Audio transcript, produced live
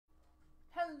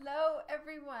Hello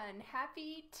everyone,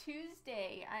 happy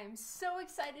Tuesday. I'm so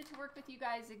excited to work with you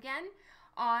guys again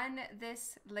on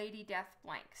this Lady Death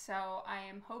blank. So I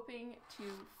am hoping to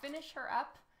finish her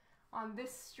up on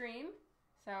this stream.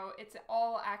 So it's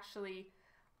all actually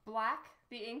black.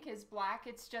 The ink is black,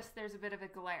 it's just there's a bit of a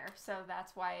glare, so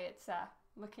that's why it's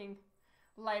looking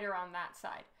lighter on that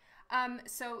side.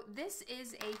 So this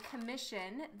is a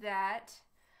commission that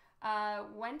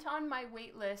went on my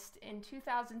wait list in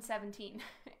 2017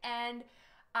 and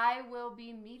I will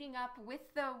be meeting up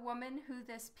with the woman who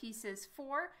this piece is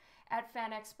for at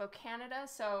Fan Expo Canada,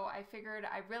 so I figured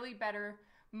I really better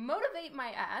motivate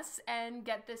my ass and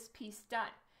get this piece done.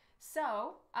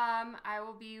 So I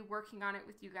will be working on it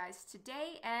with you guys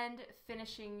today and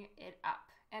finishing it up,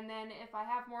 and then if I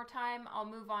have more time I'll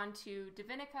move on to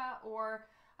Divinica, or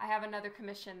I have another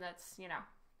commission that's, you know,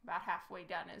 about halfway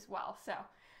done as well. So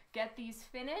get these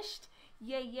finished.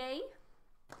 Yay, yay.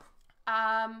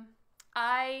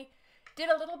 I did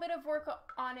a little bit of work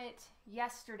on it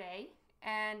yesterday,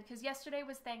 and because yesterday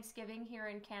was Thanksgiving here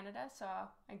in Canada, so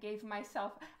I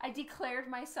declared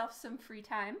myself some free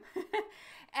time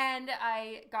and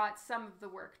I got some of the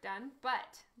work done,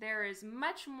 but there is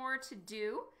much more to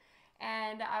do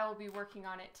and I will be working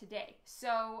on it today.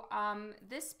 So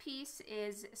this piece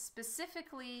is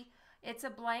specifically, it's a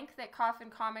blank that Coffin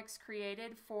Comics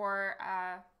created for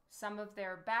some of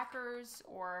their backers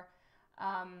or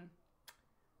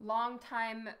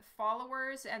longtime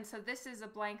followers, and so this is a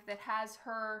blank that has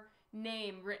her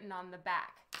name written on the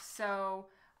back. So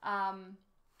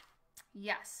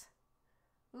yes,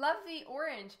 love the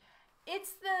orange.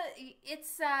 It's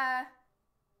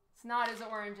not as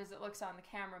orange as it looks on the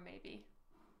camera, maybe.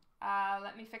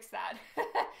 Let me fix that.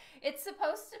 It's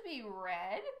supposed to be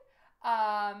red.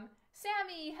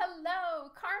 Sammy, hello.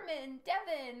 Carmen,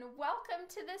 Devin, welcome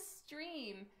to the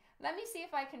stream. Let me see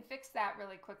if I can fix that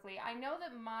really quickly. I know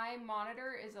that my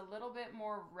monitor is a little bit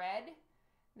more red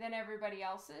than everybody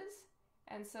else's,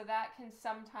 and so that can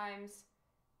sometimes,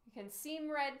 it can seem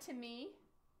red to me.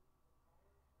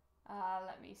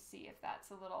 Let me see if that's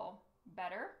a little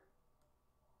better.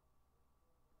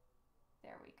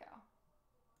 There we go.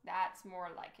 That's more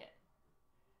like it.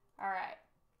 All right,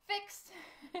 fixed.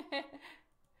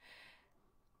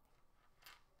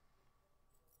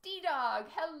 D-Dog,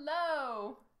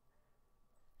 hello.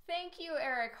 Thank you,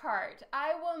 Eric Hart.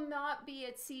 I will not be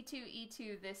at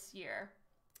C2E2 this year.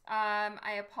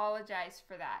 I apologize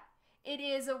for that. It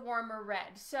is a warmer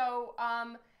red. So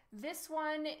this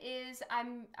one is,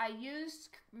 I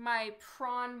used my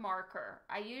prawn marker.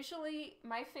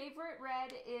 My favorite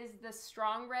red is the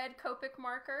strong red Copic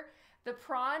marker. The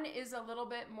prawn is a little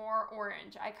bit more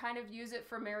orange. I kind of use it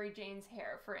for Mary Jane's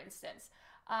hair, for instance.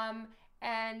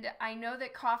 And I know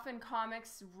that Coffin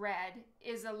Comics red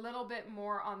is a little bit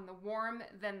more on the warm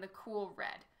than the cool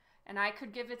red. And I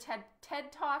could give a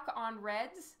TED talk on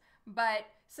reds, but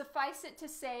suffice it to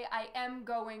say I am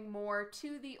going more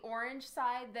to the orange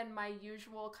side than my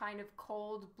usual kind of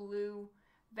cold blue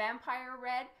vampire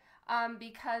red,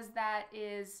 because that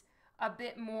is a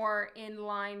bit more in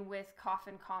line with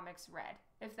Coffin Comics red,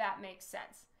 if that makes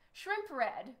sense. Shrimp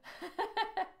red.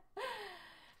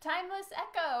 Timeless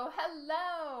Echo,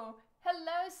 hello.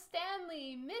 Hello,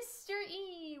 Stanley, Mr.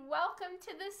 E, welcome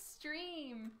to the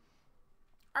stream.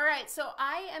 All right, so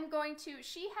I am going to,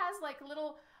 she has like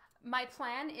little, my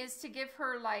plan is to give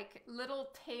her like little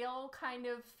tail kind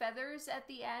of feathers at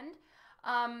the end.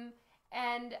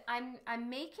 And I'm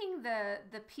making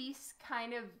the piece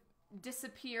kind of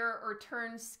disappear or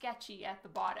turn sketchy at the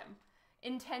bottom.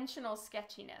 Intentional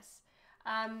sketchiness.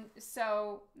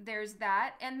 So there's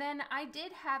that, and then I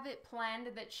did have it planned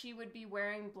that she would be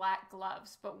wearing black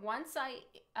gloves, but once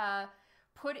I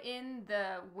put in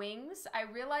the wings,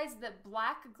 I realized that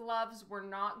black gloves were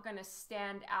not going to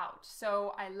stand out,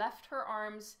 so I left her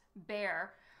arms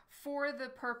bare for the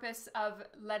purpose of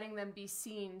letting them be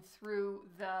seen through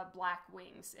the black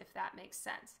wings, if that makes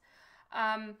sense.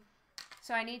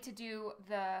 So I need to do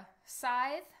the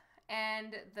scythe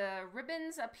and the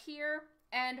ribbons up here.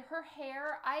 And her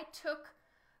hair, I took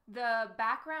the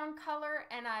background color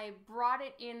and I brought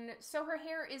it in. So her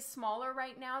hair is smaller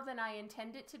right now than I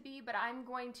intend it to be, but I'm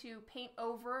going to paint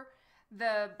over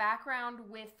the background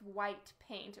with white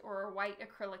paint or white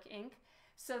acrylic ink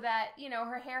so that, you know,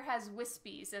 her hair has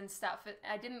wispies and stuff.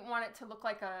 I didn't want it to look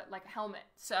like a helmet.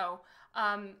 So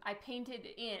I painted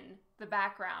in the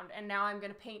background and now I'm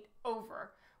going to paint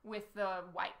over with the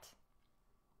white.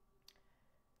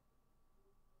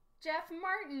 Jeff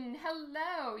Martin,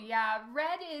 hello. Yeah,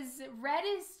 red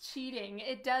is cheating.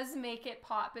 It does make it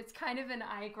pop. It's kind of an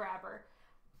eye grabber.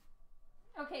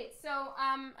 Okay, so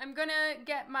I'm gonna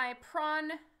get my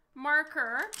prawn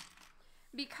marker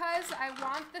because I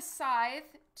want the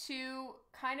scythe to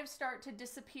kind of start to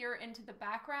disappear into the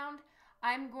background.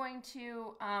 I'm going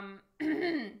to,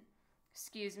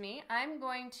 excuse me, I'm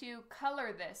going to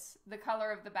color this, the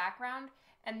color of the background,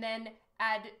 and then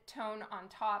add tone on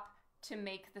top to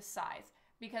make the scythe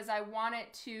because I want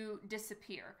it to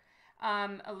disappear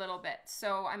a little bit.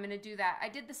 So I'm going to do that. I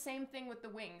did the same thing with the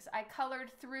wings. I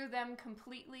colored through them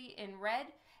completely in red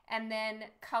and then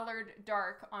colored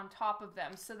dark on top of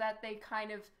them so that they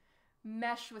kind of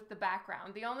mesh with the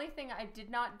background. The only thing I did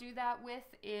not do that with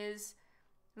is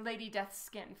Lady Death's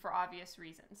skin for obvious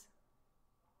reasons.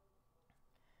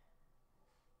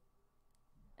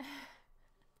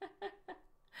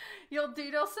 You'll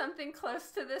doodle something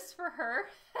close to this for her.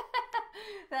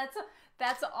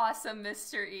 That's awesome,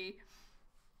 Mr. E.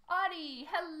 Audie,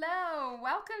 hello.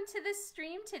 Welcome to the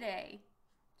stream today.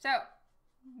 So,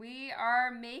 we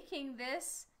are making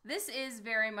this. This is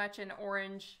very much an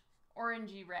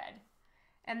orangey red.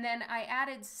 And then I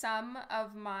added some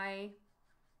of my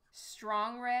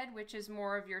strong red, which is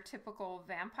more of your typical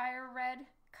vampire red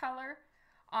color,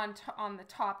 on the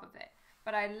top of it.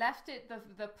 But I left it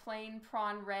the plain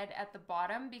prawn red at the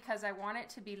bottom because I want it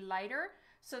to be lighter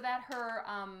so that her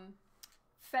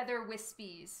feather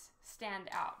wispies stand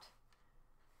out.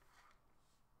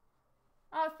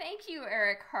 Oh, thank you,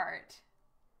 Eric Hart.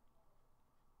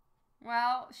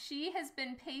 Well, she has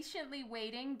been patiently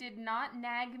waiting, did not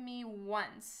nag me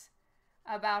once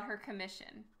about her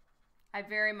commission. I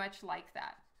very much like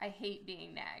that. I hate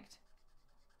being nagged.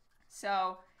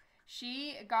 So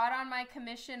she got on my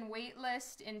commission wait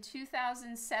list in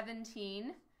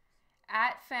 2017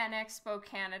 at Fan Expo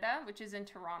Canada, which is in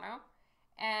Toronto,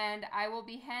 and I will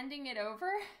be handing it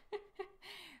over.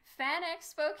 Fan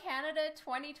Expo Canada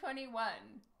 2021.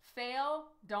 Fail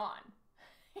Dawn.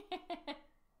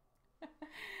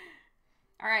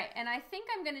 All right, and I think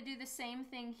I'm going to do the same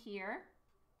thing here.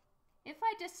 If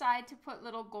I decide to put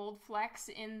little gold flecks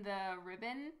in the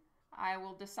ribbon, I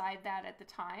will decide that at the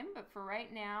time, but for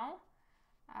right now,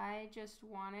 I just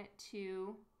want it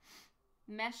to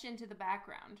mesh into the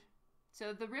background.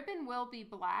 So the ribbon will be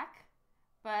black,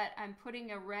 but I'm putting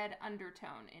a red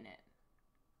undertone in it.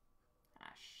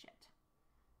 Ah, shit.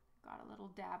 Got a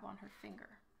little dab on her finger.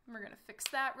 We're going to fix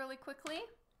that really quickly.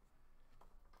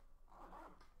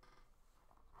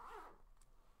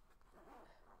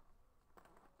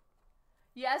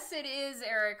 Yes, it is,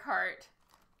 Eric Hart.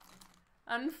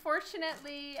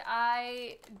 Unfortunately,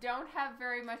 I don't have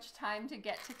very much time to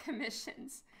get to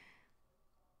commissions.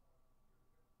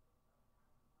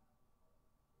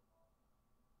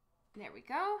 There we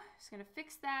go. Just gonna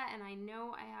fix that, and I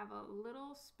know I have a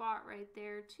little spot right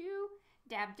there too.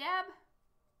 Dab, dab.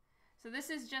 So this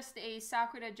is just a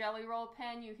Sakura Jelly Roll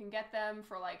pen. You can get them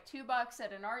for like $2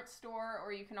 at an art store,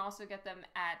 or you can also get them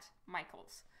at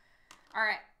Michael's. All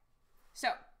right, so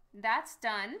that's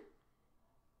done.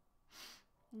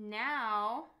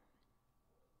 Now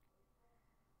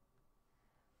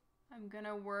I'm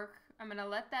gonna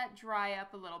let that dry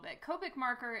up a little bit. Copic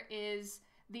marker is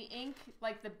the ink,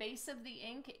 like the base of the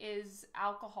ink is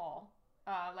alcohol,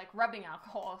 like rubbing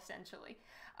alcohol essentially.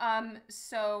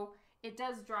 So it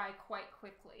does dry quite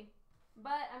quickly.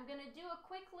 But I'm gonna do a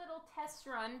quick little test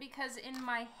run because in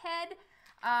my head,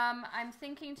 I'm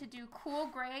thinking to do cool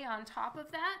gray on top of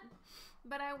that,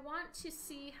 but I want to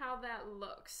see how that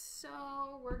looks.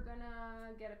 So we're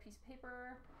gonna get a piece of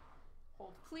paper.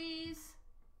 Hold please.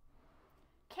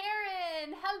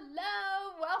 Karen,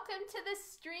 hello, welcome to the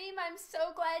stream. I'm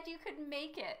so glad you could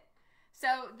make it.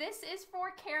 So this is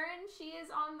for Karen. She is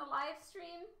on the live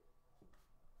stream.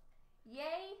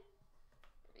 Yay.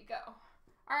 There we go.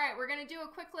 All right, we're gonna do a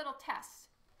quick little test.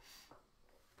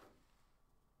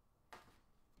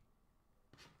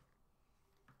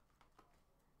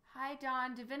 Hi,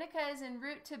 Dawn. Divinica is en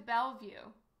route to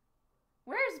Bellevue.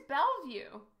 Where's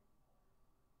Bellevue?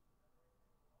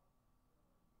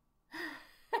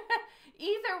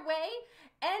 Either way,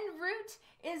 en route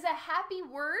is a happy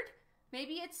word.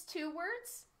 Maybe it's 2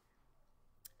 words.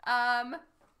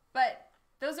 But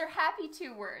those are happy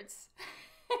 2 words.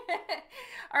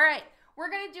 All right, we're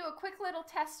gonna do a quick little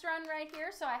test run right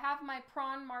here. So I have my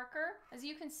prawn marker. As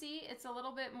you can see, it's a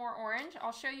little bit more orange.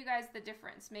 I'll show you guys the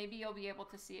difference. Maybe you'll be able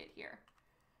to see it here.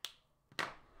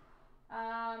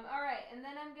 All right, and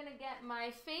then I'm gonna get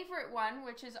my favorite one,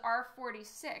 which is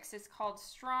R46. It's called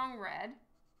Strong Red.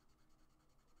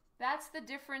 That's the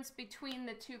difference between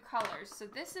the 2 colors. So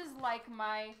this is like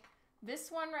this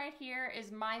one right here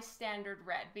is my standard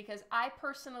red because I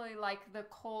personally like the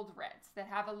cold reds that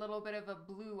have a little bit of a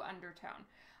blue undertone.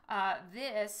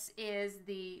 This is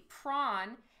the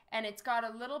prawn, and it's got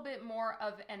a little bit more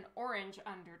of an orange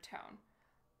undertone.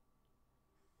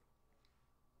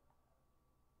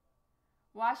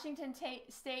 Washington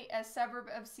State, a suburb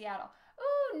of Seattle.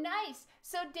 Ooh, nice.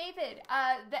 So David,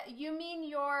 you mean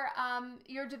your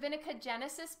Divinica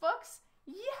Genesis books?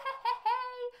 Yay!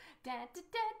 Dun, dun,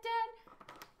 dun, dun.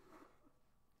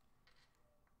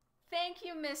 Thank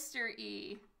you, Mr.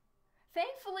 E.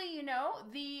 Thankfully, you know,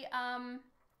 the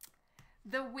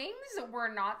wings were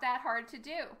not that hard to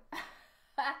do.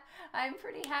 I'm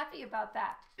pretty happy about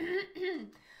that.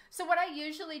 So what I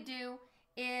usually do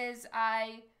is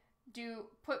I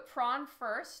put prawn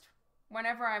first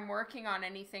whenever I'm working on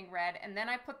anything red, and then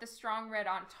I put the strong red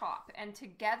on top, and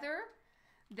together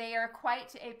they are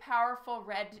quite a powerful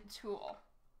red tool.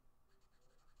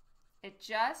 It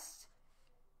just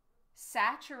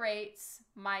saturates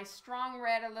my strong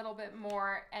red a little bit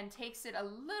more and takes it a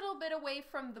little bit away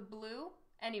from the blue.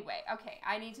 Anyway, okay,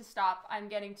 I need to stop. I'm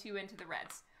getting too into the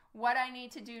reds. What I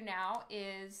need to do now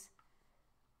is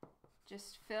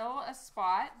just fill a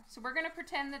spot. So we're going to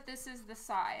pretend that this is the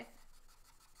scythe.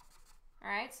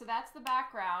 All right, so that's the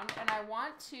background, and I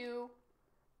want to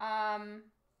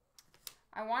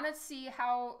see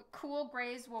how cool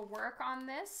grays will work on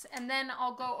this, and then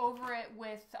I'll go over it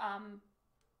with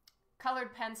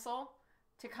colored pencil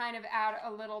to kind of add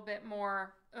a little bit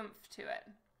more oomph to it.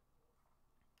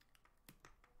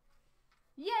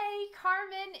 Yay,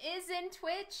 Carmen is in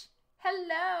Twitch.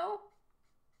 Hello.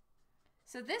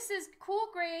 So this is cool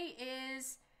gray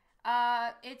is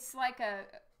it's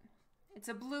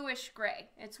a bluish gray.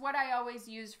 It's what I always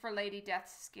use for Lady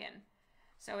Death's skin.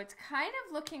 So it's kind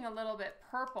of looking a little bit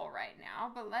purple right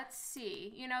now, but let's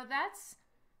see. You know, that's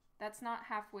not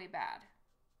halfway bad.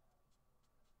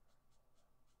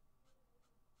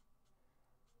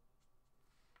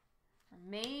 Or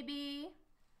maybe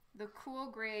the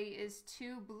cool gray is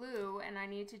too blue and I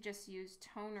need to just use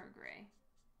toner gray.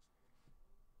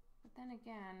 But then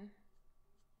again,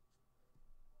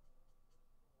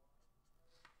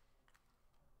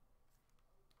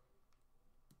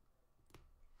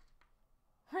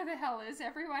 where the hell is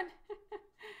everyone?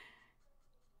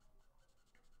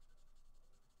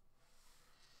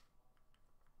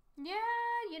 Yeah,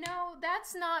 you know,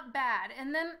 that's not bad.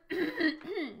 And then,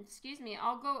 excuse me,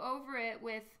 I'll go over it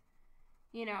with,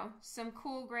 you know, some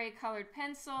cool gray colored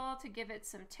pencil to give it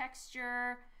some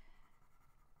texture.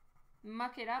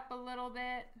 Muck it up a little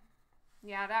bit.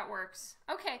 Yeah, that works.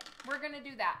 Okay, we're gonna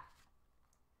do that.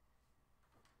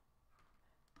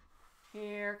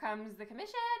 Here comes the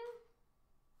commission.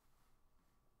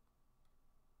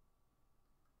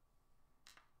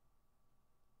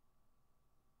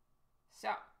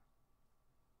 So,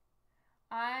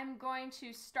 I'm going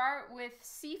to start with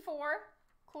C4,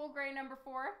 cool gray number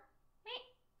 4,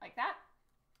 like that.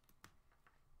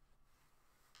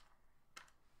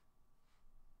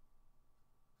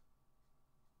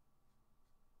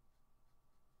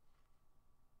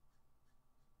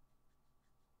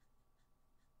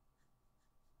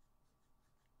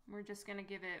 We're just going to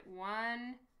give it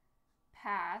one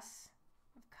pass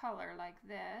of color like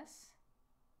this.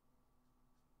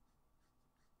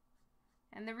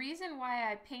 And the reason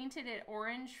why I painted it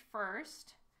orange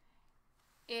first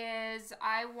is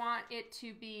I want it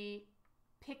to be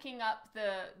picking up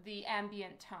the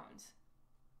ambient tones.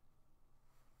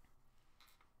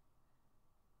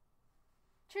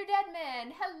 True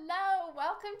Deadman, hello,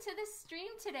 welcome to the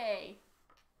stream today.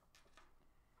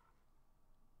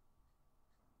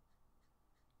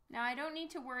 Now I don't need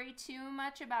to worry too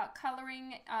much about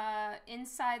coloring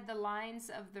inside the lines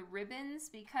of the ribbons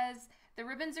because the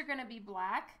ribbons are going to be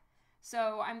black,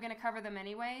 so I'm going to cover them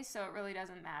anyway, so it really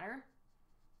doesn't matter,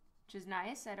 which is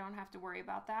nice. I don't have to worry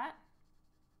about that.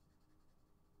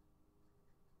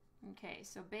 Okay,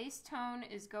 so base tone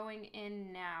is going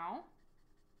in now.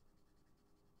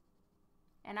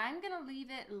 And I'm going to leave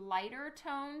it lighter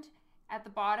toned at the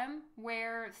bottom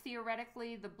where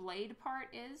theoretically the blade part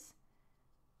is.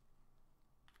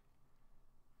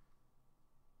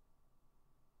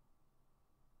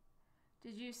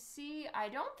 Did you see? I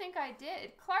don't think I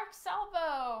did. Clark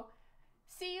Salvo,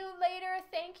 see you later.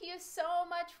 Thank you so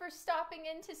much for stopping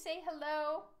in to say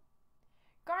hello.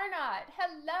 Garnot,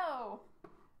 hello.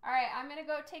 All right, I'm gonna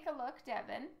go take a look,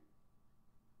 Devin.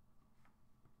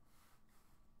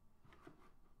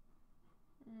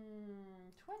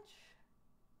 Twitch.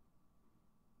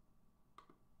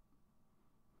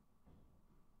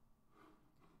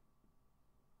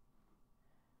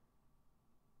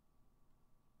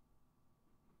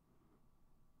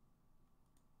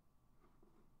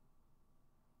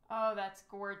 Oh, that's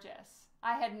gorgeous.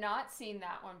 I had not seen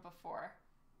that one before.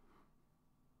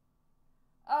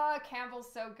 Oh,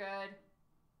 Campbell's so good.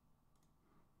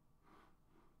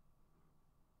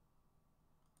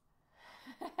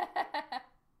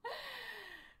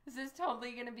 This is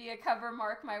totally going to be a cover,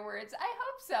 mark my words. I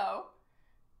hope so.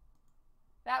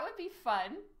 That would be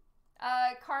fun.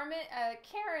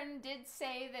 Caran did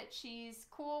say that she's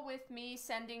cool with me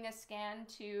sending a scan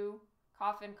to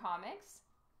Coffin Comics.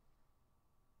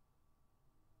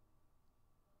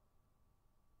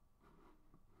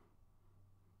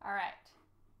 All right.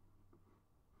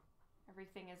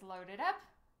 Everything is loaded up.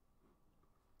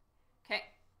 Okay.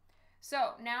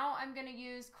 So now I'm going to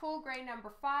use Cool Gray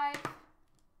number 5.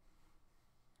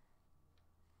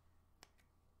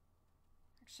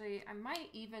 Actually, I might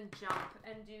even jump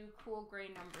and do Cool Gray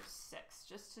number 6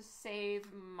 just to save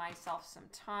myself some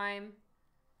time.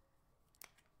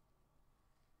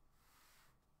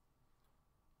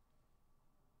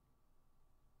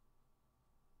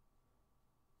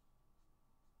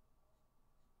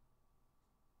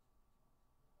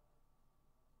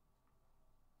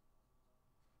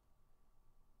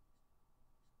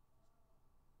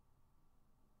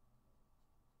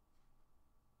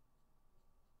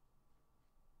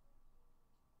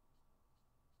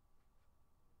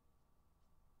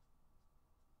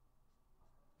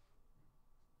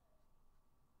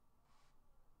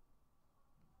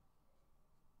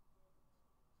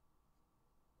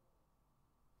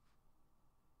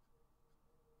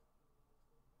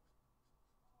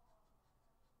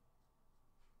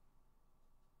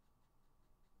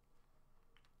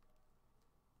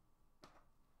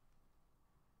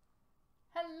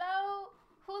 Hello,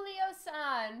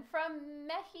 Julio-san from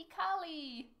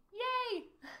Mexicali. Yay!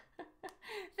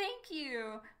 Thank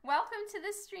you. Welcome to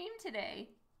the stream today.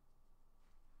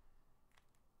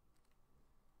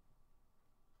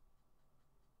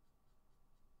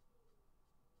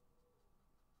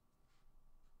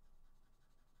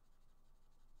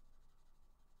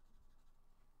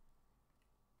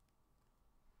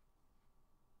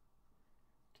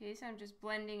 Okay, so I'm just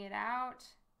blending it out.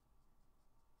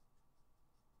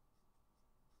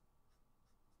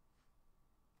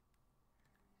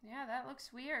 Yeah, that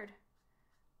looks weird.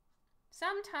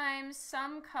 Sometimes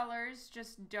some colors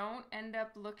just don't end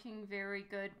up looking very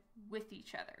good with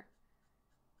each other.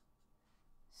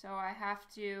 So I have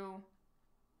to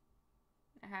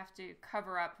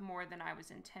cover up more than I was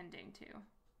intending to.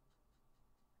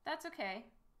 That's okay.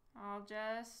 I'll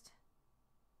just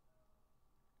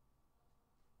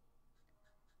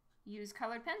use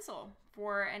colored pencil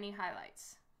for any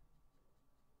highlights.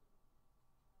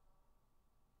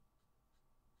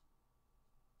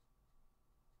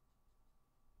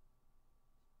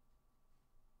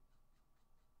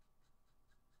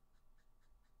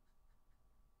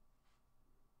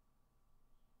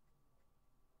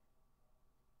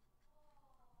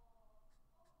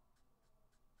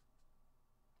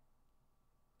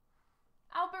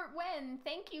 Albert Wen,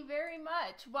 thank you very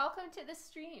much. Welcome to the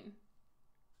stream.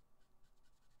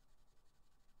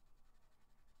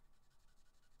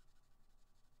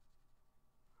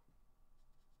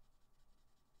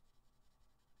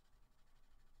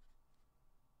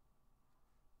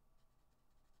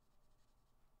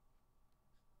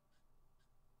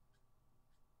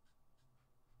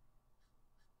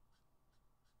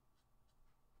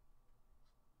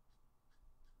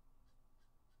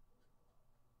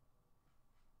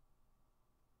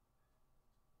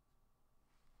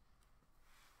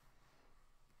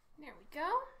 There we go.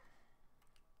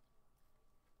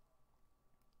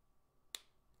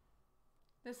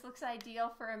 This looks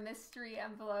ideal for a mystery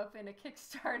envelope in a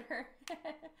Kickstarter.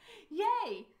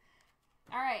 Yay!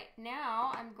 All right,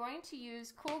 now I'm going to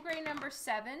use Cool Gray number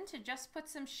 7 to just put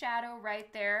some shadow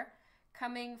right there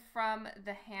coming from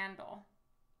the handle.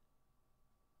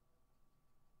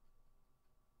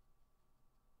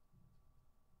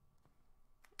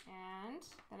 And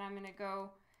then I'm going to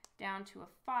go down to a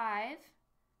 5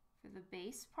 for the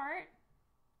base part.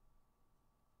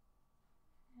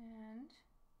 And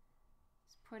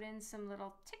just put in some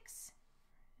little ticks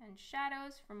and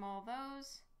shadows from all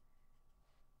those.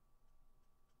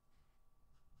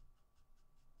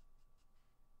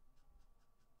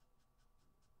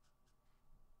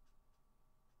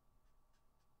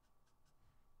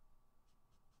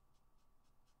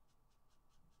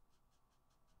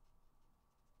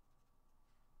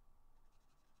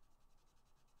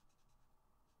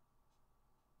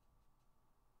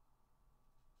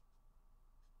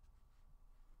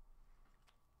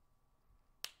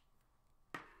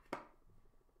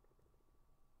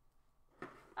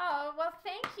 Oh, well,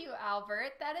 thank you,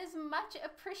 Albert. That is much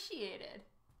appreciated.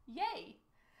 Yay.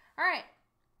 All right,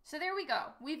 so there we go.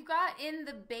 We've got in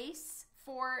the base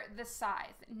for the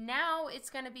scythe. Now it's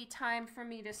going to be time for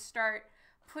me to start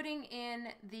putting in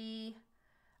the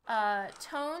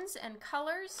tones and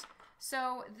colors.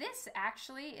 So this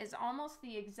actually is almost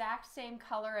the exact same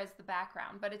color as the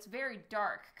background, but it's very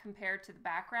dark compared to the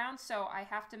background, so I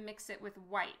have to mix it with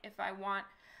white if I want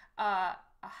a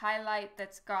highlight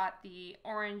that's got the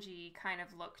orangey kind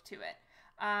of look to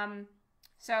it.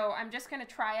 So I'm just going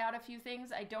to try out a few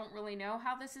things. I don't really know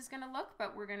how this is going to look,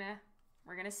 but we're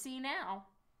gonna see now.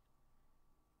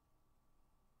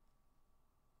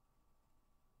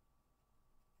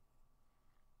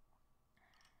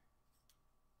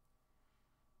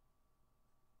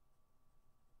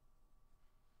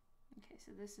 Okay,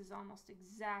 so this is almost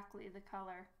exactly the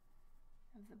color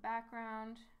of the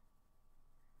background.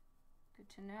 Good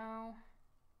to know.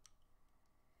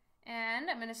 And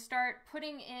I'm going to start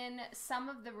putting in some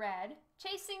of the red.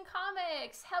 Chasing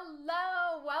Comics,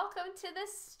 hello, welcome to the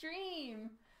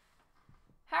stream.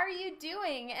 How are you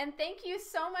doing? And thank you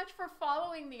so much for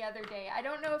following the other day. I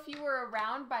don't know if you were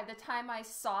around by the time I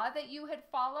saw that you had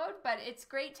followed, but it's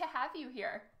great to have you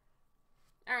here.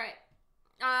 All right,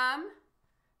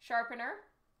 sharpener.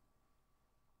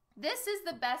 This is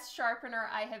the best sharpener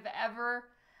I have ever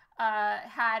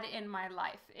had in my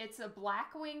life. It's a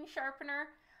Blackwing sharpener.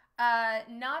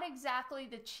 Not exactly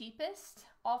the cheapest,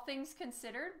 all things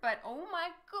considered, but oh my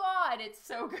God, it's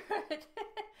so good.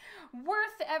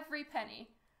 Worth every penny.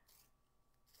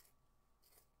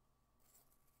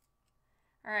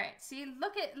 All right, see,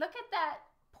 look at that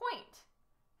point.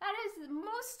 That is the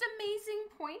most amazing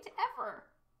point ever.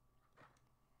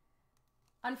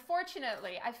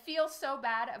 Unfortunately, I feel so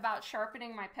bad about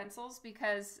sharpening my pencils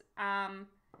because,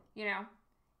 you know,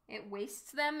 it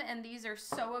wastes them, and these are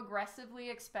so aggressively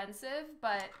expensive,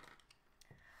 but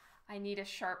I need a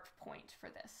sharp point for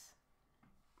this.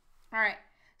 All right,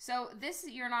 so this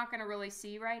you're not going to really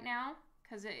see right now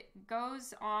because it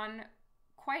goes on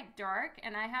quite dark,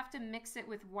 and I have to mix it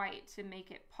with white to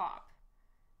make it pop.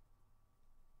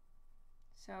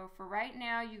 So for right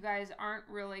now, you guys aren't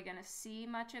really going to see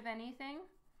much of anything,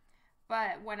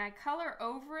 but when I color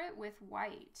over it with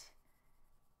white,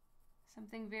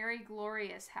 something very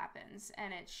glorious happens,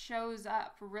 and it shows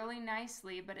up really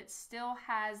nicely, but it still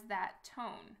has that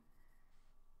tone.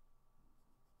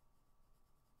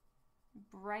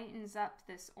 Brightens up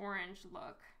this orange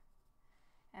look,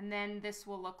 and then this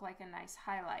will look like a nice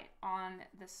highlight on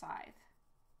the scythe.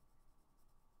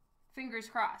 Fingers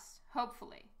crossed,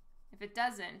 hopefully. If it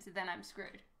doesn't, then I'm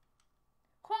screwed.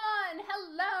 Quan,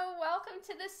 hello, welcome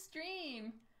to the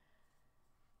stream.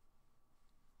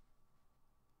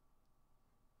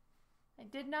 I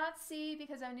did not see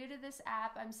because I'm new to this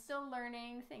app. I'm still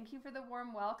learning. Thank you for the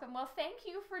warm welcome. Well, thank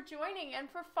you for joining and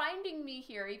for finding me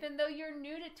here. Even though you're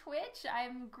new to Twitch,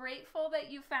 I'm grateful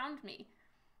that you found me.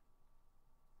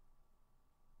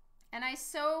 And I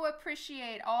so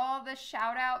appreciate all the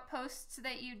shout out posts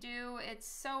that you do. It's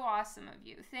so awesome of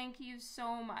you. Thank you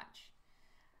so much.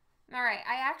 All right,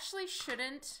 I actually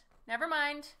shouldn't. Never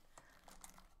mind.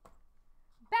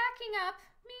 Backing up.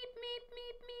 Meep, meep,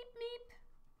 meep, meep, meep.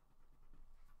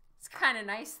 It's kind of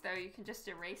nice though, you can just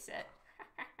erase it.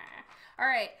 All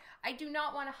right, I do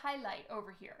not want to highlight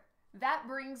over here. That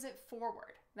brings it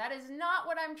forward. That is not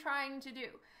what I'm trying to do.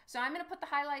 So I'm going to put the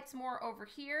highlights more over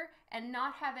here and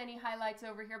not have any highlights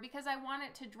over here because I want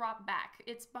it to drop back.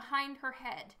 It's behind her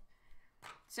head.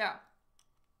 So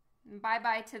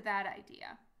bye-bye to that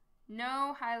idea.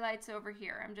 No highlights over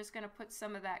here. I'm just going to put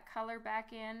some of that color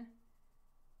back in.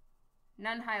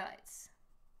 None highlights.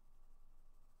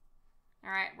 All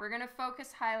right, we're going to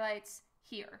focus highlights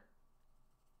here.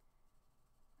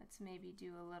 Let's maybe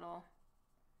do a little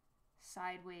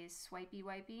sideways swipey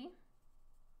wipey.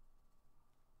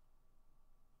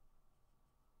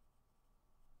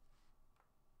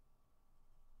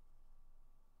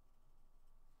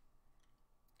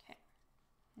 Okay,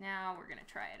 now we're going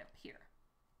to try it up here.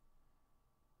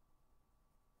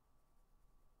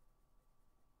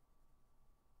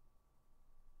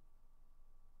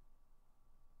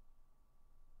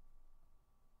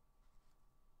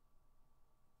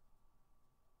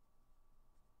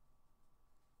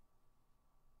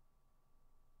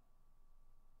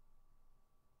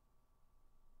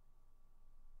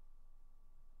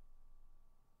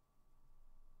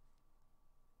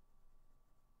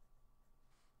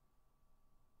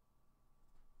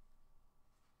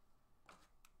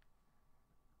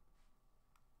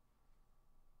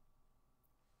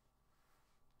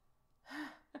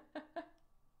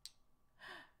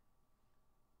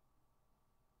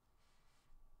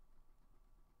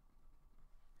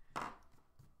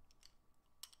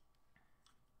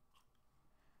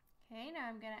 Okay, now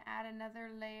I'm going to add another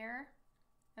layer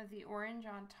of the orange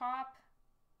on top.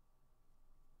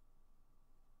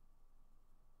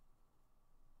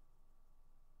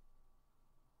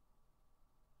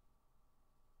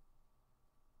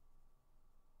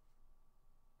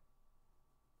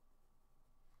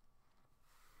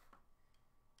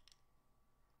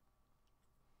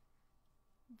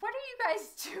 What are you guys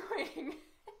doing?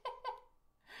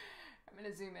 I'm going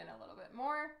to zoom in a little bit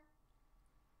more.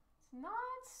 It's not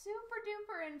super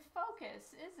duper in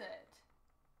focus, is it?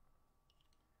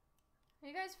 Are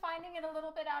you guys finding it a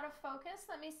little bit out of focus?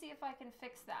 Let me see if I can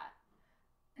fix that.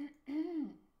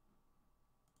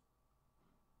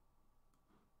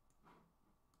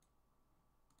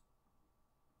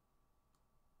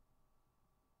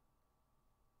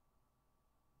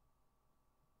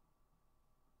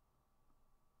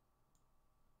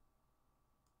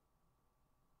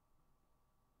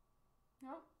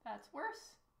 Nope, that's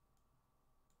worse.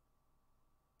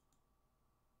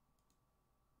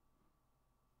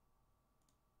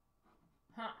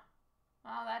 Huh.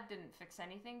 Well, that didn't fix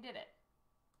anything, did it?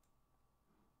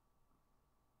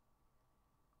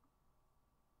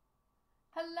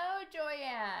 Hello,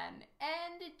 Joyanne,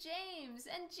 and James,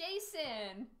 and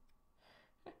Jason.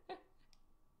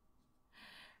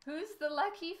 Who's the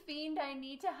lucky fiend I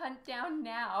need to hunt down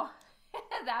now?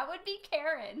 That would be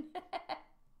Caran.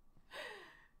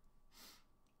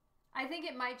 I think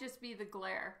it might just be the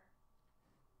glare.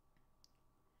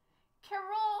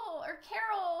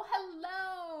 Carol,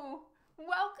 hello.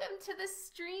 Welcome to the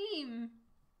stream.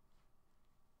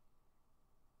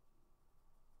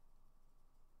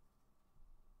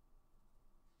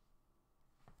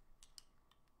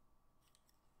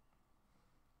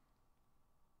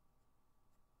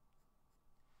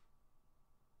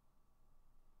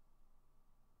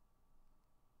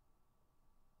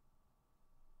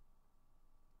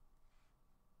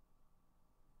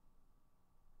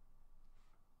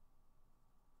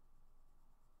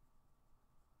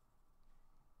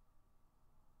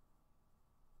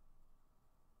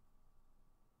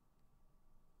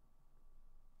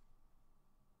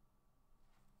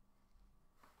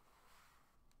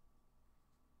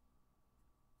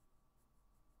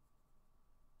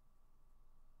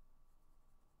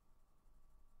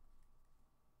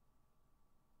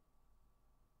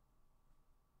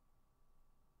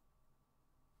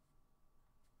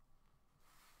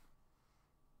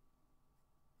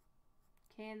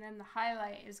 Okay, and then the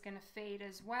highlight is going to fade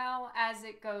as well as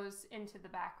it goes into the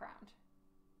background.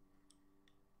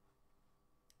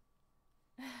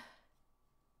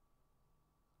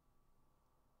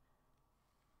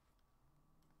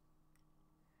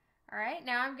 All right,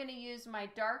 now I'm going to use my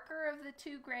darker of the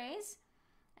two grays,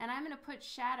 and I'm going to put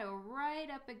shadow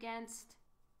right up against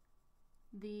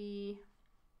the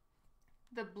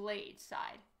blade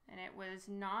side, and it was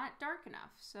not dark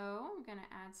enough, so I'm going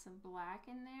to add some black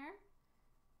in there.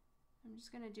 I'm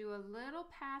just going to do a little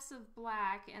pass of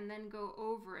black and then go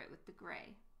over it with the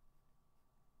gray.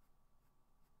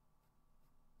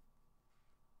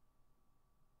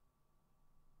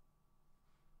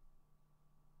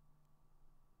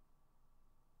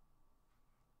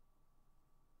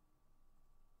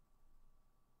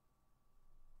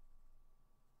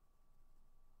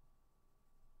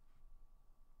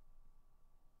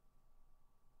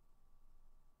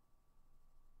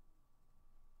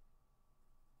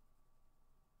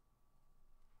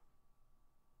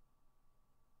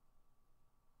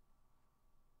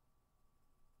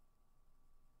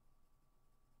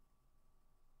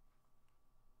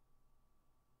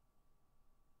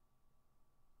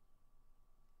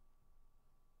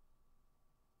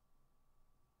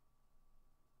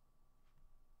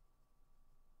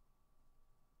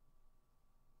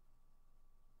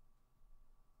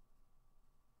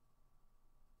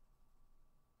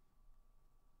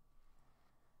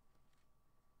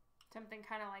 Something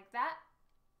kind of like that.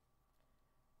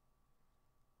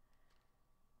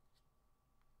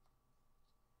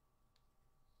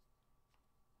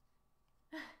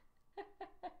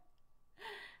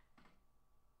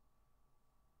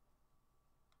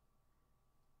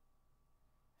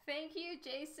 Thank you,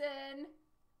 Jason.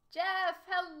 Jeff,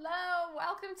 hello.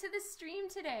 Welcome to the stream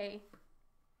today.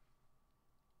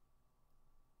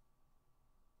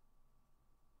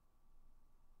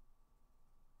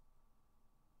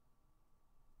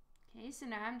 Okay, so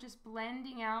now I'm just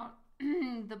blending out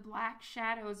the black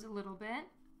shadows a little bit.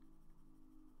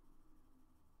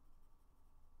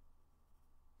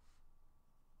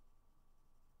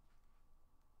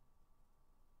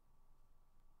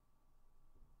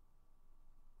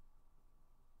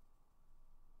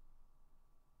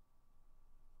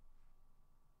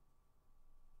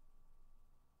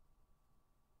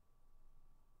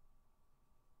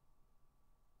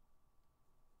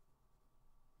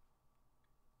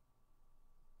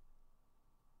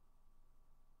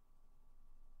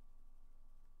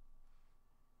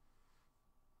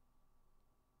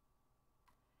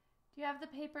 Do you have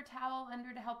the paper towel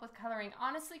under to help with coloring?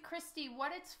 Honestly, Christy,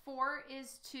 what it's for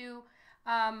is to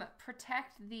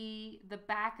protect the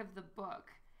back of the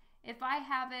book. If I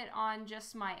have it on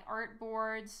just my art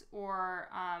boards or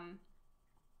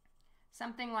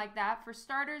something like that, for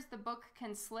starters, the book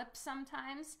can slip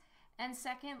sometimes. And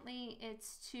secondly,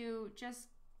 it's to just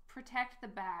protect the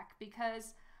back,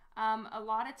 because a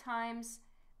lot of times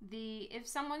if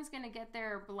someone's going to get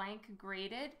their blank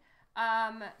graded,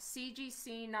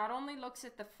 CGC not only looks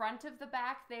at the front of the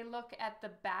back, they look at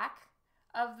the back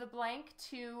of the blank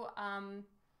to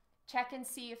check and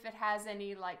see if it has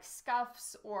any like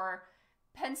scuffs or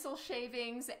pencil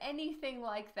shavings, anything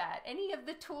like that. Any of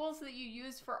the tools that you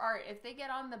use for art, if they get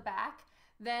on the back,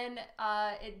 then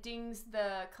it dings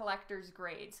the collector's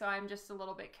grade. So I'm just a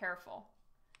little bit careful.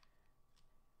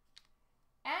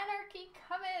 Anarchy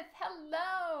cometh,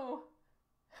 hello!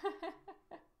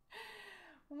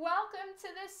 Welcome to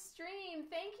the stream.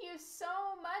 Thank you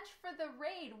so much for the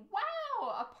raid.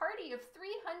 Wow, a party of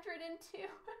 302.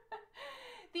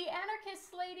 The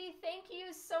Anarchist Lady, thank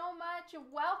you so much.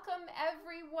 Welcome,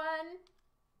 everyone.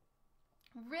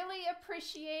 Really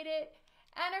appreciate it.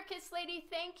 Anarchist Lady,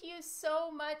 thank you so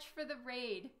much for the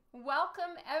raid.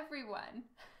 Welcome, everyone.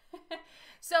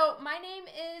 So my name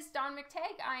is Dawn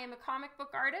McTeigue. I am a comic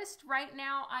book artist. Right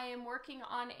now I am working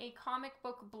on a comic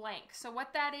book blank. So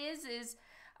what that is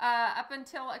up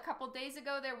until a couple days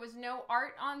ago, there was no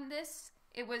art on this.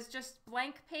 It was just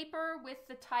blank paper with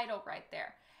the title right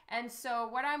there. And so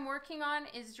what I'm working on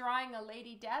is drawing a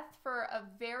Lady Death for a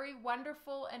very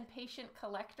wonderful and patient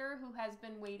collector who has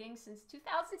been waiting since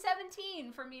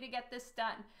 2017 for me to get this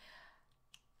done.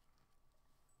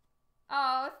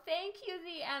 Oh, thank you,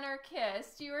 the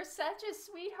Anarchist. You are such a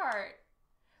sweetheart.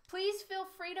 Please feel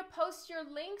free to post your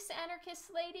links,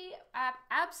 Anarchist Lady. I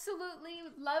absolutely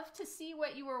love to see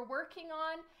what you are working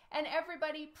on. And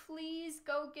everybody, please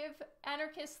go give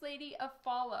Anarchist Lady a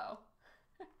follow.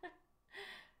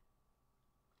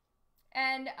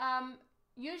 And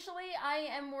usually I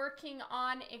am working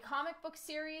on a comic book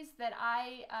series that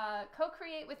I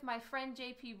co-create with my friend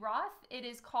JP Roth. It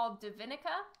is called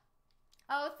Divinica.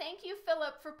 Oh, thank you,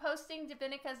 Philip, for posting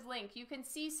Divinica's link. You can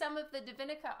see some of the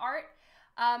Divinica art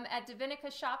at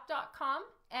divinicashop.com,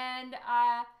 and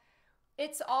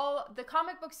it's all, the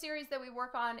comic book series that we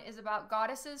work on is about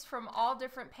goddesses from all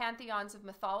different pantheons of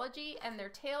mythology, and their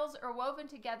tales are woven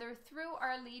together through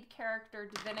our lead character,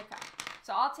 Divinica.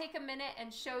 So I'll take a minute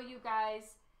and show you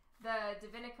guys the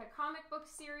Divinica comic book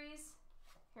series.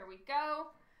 Here we go.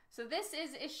 So this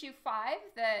is issue 5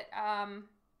 that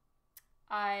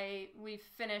we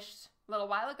finished a little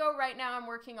while ago. Right now I'm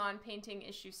working on painting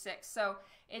issue 6. So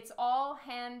it's all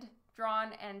hand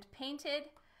drawn and painted.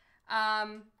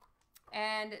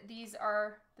 And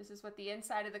this is what the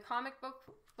inside of the comic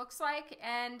book looks like.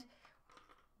 And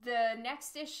the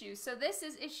next issue, so this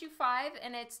is issue 5,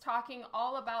 and it's talking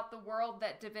all about the world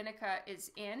that Divinica is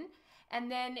in.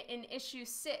 And then in issue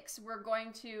 6, we're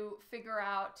going to figure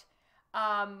out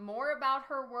more about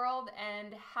her world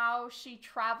and how she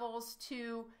travels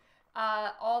to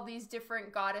all these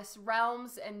different goddess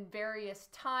realms and various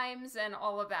times and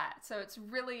all of that. So it's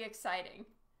really exciting.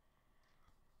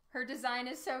 Her design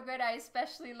is so good. I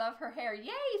especially love her hair.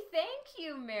 Yay! Thank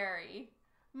you, Mary.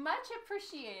 Much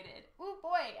appreciated. Oh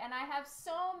boy, and I have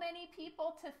so many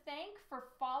people to thank for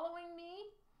following me.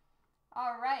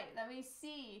 All right, let me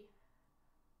see.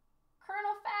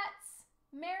 Colonel Fats,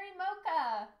 Mary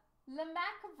Mocha,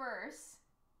 Lemacaverse,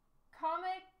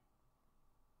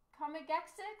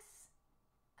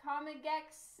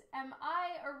 Comigex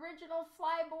MI, Original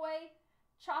Flyboy,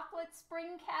 Chocolate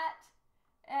Spring Cat,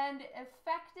 and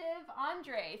Effective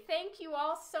Andre. Thank you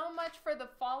all so much for the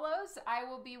follows. I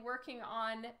will be working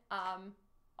on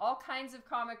all kinds of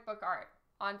comic book art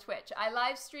on Twitch. I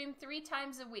live stream 3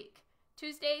 times a week,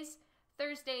 Tuesdays,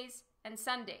 Thursdays, and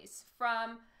Sundays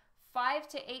from 5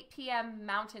 to 8 p.m.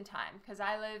 Mountain Time, because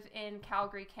I live in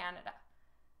Calgary, Canada.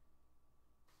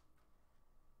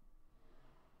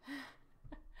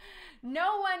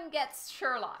 No one gets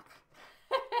Sherlock.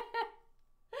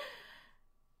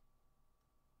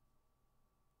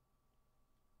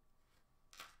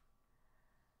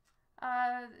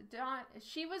 Dawn,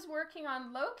 she was working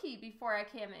on Loki before I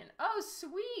came in. Oh,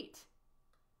 sweet.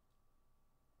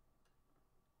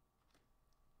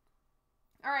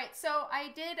 All right, so I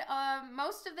did,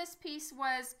 most of this piece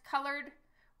was colored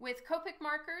with Copic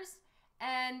markers,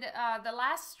 and the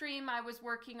last stream I was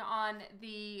working on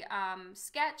the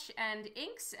sketch and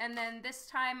inks, and then this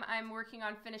time I'm working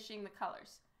on finishing the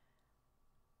colors.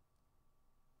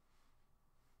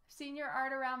 Seen your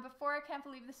art around before. I can't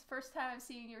believe this is the first time I'm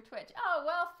seeing your Twitch. Oh,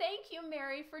 well, thank you,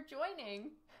 Mary, for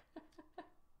joining.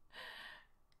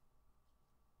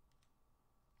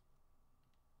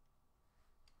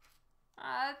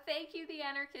 Thank you, the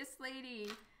anarchist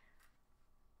lady.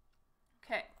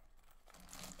 Okay.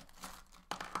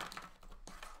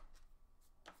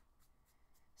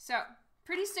 So,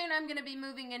 pretty soon I'm going to be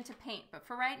moving into paint, but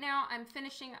for right now I'm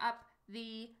finishing up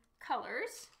the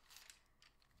colors.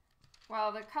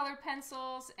 Well, the colored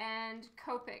pencils and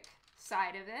Copic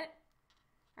side of it.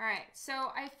 All right, so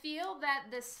I feel that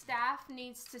the staff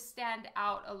needs to stand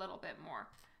out a little bit more.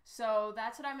 So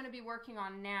that's what I'm going to be working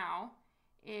on now.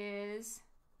 Is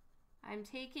I'm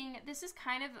taking, this is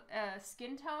kind of a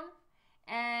skin tone,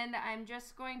 and I'm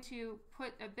just going to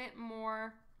put a bit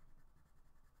more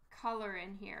color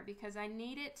in here because I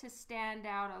need it to stand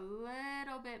out a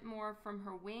little bit more from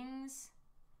her wings.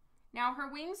 Now her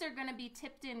wings are going to be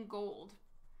tipped in gold,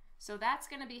 so that's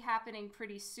going to be happening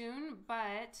pretty soon,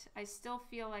 but I still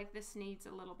feel like this needs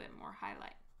a little bit more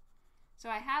highlight. So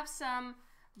I have some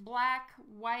black,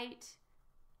 white,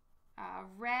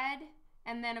 red,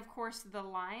 and then of course the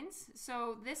lines.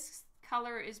 So this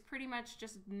color is pretty much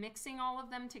just mixing all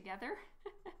of them together,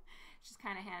 which is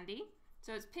kind of handy.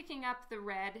 So it's picking up the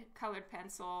red colored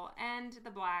pencil and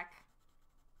the black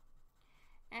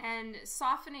and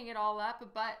softening it all up,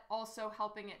 but also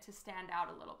helping it to stand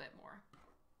out a little bit more.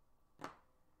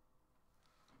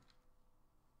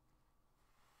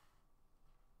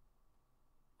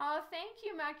 Oh, thank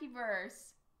you,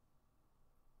 Mackieverse.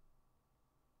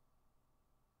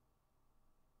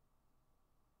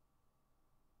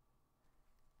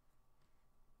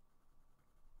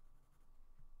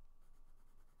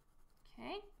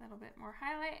 Okay, a little bit more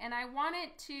highlight. And I want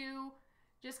it to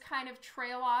just kind of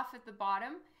trail off at the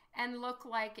bottom and look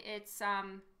like it's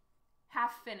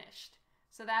half finished.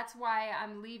 So that's why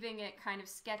I'm leaving it kind of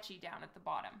sketchy down at the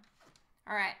bottom.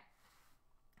 All right,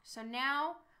 so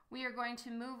now we are going to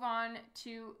move on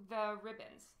to the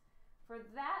ribbons. For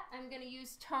that, I'm going to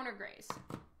use toner grays.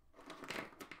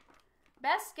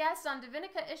 Best guess on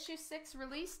Divinica issue 6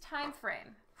 release time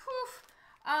frame. Whew.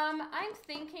 I'm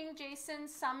thinking, Jason,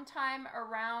 sometime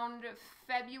around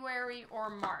February or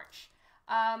March.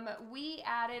 We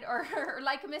added, or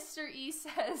like Mr. E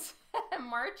says,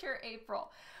 March or April.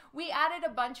 We added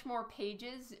a bunch more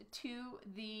pages to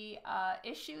the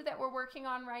issue that we're working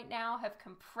on right now, have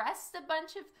compressed a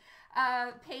bunch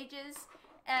of pages.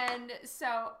 And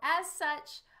so as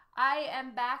such, I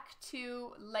am back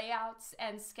to layouts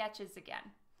and sketches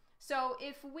again. So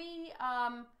if we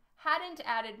hadn't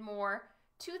added more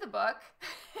to the book,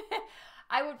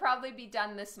 I would probably be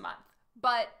done this month,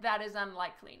 but that is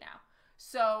unlikely now.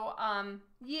 So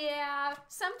yeah,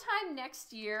 sometime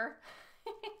next year.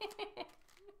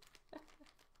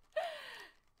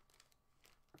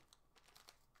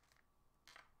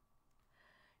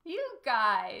 You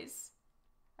guys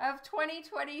of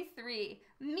 2023,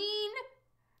 mean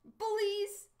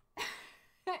bullies.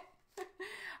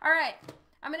 All right,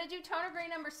 I'm gonna do toner gray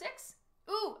number 6.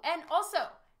 Ooh, and also,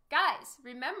 guys,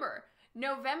 remember,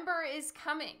 November is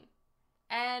coming.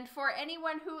 And for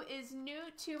anyone who is new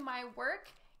to my work,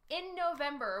 in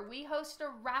November, we host a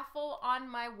raffle on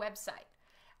my website.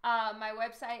 My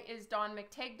website is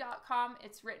dawnmcteigue.com.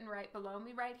 It's written right below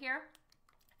me right here.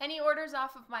 Any orders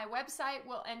off of my website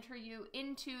will enter you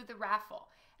into the raffle.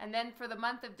 And then for the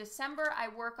month of December, I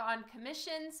work on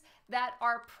commissions that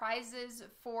are prizes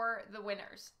for the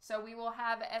winners. So we will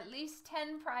have at least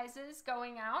 10 prizes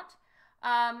going out.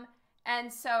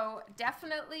 And so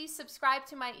definitely subscribe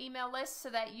to my email list so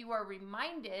that you are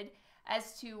reminded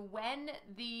as to when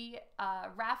the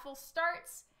raffle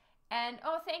starts. And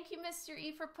oh, thank you, Mr.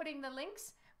 E, for putting the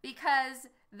links, because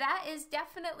that is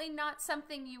definitely not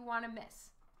something you want to miss.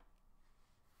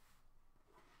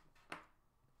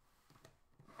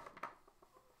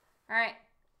 All right,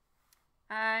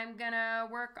 I'm gonna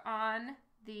work on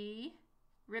the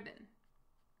ribbon.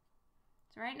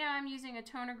 So right now I'm using a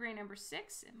toner gray number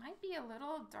 6. It might be a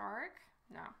little dark.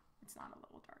 No, it's not a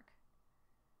little dark.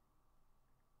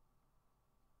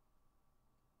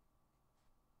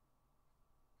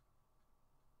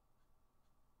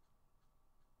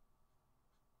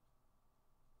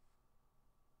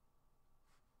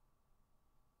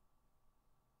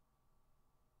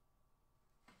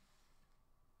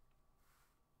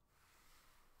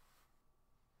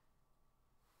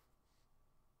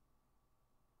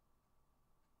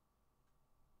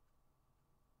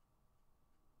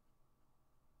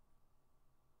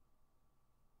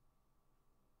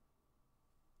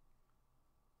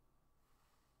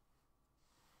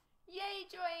 Yay,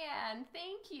 Joanne,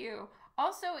 thank you.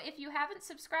 Also, if you haven't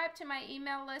subscribed to my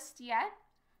email list yet,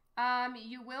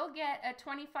 you will get a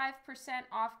 25%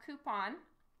 off coupon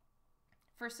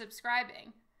for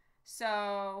subscribing.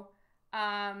 So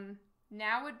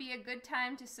now would be a good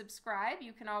time to subscribe.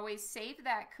 You can always save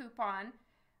that coupon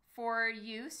for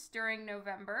use during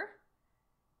November,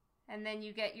 and then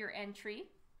you get your entry.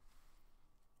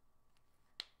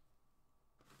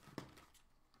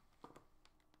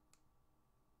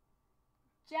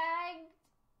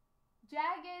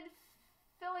 Jagged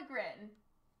filigrane,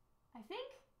 I think?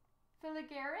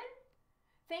 Filigrane?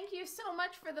 Thank you so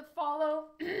much for the follow.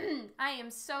 I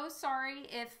am so sorry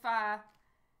if I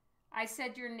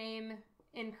said your name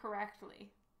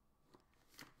incorrectly.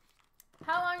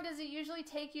 How long does it usually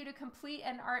take you to complete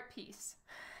an art piece?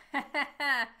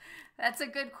 That's a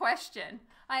good question.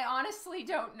 I honestly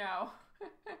don't know.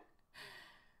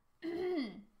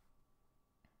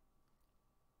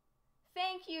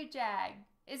 Thank you, Jag.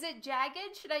 Is it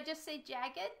jagged? Should I just say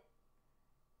jagged?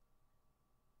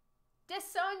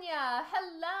 DeSonia,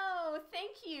 hello.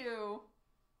 Thank you.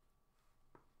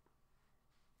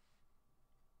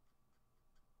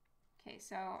 Okay,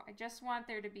 so I just want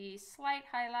there to be slight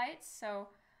highlights, so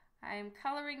I'm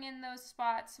coloring in those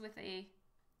spots with a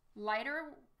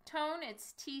lighter tone.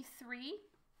 It's T3.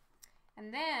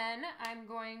 And then I'm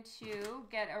going to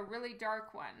get a really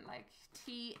dark one, like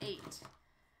T8,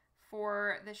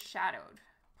 for the shadowed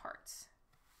parts.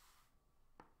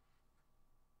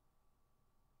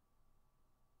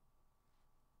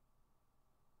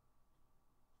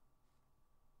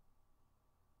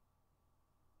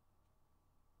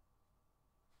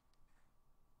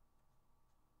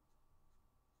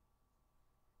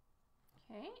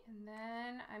 Okay, and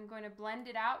then I'm going to blend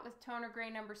it out with toner gray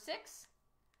number 6.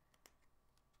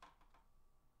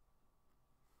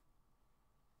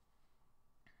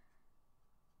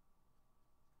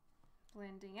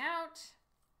 Blending out,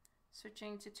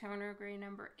 switching to toner gray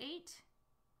number 8.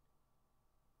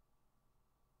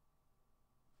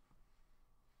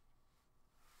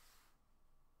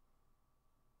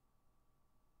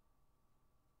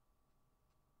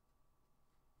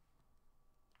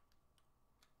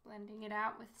 Blending it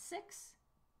out with 6.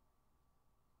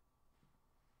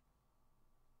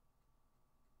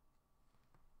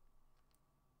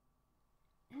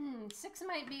 Six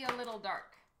might be a little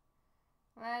dark.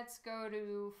 Let's go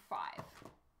to 5.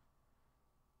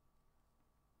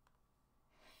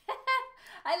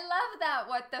 I love that,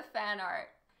 what the fan art.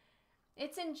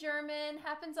 It's in German,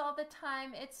 happens all the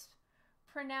time. It's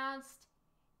pronounced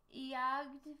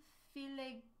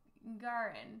Jagdfiligrane,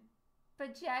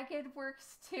 but jagged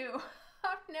works too.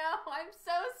 Oh no, I'm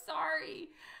so sorry.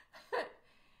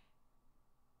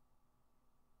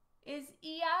 Is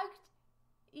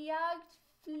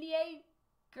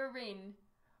Jagdfiligrane.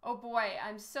 Oh boy,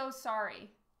 I'm so sorry.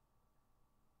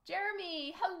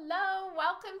 Jeremy, hello,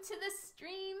 welcome to the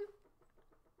stream.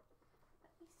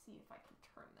 Let me see if I can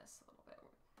turn this a little bit.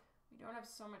 We don't have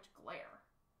so much glare.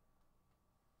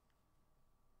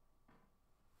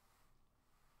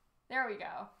 There we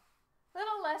go. A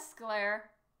little less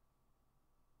glare.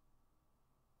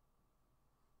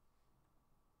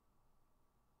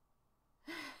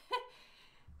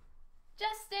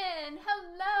 Justin,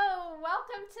 hello,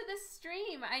 welcome to the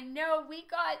stream. I know we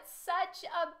got such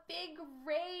a big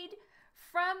raid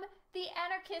from the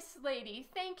Anarchist lady.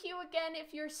 Thank you again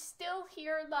if you're still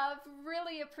here, love.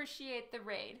 Really appreciate the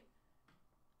raid.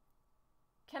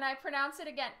 Can I pronounce it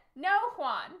again? No,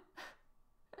 Juan.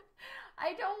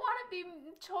 I don't want to be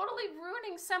totally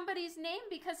ruining somebody's name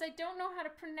because I don't know how to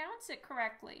pronounce it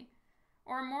correctly.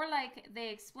 Or more like they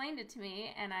explained it to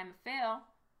me and I'm a fail.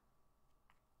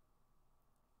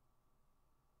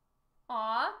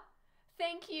 Aw,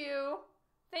 thank you.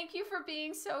 Thank you for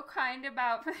being so kind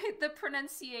about the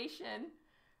pronunciation.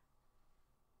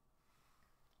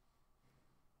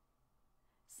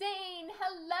 Zane,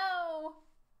 hello.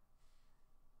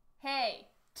 Hey,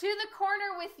 to the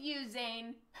corner with you,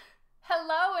 Zane.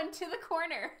 Hello and to the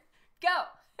corner. Go.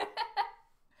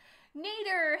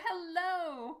 Nader,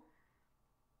 hello.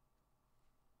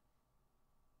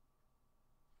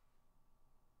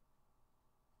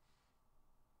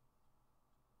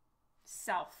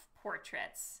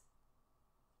 Self-portraits.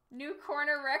 New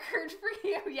corner record for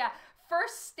you. Yeah,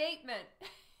 first statement.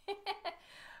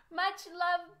 Much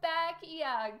love back,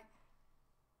 Iag.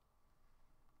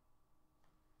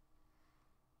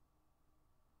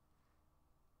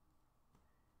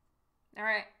 All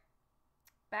right,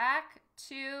 back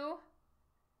to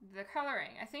the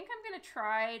coloring. I think I'm going to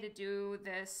try to do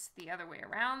this the other way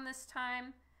around this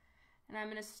time. And I'm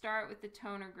going to start with the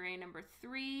toner gray number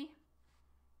 3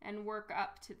 and work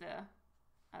up to the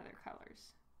other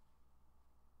colors.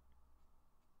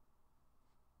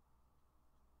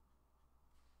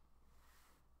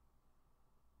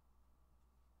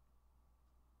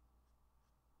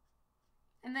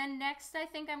 And then next, I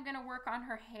think I'm going to work on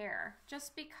her hair,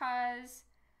 just because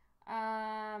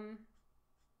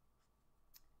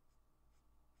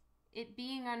it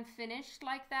being unfinished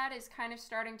like that is kind of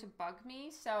starting to bug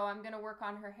me. So I'm going to work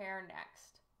on her hair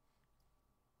next.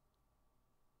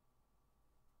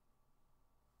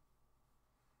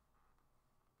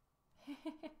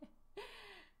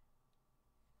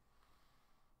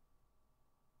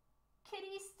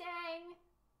 Kitty Stang,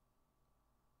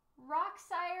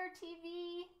 Rocksire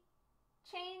TV,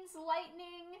 Chains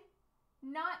Lightning,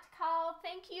 Not Call.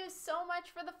 Thank you so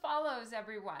much for the follows,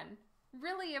 everyone.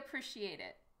 Really appreciate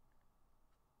it.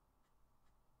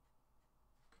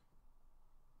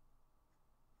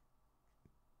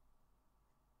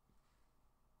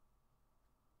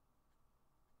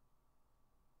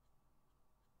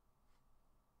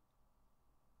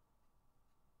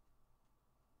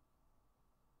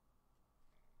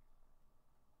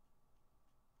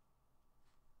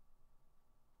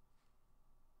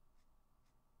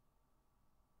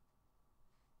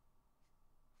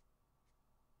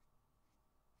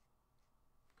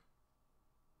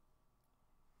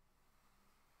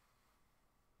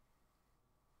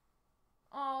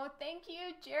 Oh, thank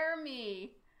you,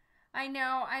 Jeremy. I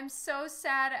know, I'm so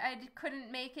sad I couldn't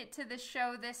make it to the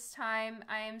show this time.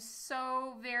 I am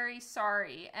so very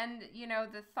sorry. And, you know,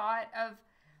 the thought of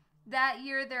that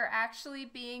year there actually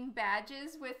being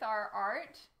badges with our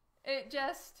art, it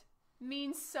just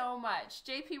means so much.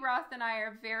 JP Roth and I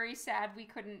are very sad we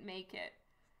couldn't make it.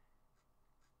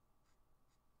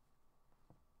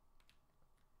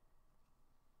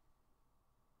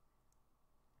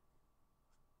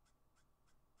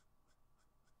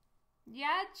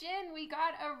 Yeah, Jin, we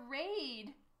got a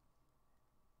raid.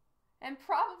 And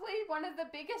probably one of the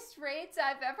biggest raids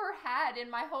I've ever had in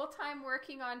my whole time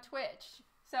working on Twitch.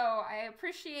 So I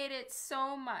appreciate it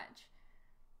so much.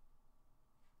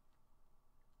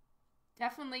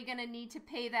 Definitely gonna need to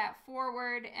pay that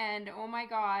forward, and oh my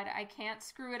god, I can't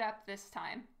screw it up this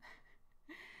time.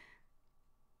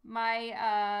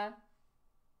 My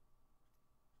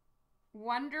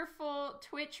wonderful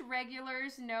Twitch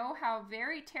regulars know how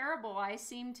very terrible I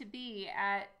seem to be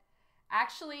at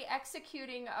actually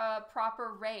executing a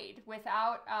proper raid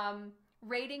without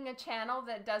raiding a channel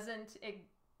that doesn't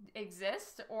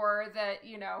exist, or that,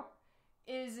 you know,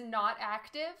 is not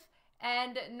active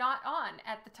and not on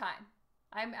at the time.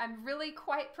 I'm really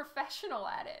quite professional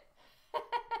at it.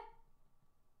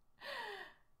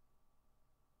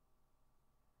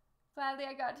 Gladly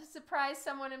I got to surprise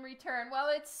someone in return. Well,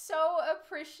 it's so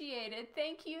appreciated.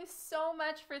 Thank you so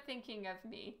much for thinking of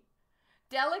me.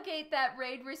 Delegate that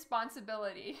raid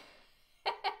responsibility.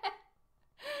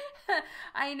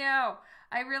 I know.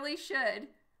 I really should.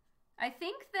 I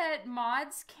think that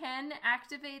mods can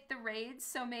activate the raids,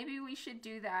 so maybe we should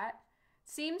do that.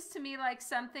 Seems to me like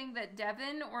something that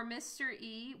Devin or Mr.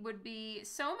 E would be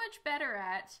so much better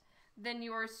at than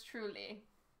yours truly.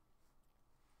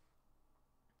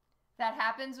 That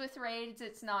happens with raids,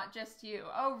 it's not just you.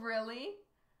 Oh, really?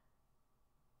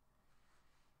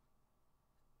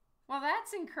 Well,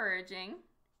 that's encouraging.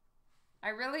 I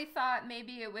really thought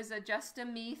maybe it was just a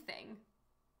me thing.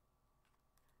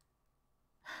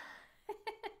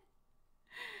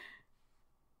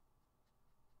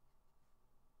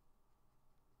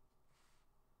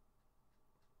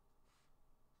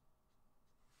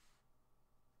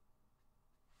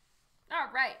 All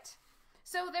right.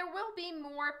 So there will be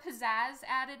more pizzazz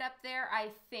added up there,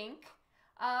 I think.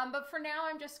 But for now,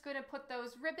 I'm just going to put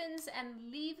those ribbons and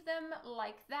leave them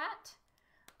like that.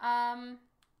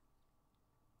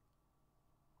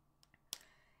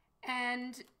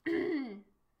 And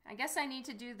I guess I need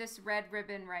to do this red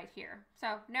ribbon right here.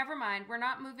 So never mind. We're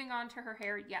not moving on to her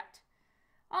hair yet.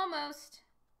 Almost.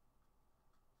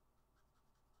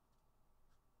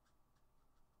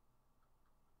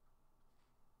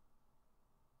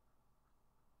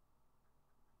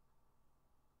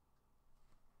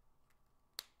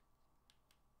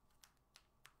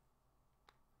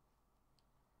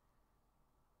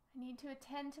 I need to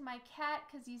attend to my cat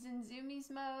because he's in zoomies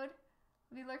mode.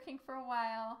 I'll be lurking for a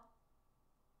while.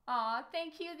 Aw,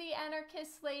 thank you, the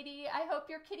anarchist lady. I hope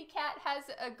your kitty cat has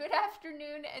a good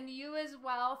afternoon, and you as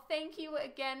well. Thank you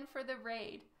again for the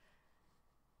raid.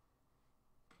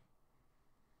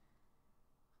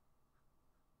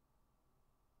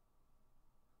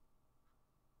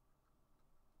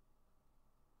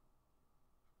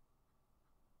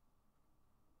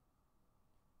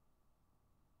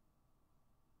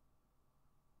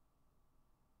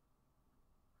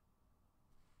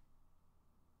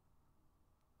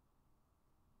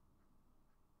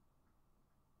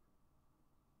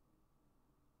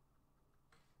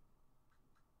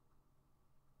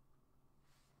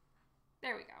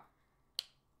 There we go.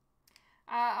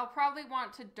 I'll probably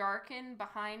want to darken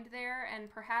behind there, and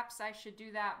perhaps I should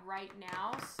do that right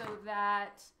now so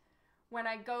that when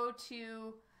I go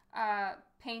to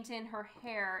paint in her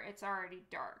hair, it's already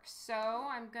dark. So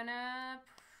I'm gonna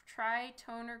try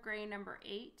toner gray number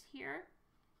 8 here,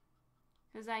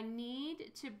 because I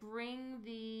need to bring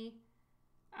the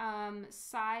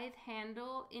scythe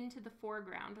handle into the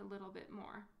foreground a little bit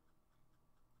more.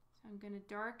 So I'm gonna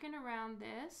darken around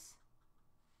this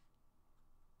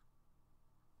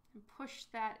and push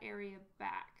that area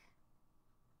back.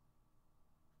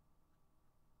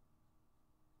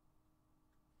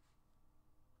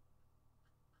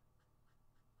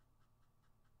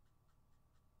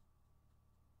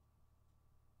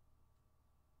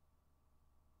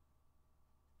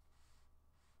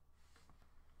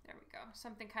 There we go,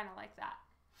 something kind of like that.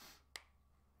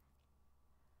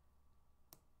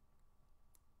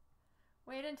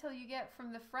 Wait until you get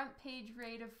from the front page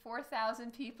rate of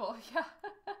 4,000 people. Yeah.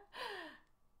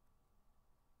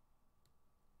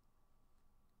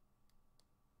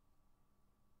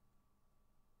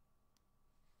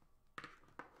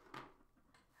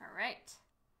 All right.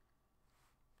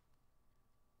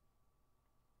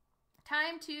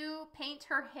 Time to paint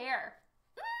her hair.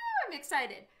 I'm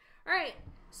excited. All right.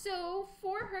 So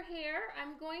for her hair,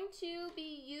 I'm going to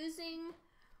be using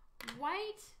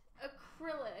white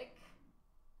acrylic.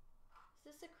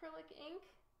 Is this acrylic ink?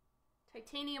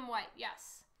 Titanium white,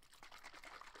 yes.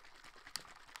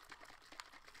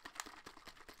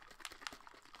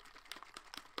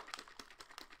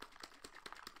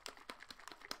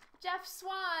 Jeff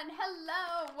Swan,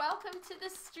 hello, welcome to the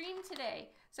stream today.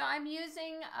 So I'm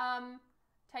using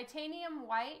titanium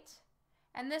white,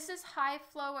 and this is high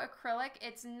flow acrylic.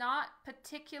 It's not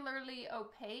particularly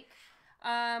opaque.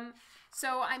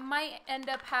 So I might end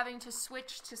up having to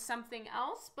switch to something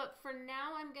else, but for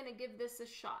now I'm gonna give this a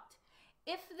shot.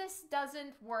 If this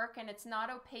doesn't work and it's not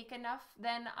opaque enough,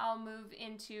 then I'll move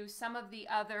into some of the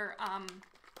other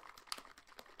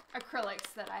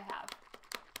acrylics that I have.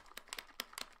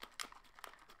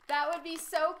 That would be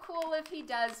so cool if he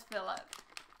does, Philip.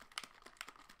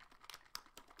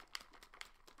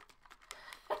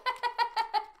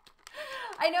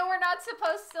 I know we're not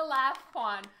supposed to laugh,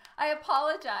 Juan. I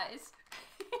apologize.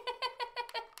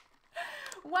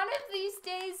 One of these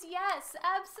days, yes,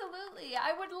 absolutely.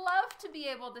 I would love to be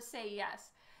able to say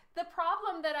yes. The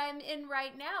problem that I'm in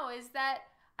right now is that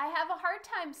I have a hard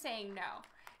time saying no.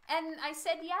 And I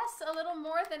said yes a little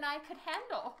more than I could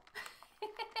handle.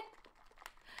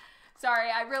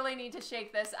 Sorry, I really need to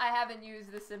shake this. I haven't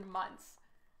used this in months.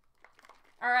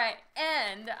 All right,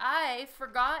 and I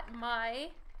forgot my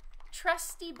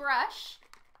trusty brush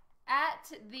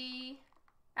at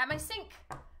my sink.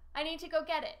 I need to go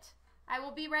get it. I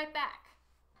will be right back.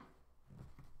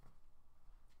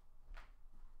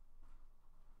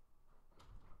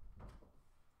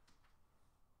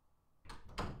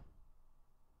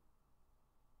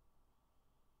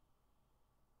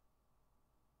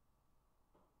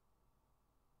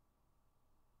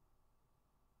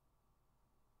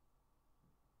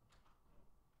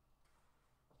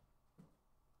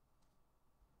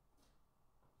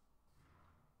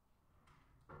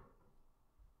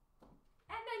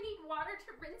 I need water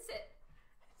to rinse it.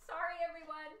 Sorry,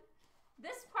 everyone.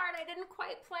 This part I didn't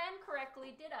quite plan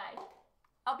correctly, did I?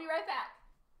 I'll be right back.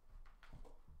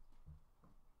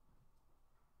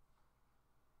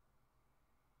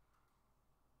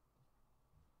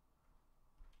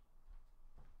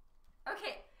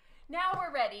 Okay, now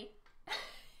we're ready.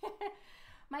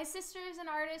 My sister is an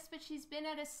artist, but she's been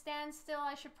at a standstill.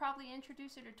 I should probably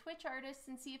introduce her to Twitch artists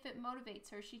and see if it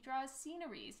motivates her. She draws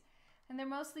sceneries, and they're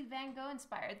mostly Van Gogh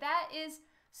inspired. That is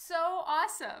so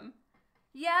awesome.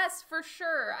 Yes, for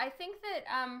sure. I think that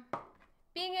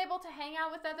being able to hang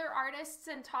out with other artists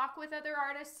and talk with other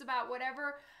artists about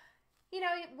whatever, you know,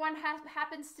 one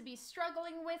happens to be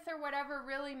struggling with or whatever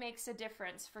really makes a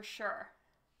difference, for sure.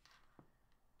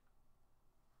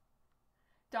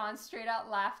 Dawn straight out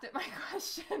laughed at my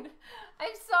question.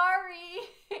 I'm sorry.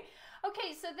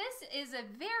 Okay, so this is a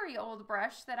very old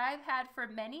brush that I've had for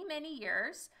many, many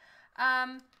years.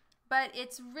 But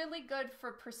it's really good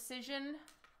for precision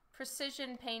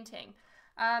painting.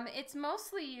 It's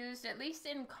mostly used, at least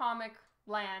in comic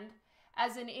land,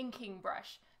 as an inking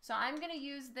brush. So I'm going to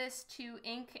use this to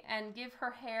ink and give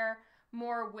her hair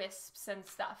more wisps and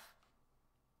stuff.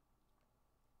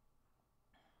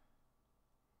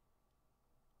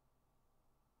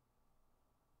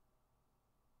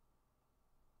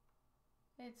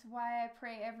 It's why I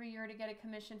pray every year to get a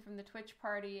commission from the Twitch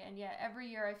party, and yet every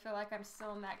year I feel like I'm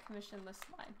still in that commission list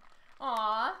line.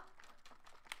 Aww.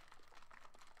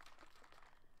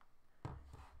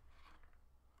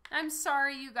 I'm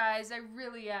sorry, you guys. I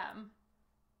really am.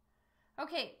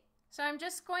 Okay, so I'm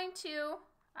just going to,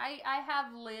 I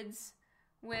have lids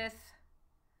with,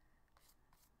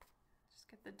 just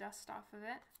get the dust off of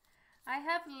it. I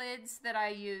have lids that I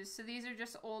use. So these are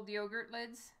just old yogurt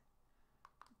lids.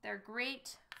 They're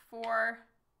great for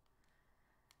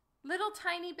little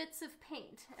tiny bits of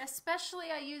paint. Especially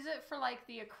I use it for like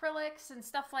the acrylics and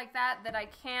stuff like that that I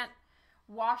can't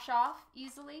wash off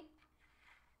easily.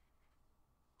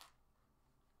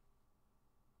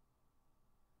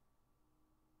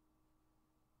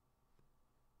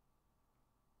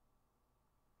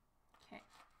 Okay,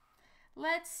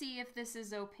 let's see if this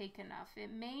is opaque enough.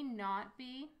 It may not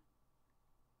be.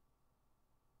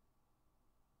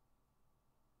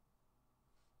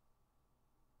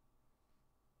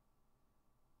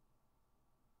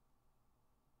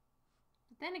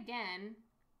 Then again,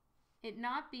 it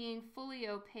not being fully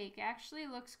opaque actually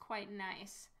looks quite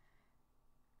nice.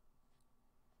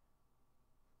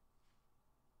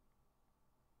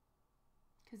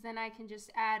 Because then I can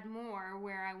just add more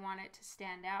where I want it to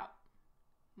stand out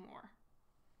more.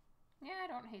 Yeah, I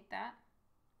don't hate that.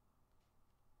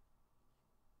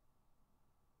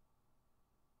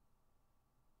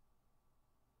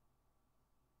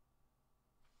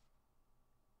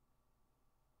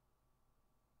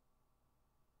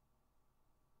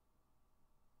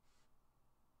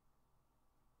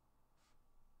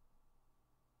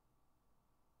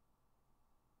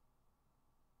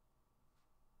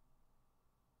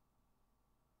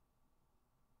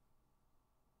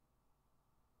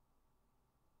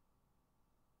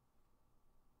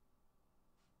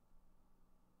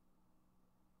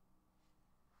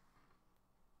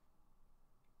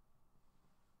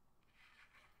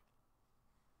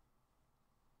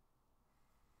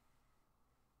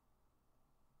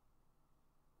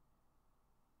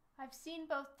 I've seen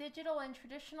both digital and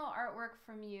traditional artwork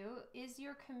from you. Is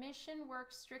your commission work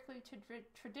strictly to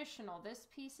traditional? This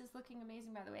piece is looking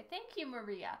amazing, by the way. Thank you,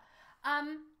 Maria.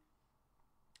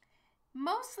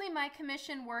 Mostly my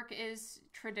commission work is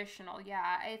traditional.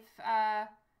 Yeah,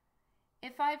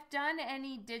 if I've done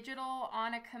any digital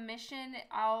on a commission,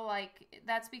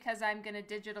 that's because I'm gonna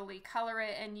digitally color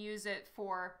it and use it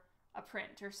for a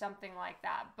print or something like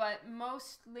that. But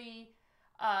mostly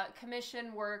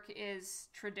commission work is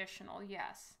traditional,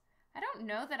 yes. I don't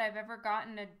know that I've ever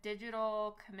gotten a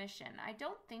digital commission. I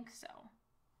don't think so.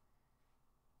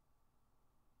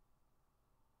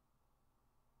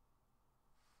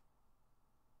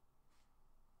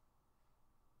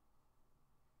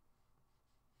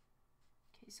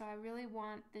 Okay, so I really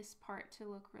want this part to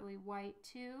look really white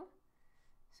too.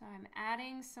 So I'm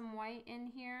adding some white in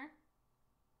here.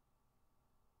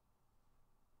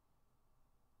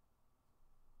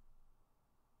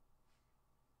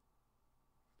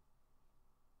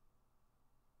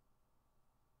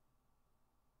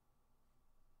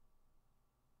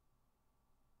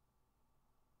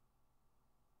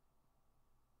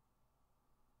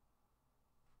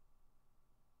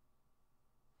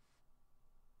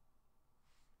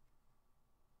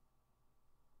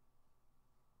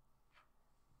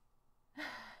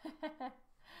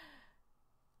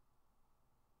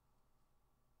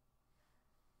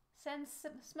 Send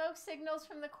smoke signals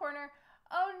from the corner.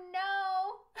 Oh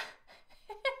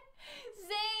no!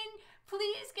 Zane,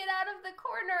 please get out of the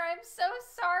corner. I'm so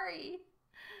sorry.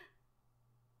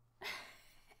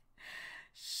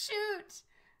 Shoot.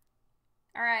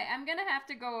 All right, I'm gonna have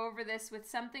to go over this with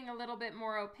something a little bit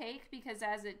more opaque because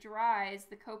as it dries,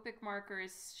 the Copic marker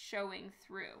is showing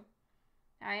through.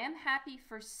 I am happy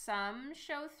for some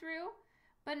show through,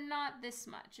 but not this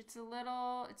much. It's a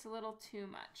little too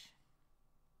much.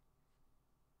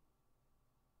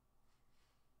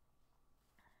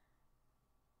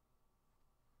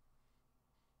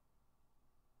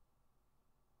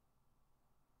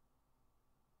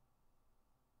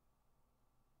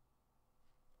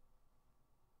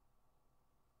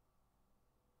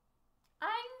 I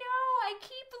know, I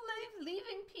keep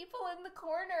leaving people in the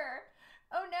corner.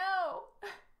 Oh no.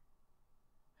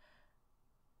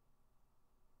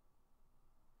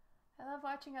 I love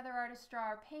watching other artists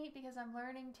draw or paint because I'm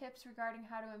learning tips regarding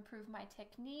how to improve my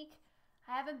technique.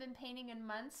 I haven't been painting in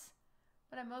months,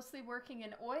 but I'm mostly working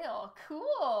in oil.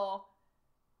 Cool.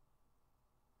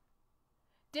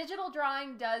 Digital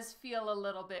drawing does feel a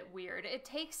little bit weird. It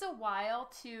takes a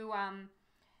while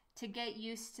to get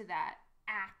used to that.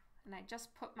 Ah, and I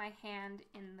just put my hand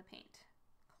in the paint.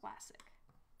 Classic.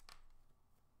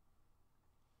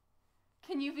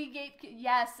 Can you be gatekeep?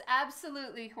 Yes,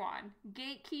 absolutely, Juan.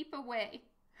 Gatekeep away.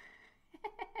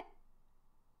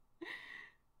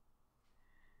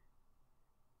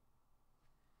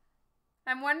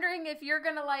 I'm wondering if you're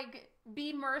gonna like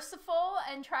be merciful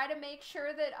and try to make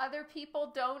sure that other people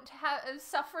don't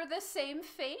suffer the same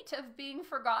fate of being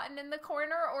forgotten in the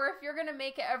corner, or if you're gonna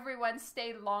make everyone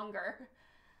stay longer.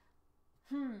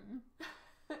 Frank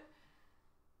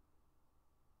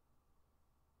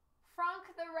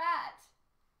the Rat,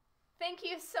 thank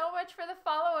you so much for the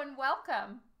follow and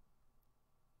welcome.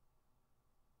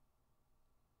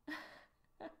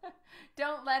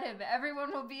 Don't let him.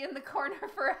 Everyone will be in the corner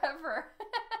forever.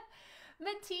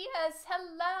 Matthias,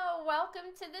 hello.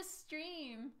 Welcome to the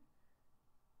stream.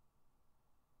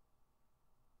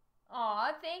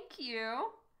 Aw, thank you.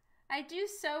 I do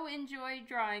so enjoy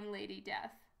drawing Lady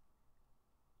Death.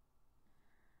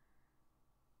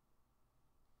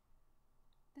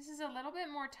 This is a little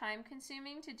bit more time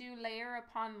consuming to do layer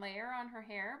upon layer on her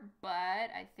hair, but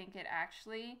I think it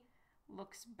actually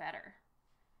looks better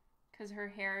because her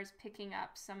hair is picking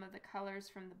up some of the colors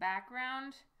from the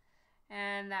background,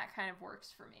 and that kind of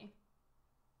works for me.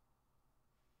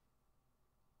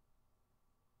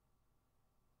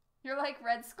 You're like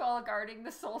Red Skull guarding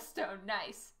the Soul Stone.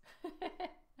 Nice.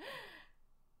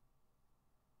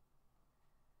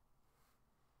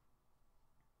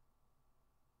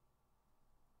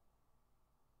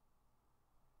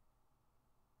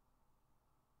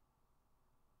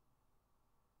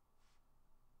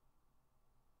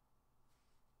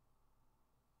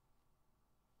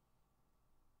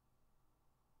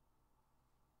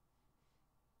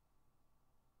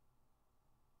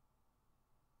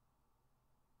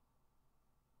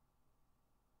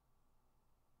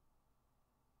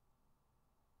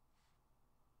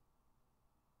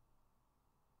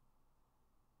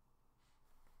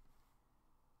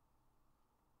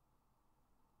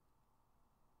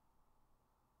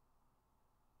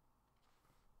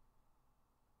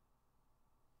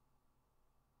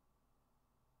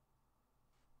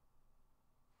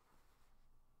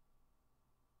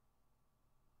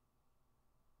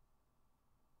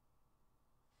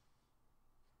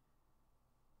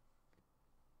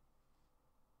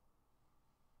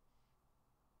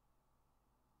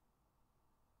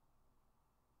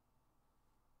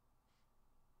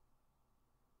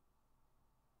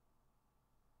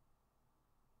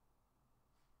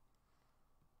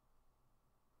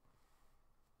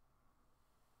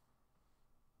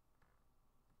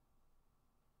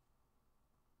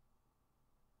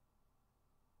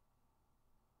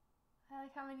 I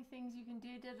like how many things you can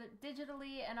do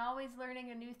digitally and always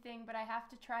learning a new thing, but I have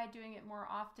to try doing it more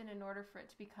often in order for it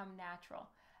to become natural.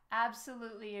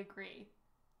 Absolutely agree.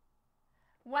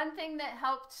 One thing that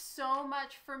helped so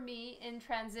much for me in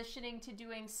transitioning to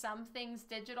doing some things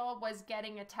digital was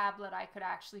getting a tablet I could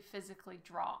actually physically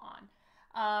draw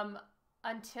on.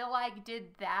 Until I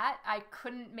did that, I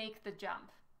couldn't make the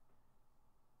jump.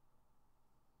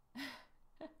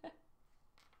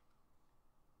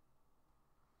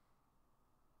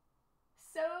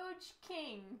 Soj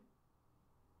King.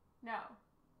 No.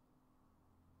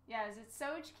 Yeah, is it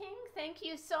Soj King? Thank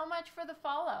you so much for the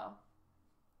follow.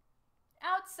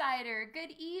 Outsider,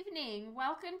 good evening.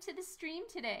 Welcome to the stream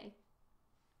today.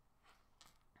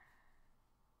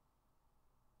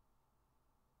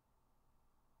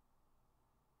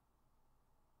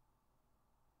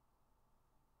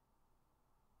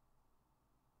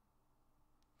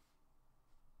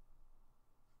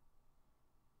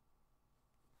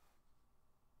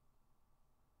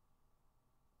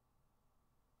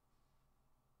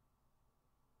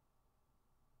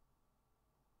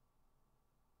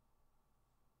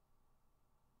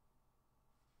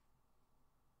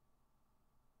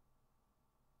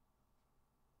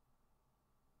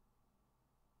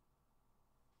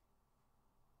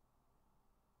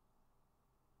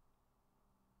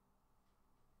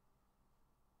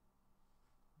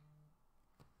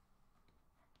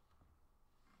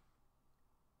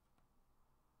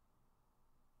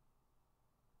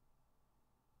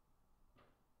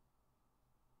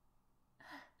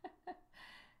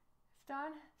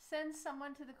 Dawn sends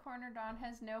someone to the corner. Dawn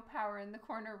has no power in the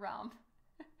corner realm.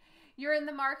 You're in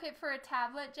the market for a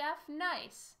tablet, Jeff?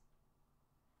 Nice.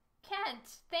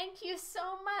 Kent, thank you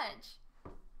so much.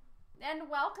 And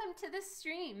welcome to the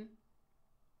stream.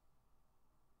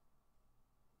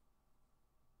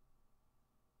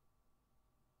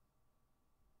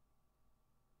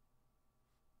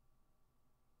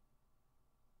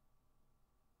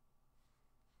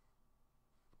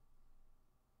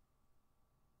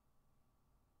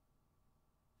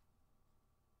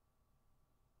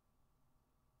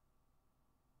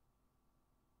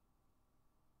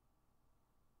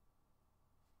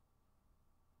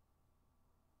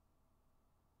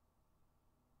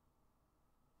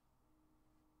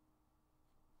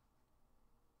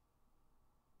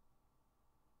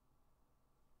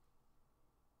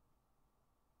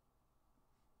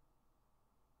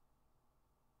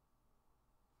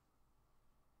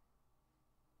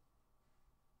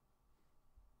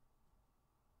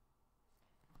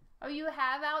 Oh, you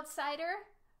have Outsider?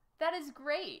 That is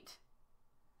great.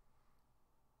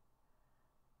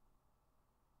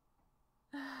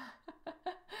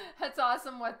 That's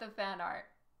awesome. What the fan art.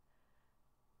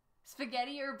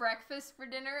 Spaghetti or breakfast for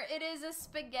dinner? It is a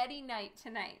spaghetti night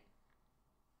tonight.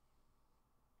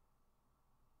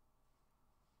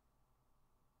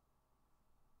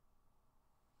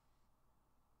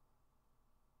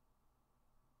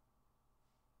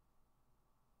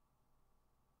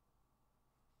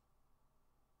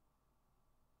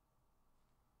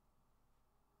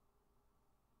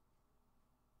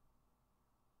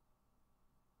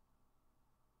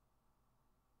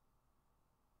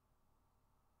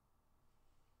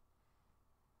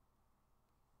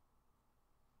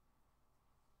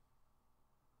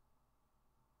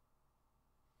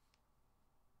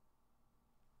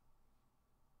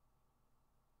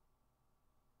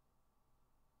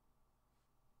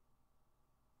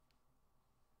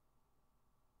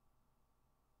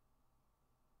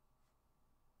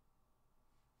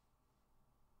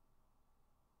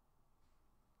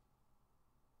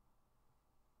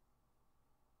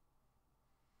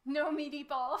 No meaty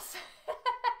balls.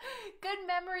 Good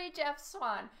memory, Jeff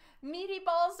Swan. Meaty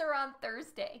balls are on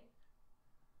Thursday.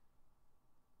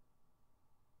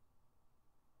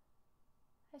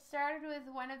 I started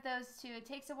with one of those two. It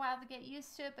takes a while to get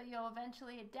used to it, but you'll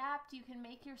eventually adapt. You can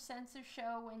make your sensor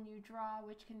show when you draw,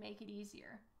 which can make it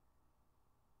easier.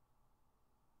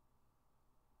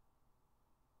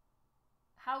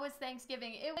 How was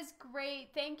Thanksgiving? It was great.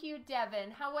 Thank you,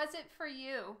 Devin. How was it for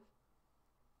you?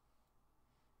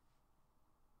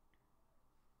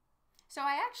 So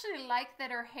I actually like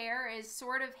that her hair is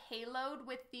sort of haloed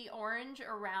with the orange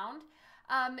around.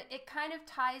 It kind of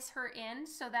ties her in,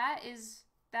 so that is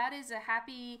a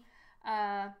happy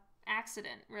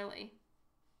accident, really.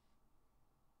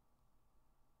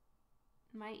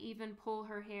 Might even pull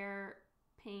her hair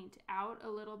paint out a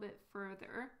little bit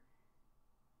further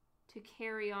to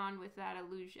carry on with that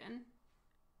illusion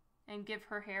and give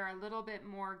her hair a little bit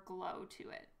more glow to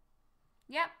it.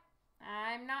 Yep,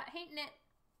 I'm not hating it.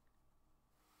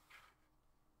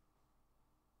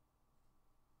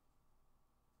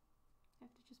 Have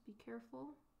to just be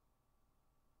careful.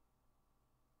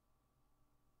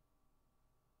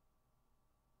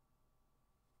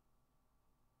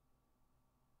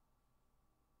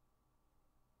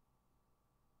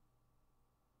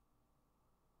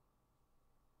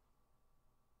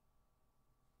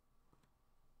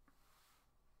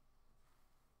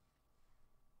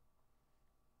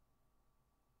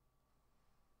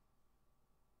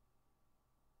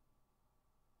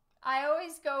 I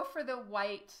always go for the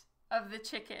white of the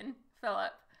chicken,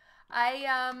 Philip.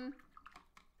 I'm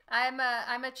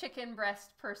a chicken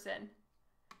breast person.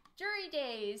 Jury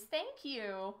days, thank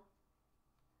you.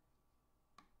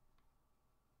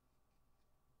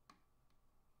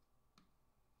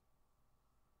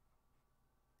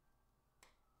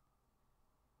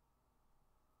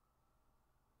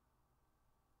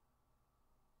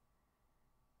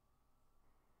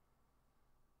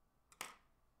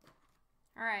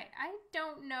 All right, I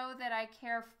don't know that I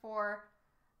care for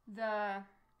I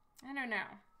don't know.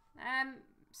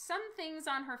 Some things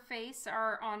on her face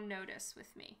are on notice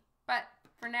with me, but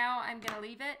for now, I'm gonna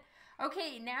leave it.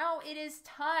 Okay, now it is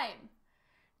time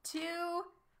to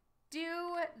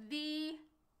do the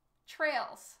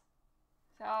trails.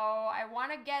 So I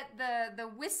want to get the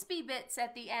wispy bits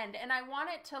at the end, and I want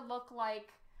it to look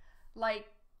like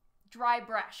dry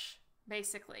brush,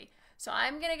 basically. So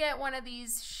I'm going to get one of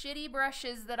these shitty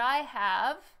brushes that I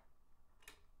have.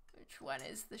 Which one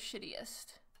is the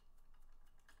shittiest?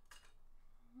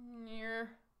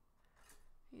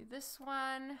 This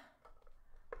one.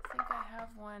 I think I have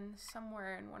one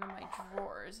somewhere in one of my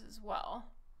drawers as well.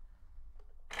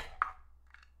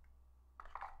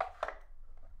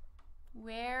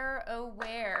 Where, oh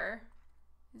where,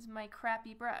 is my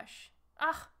crappy brush?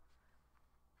 Ah!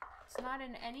 It's not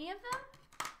in any of them?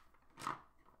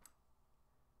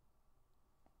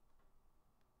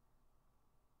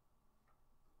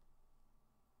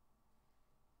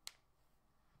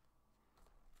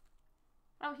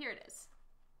 Oh, here it is.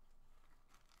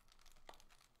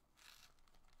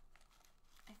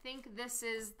 I think this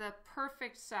is the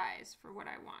perfect size for what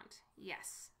I want.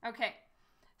 Yes. Okay.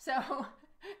 So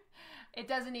it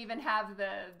doesn't even have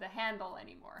the handle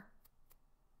anymore.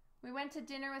 We went to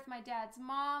dinner with my dad's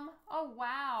mom. Oh,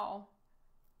 wow.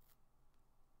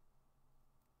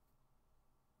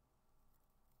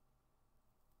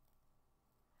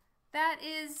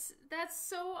 That's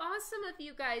so awesome of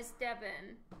you guys,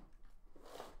 Devin.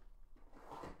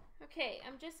 Okay,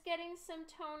 I'm just getting some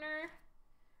toner.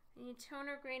 I need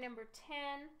toner gray number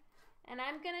 10. And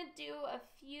I'm going to do a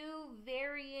few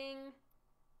varying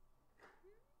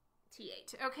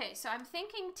T8. Okay, so I'm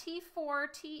thinking T4,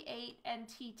 T8, and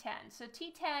T10. So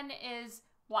T10 is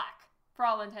black for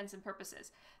all intents and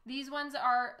purposes. These ones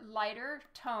are lighter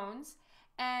tones,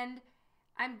 and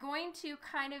I'm going to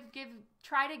kind of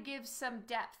try to give some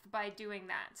depth by doing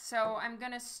that. So I'm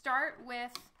going to start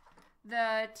with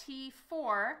the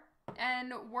T4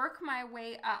 and work my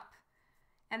way up.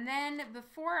 And then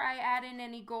before I add in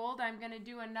any gold, I'm going to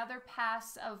do another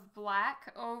pass of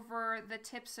black over the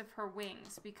tips of her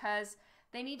wings because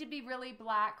they need to be really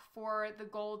black for the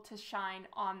gold to shine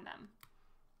on them.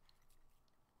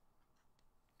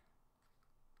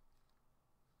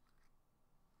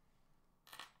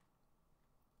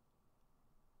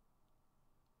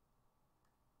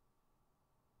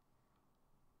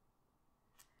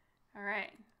 All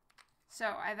right.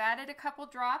 So I've added a couple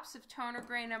drops of toner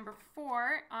gray number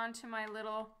 4 onto my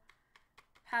little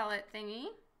palette thingy.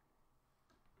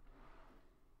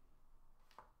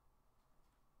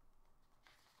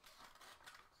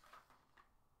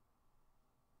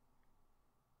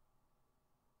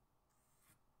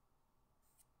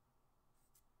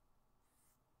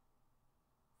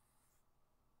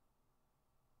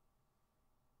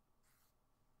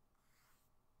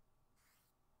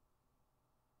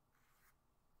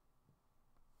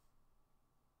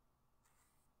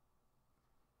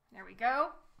 There we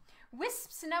go.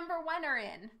 Wisps number 1 are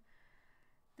in.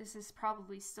 This is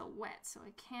probably still wet, so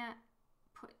I can't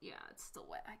put, yeah, it's still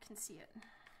wet. I can see it.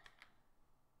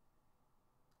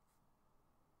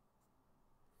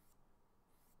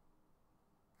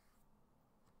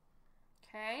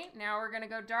 Okay, now we're going to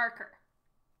go darker.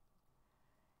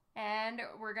 And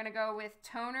we're going to go with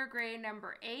toner gray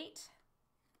number 8.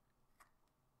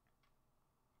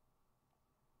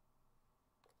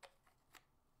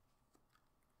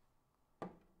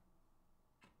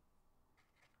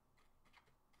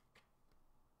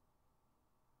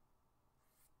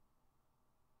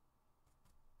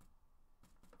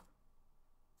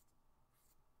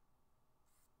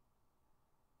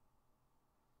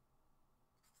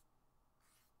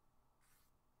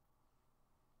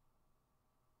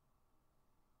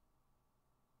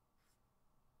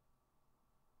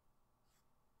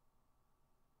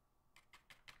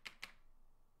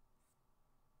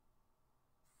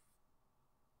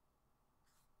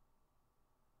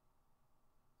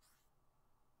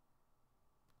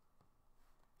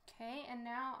 Okay, and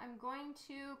now I'm going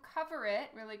to cover it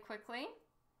really quickly.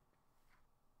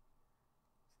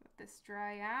 Let this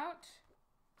dry out.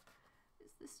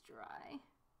 Is this dry?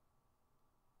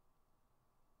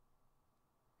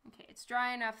 Okay, it's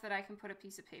dry enough that I can put a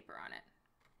piece of paper on it.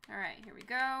 All right, here we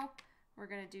go. We're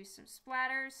going to do some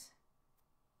splatters.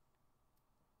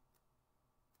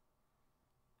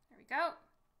 There we go.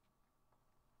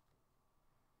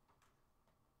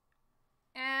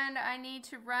 And I need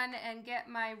to run and get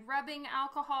my rubbing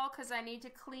alcohol because I need to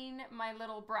clean my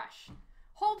little brush.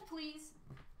 Hold, please.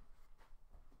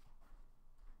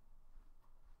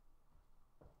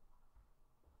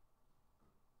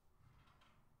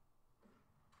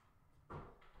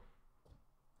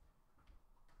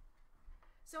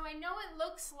 So I know it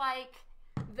looks like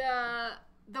the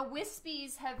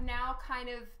wispies have now kind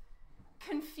of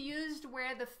confused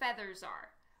where the feathers are,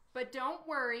 but don't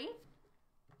worry.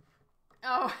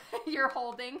 Oh, you're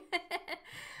holding.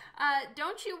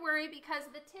 Don't you worry because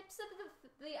the tips of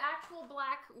the actual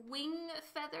black wing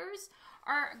feathers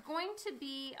are going to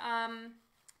be,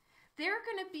 they're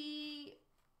going to be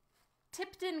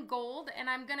tipped in gold, and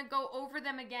I'm going to go over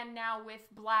them again now with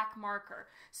black marker.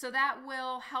 So that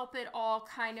will help it all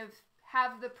kind of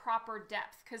have the proper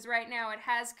depth because right now it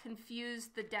has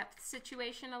confused the depth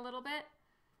situation a little bit.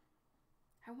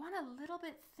 I want a little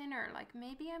bit thinner, like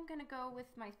maybe I'm gonna go with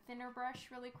my thinner brush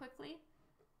really quickly.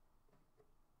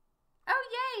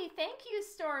 Oh yay, thank you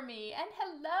Stormy, and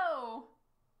hello.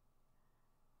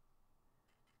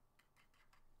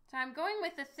 So I'm going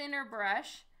with the thinner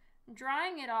brush,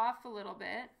 drying it off a little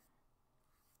bit.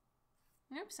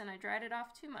 Oops, and I dried it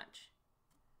off too much.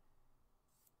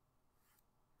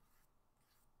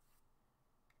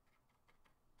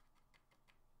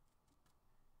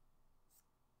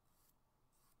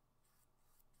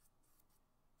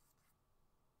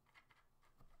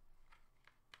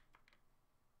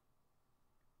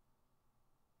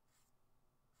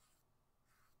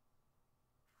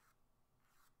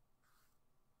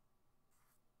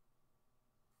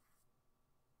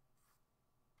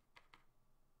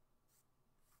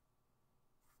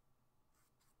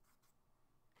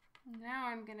 Now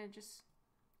I'm gonna just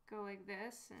go like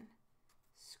this and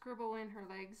scribble in her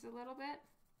legs a little bit.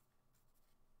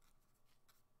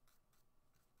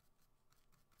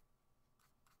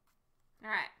 All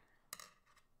right.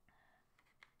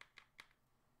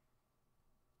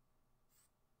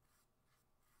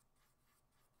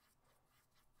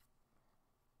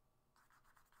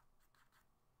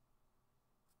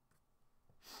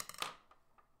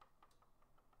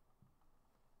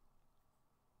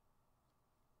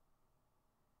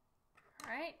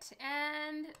 All right,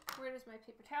 and where does my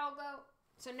paper towel go?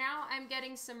 So now I'm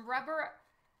getting some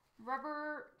rubbing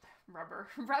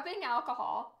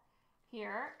alcohol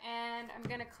here, and I'm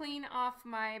gonna clean off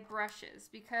my brushes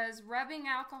because rubbing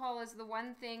alcohol is the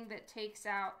one thing that takes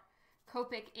out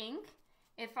Copic ink.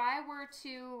 If I were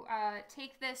to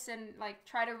take this and like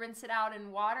try to rinse it out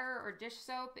in water or dish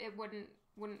soap, it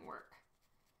wouldn't work.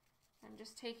 I'm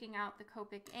just taking out the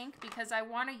Copic ink because I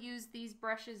want to use these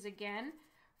brushes again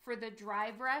for the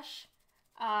dry brush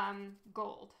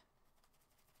gold.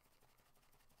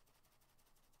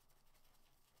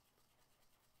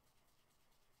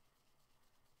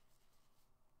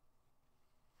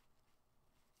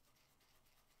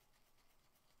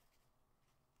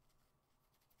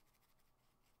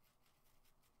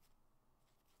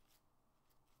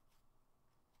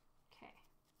 Okay.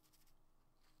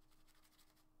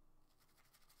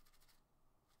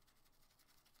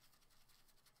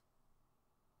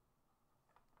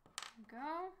 Go.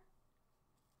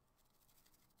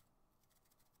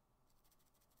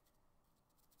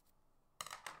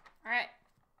 All right.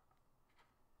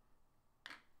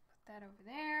 Put that over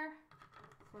there.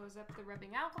 Close up the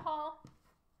rubbing alcohol.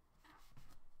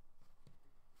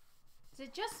 Is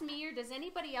it just me or does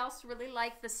anybody else really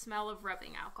like the smell of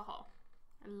rubbing alcohol?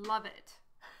 I love it.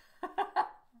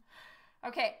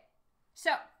 Okay,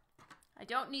 so I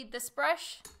don't need this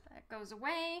brush. That goes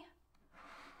away.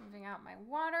 Moving out my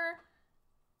water.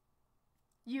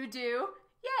 You do?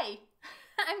 Yay!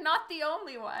 I'm not the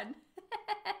only one.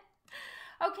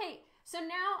 Okay, so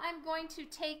now I'm going to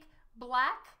take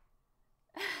black.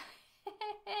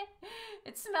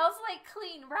 It smells like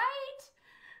clean, right?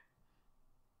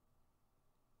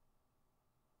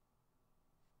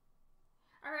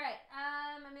 All right,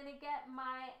 I'm gonna get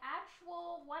my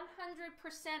actual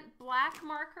 100% black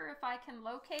marker if I can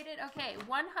locate it. Okay,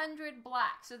 100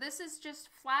 black. So this is just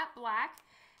flat black,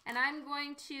 and I'm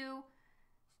going to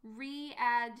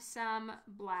re-add some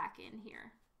black in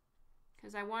here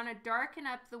because I want to darken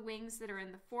up the wings that are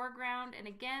in the foreground. And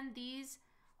again, these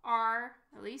are,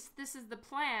 at least this is the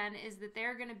plan, is that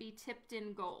they're going to be tipped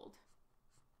in gold.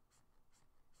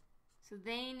 So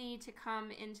they need to come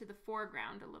into the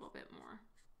foreground a little bit more.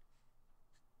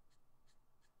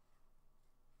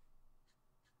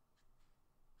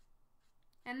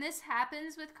 And this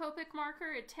happens with Copic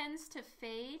marker. It tends to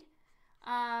fade.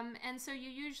 And so you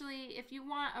usually, if you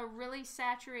want a really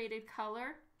saturated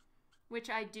color, which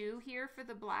I do here for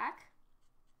the black,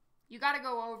 you got to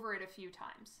go over it a few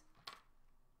times.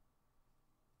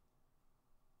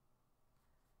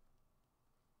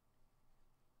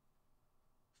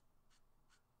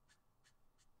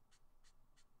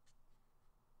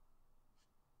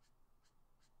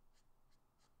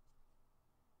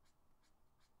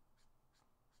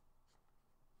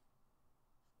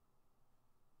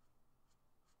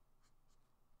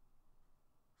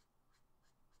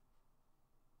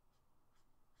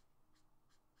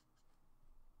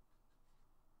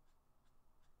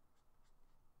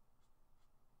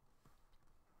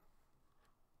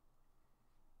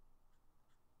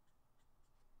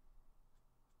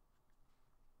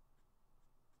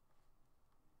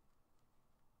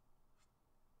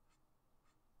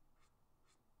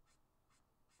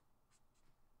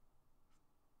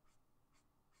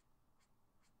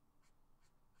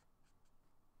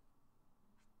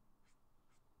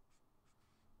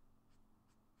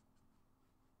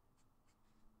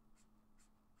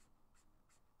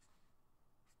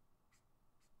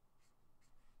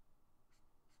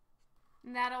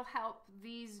 And that'll help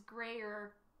these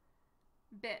grayer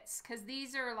bits because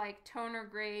these are like toner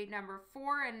gray number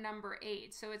 4 and number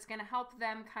 8. So it's going to help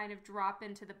them kind of drop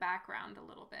into the background a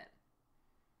little bit.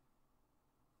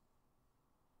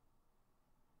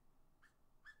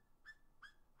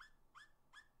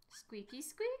 Squeaky,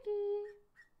 squeaky.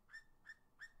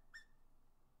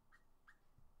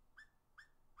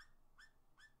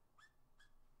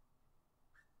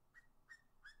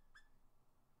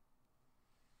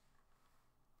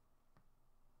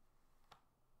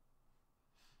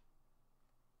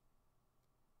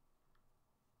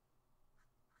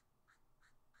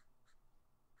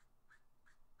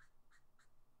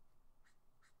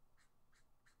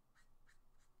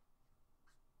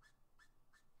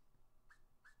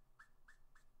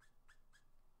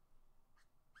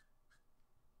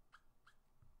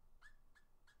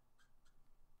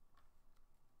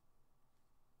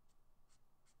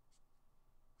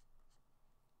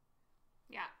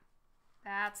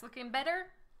 That's looking better.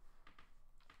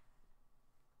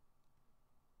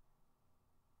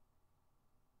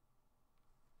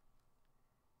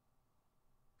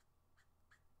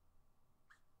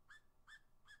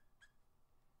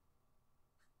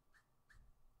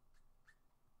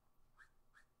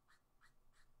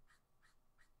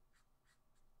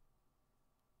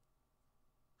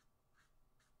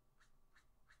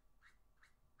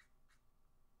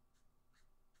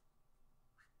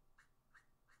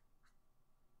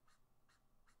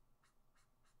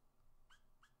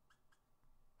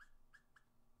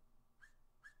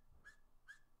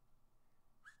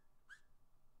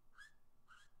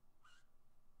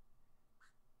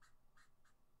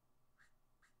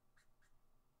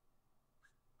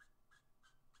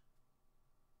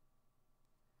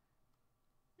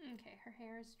 Okay, her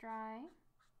hair is dry.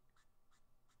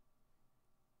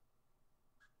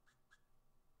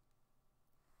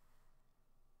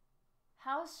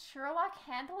 How's Sherlock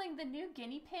handling the new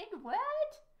guinea pig? What?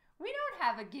 We don't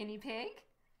have a guinea pig.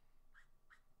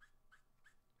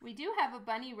 We do have a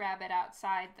bunny rabbit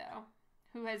outside, though,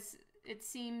 who has, it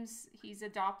seems he's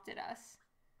adopted us.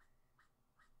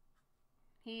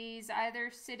 He's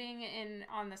either sitting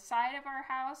on the side of our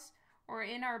house or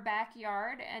in our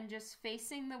backyard and just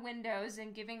facing the windows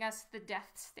and giving us the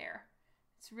death stare.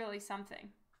 It's really something.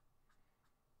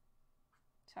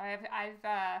 So I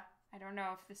don't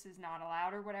know if this is not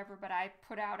allowed or whatever, but I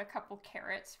put out a couple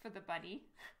carrots for the bunny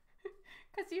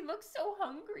because he looks so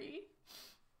hungry.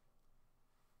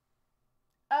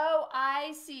 Oh,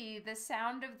 I see. The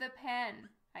sound of the pen.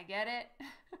 I get it.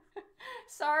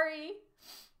 Sorry.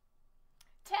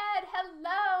 Ted,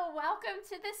 hello. Welcome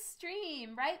to the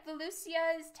stream. Right,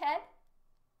 Volusia is Ted?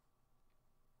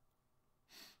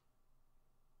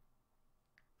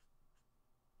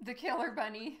 The killer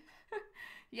bunny.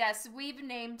 Yes, we've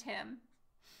named him.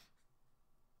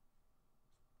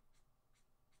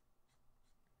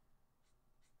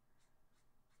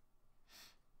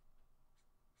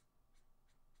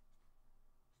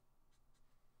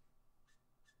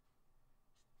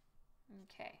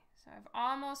 Okay, so I've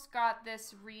almost got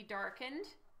this redarkened.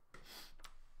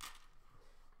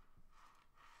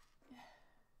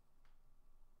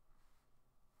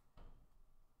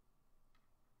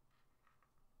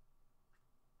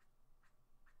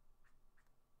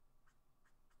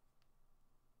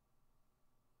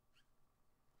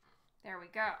 There we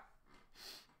go.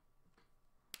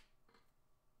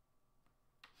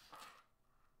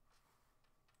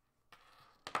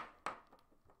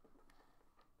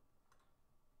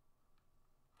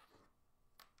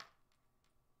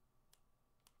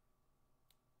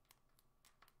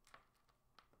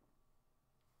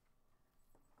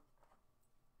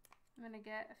 I'm going to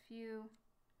get a few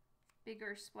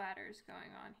bigger splatters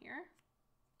going on here.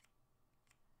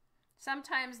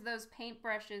 Sometimes those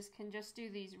paintbrushes can just do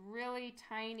these really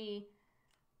tiny,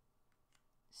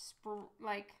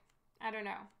 like, I don't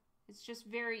know. It's just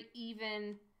very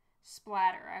even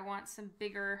splatter. I want some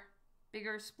bigger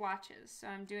splotches. So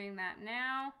I'm doing that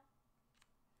now.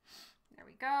 There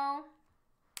we go.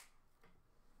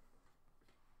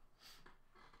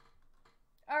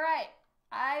 All right.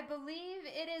 I believe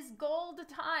it is gold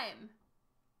time.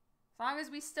 As long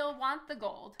as we still want the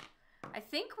gold. I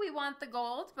think we want the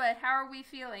gold, but how are we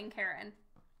feeling, Caran?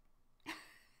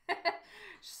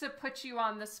 Just to put you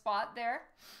on the spot there.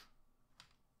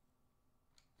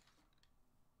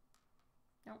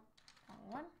 Nope,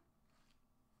 wrong one.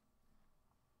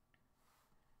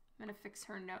 I'm gonna fix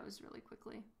her nose really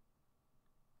quickly.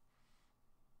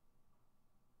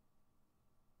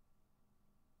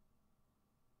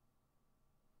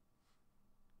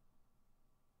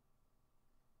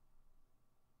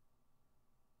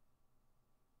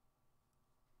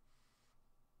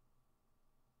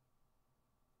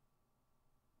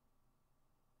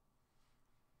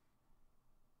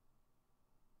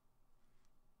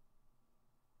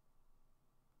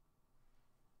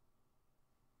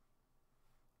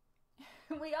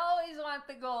 We always want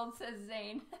the gold, says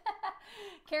Zane.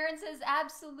 Caran says,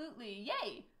 absolutely.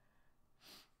 Yay!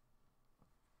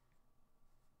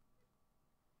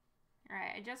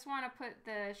 Alright, I just want to put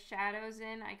the shadows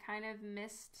in. I kind of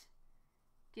missed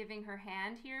giving her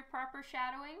hand here proper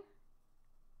shadowing.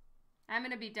 I'm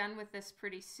going to be done with this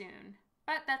pretty soon.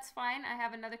 But that's fine. I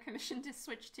have another commission to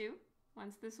switch to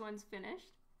once this one's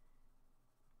finished.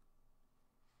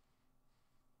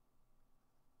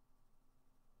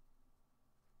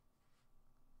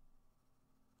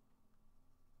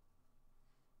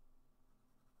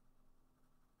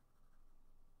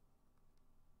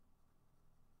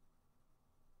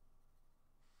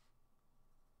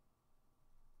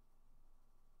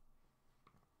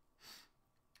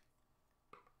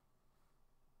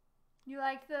 You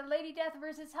like the Lady Death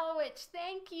versus Hell Witch.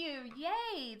 Thank you.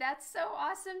 Yay. That's so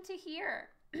awesome to hear.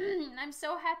 I'm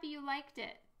so happy you liked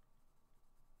it.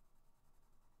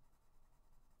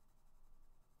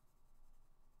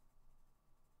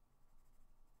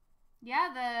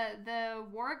 Yeah, the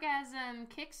Wargasm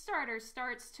Kickstarter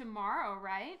starts tomorrow,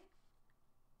 right?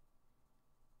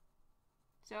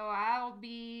 So I'll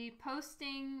be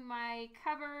posting my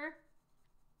cover.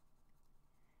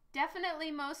 Definitely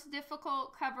most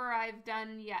difficult cover I've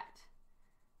done yet.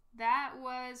 That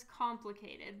was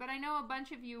complicated, but I know a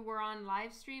bunch of you were on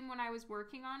live stream when I was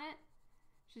working on it,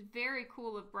 which is very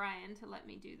cool of Brian to let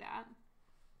me do that.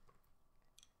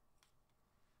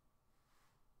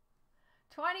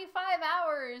 25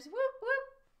 hours. Whoop, whoop.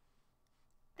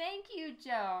 Thank you,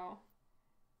 Joe.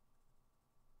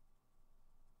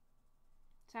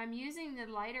 So I'm using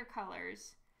the lighter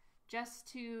colors just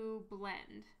to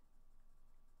blend.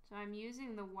 So I'm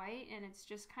using the white and it's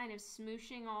just kind of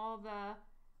smooshing all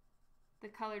the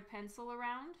colored pencil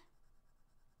around.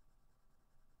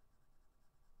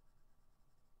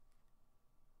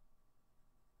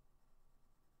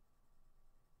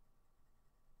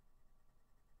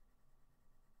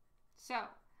 So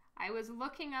I was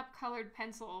looking up colored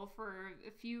pencil for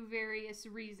a few various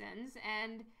reasons,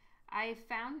 and I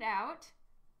found out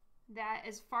that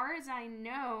as far as I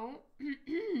know,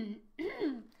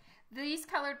 these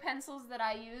colored pencils that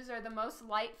I use are the most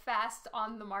light fast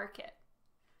on the market.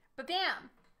 But bam!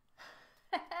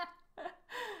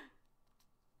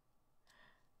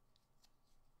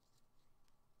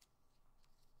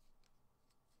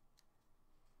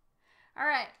 All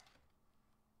right,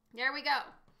 there we go.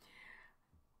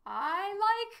 I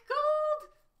like gold.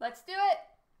 Let's do it.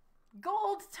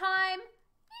 Gold time.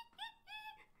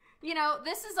 You know,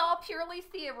 this is all purely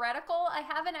theoretical. I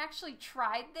haven't actually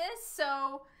tried this,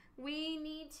 so we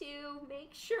need to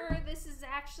make sure this is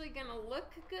actually gonna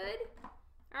look good.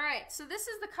 All right, so this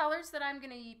is the colors that I'm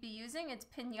gonna be using. It's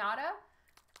Pinata,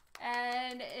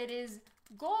 and it is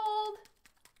gold.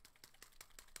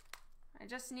 I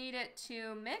just need it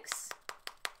to mix.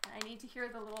 I need to hear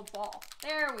the little ball.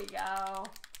 There we go.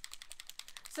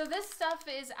 So this stuff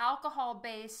is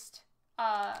alcohol-based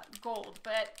gold,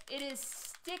 but it is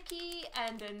sticky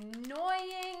and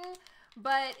annoying,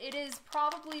 but it is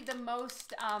probably the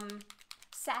most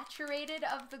saturated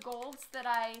of the golds that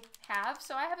I have.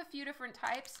 So I have a few different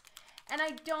types, and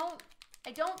I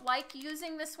don't like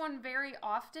using this one very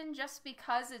often just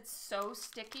because it's so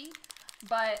sticky,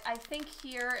 but I think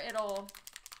here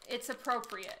it's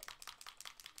appropriate.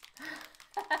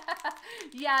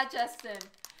 Yeah, Justin.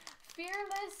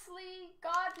 Fearlessly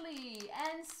Godly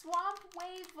and Swamp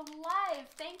Wave Live.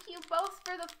 Thank you both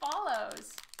for the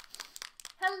follows.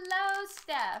 Hello,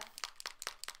 Steph.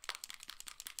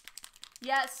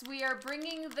 Yes, we are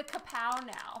bringing the kapow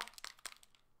now.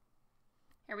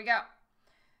 Here we go.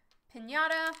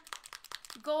 Pinata,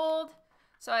 gold.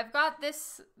 So I've got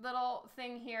this little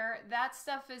thing here. That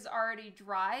stuff is already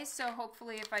dry, so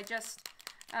hopefully if I just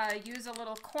use a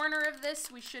little corner of this,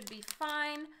 we should be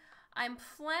fine. I'm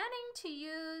planning to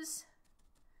use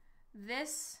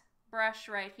this brush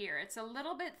right here. It's a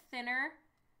little bit thinner,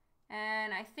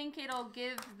 and I think it'll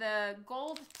give the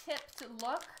gold-tipped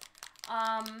look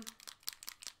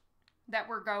that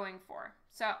we're going for.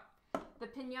 So the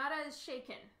Pinata is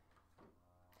shaken.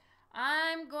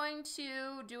 I'm going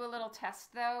to do a little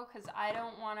test though, because I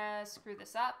don't want to screw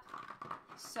this up.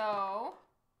 So,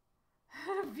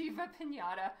 Viva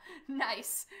Pinata.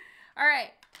 Nice. All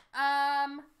right.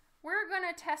 We're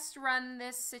going to test run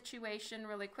this situation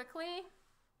really quickly.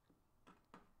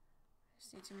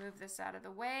 Just need to move this out of the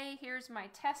way. Here's my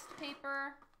test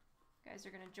paper. You guys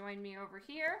are going to join me over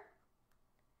here.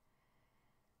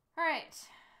 All right.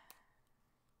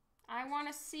 I want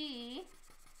to see,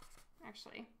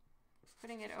 actually,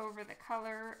 putting it over the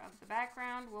color of the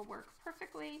background will work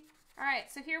perfectly. All right,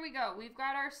 so here we go. We've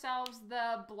got ourselves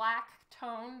the black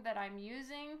tone that I'm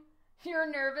using. You're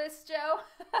nervous, Joe?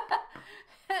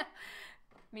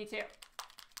 Me too.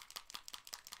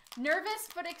 Nervous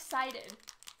but excited.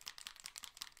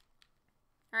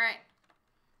 All right,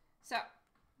 so I'm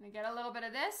gonna get a little bit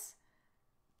of this.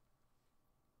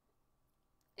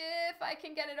 If I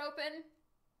can get it open.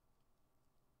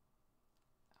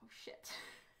 Oh, shit.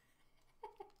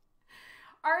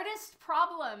 Artist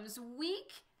problems,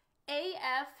 weak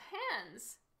AF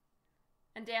hands.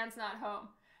 And Dan's not home.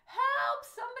 Help!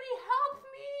 Somebody help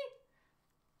me!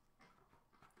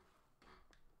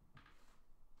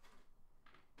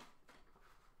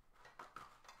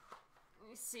 Let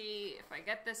me see if I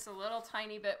get this a little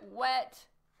tiny bit wet.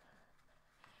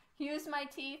 Use my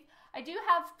teeth. I do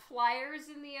have pliers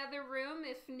in the other room.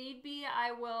 If need be,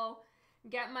 I will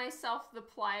get myself the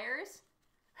pliers.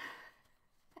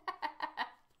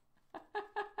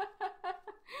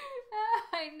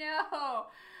 I know.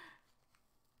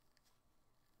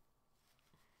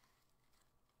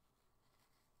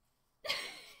 I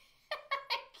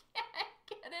can't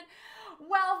get it.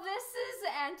 Well, this is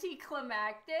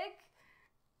anticlimactic.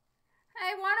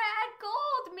 I want to add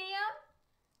gold, ma'am.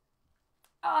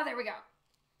 Oh, there we go.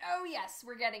 Oh, yes,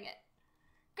 we're getting it.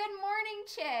 Good morning,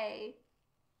 Che.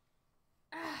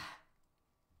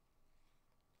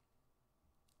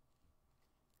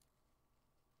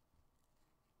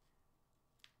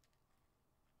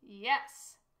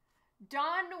 Yes.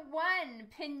 Dawn 1,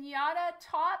 Pinata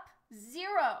top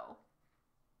 0.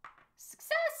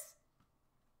 Success!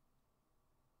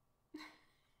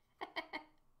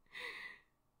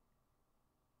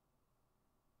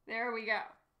 There we go.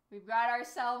 We've got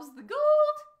ourselves the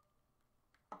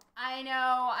gold. I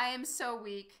know, I am so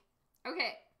weak.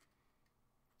 Okay,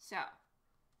 so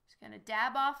just gonna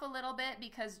dab off a little bit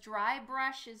because dry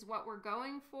brush is what we're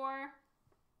going for.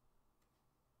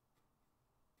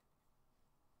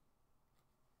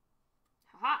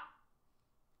 Haha.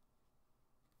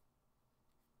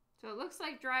 So it looks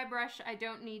like dry brush I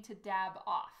don't need to dab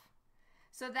off.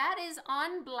 So that is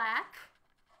on black.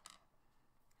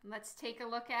 Let's take a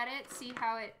look at it, see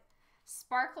how it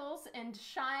sparkles and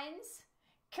shines.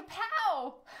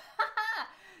 Kapow!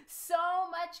 So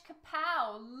much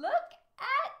kapow. Look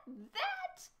at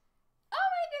that. Oh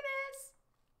my goodness.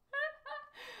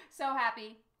 So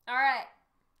happy. All right.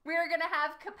 We're going to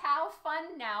have kapow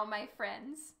fun now, my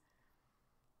friends.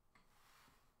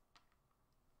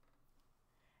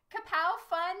 Kapow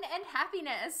fun and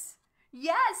happiness.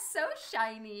 Yes, so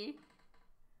shiny.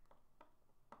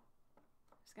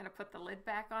 Just gonna put the lid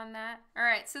back on that. All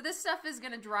right, so this stuff is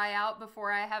gonna dry out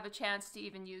before I have a chance to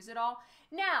even use it all.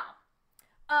 Now,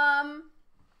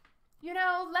 you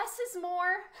know, less is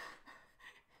more.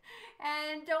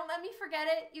 And don't let me forget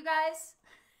it, you guys.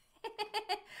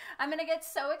 I'm gonna get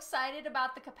so excited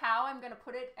about the kapow, I'm gonna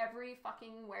put it every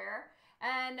fucking where.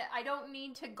 And I don't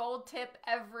need to gold tip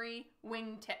every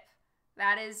wing tip.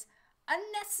 That is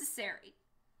unnecessary.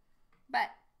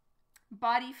 But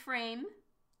body frame,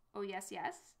 oh yes,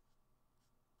 yes.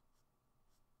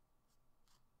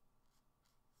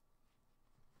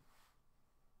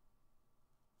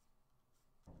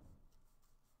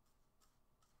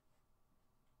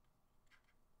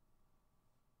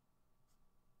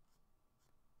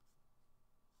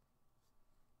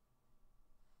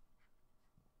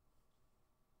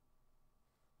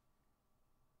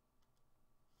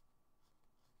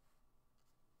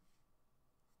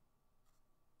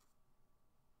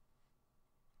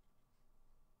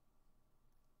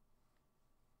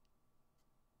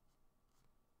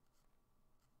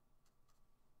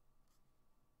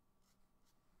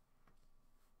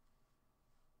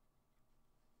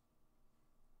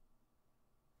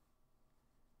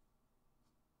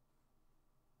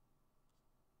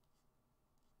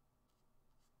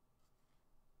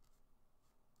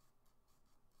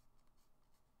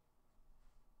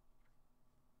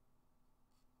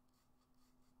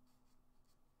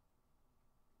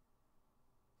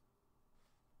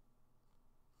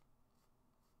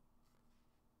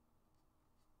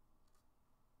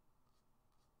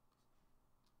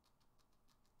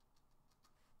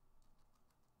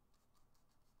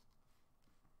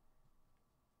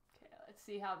 Let's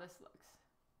see how this looks.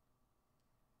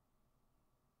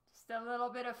 Just a little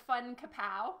bit of fun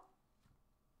kapow.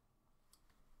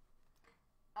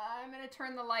 I'm going to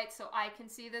turn the light so I can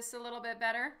see this a little bit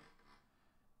better.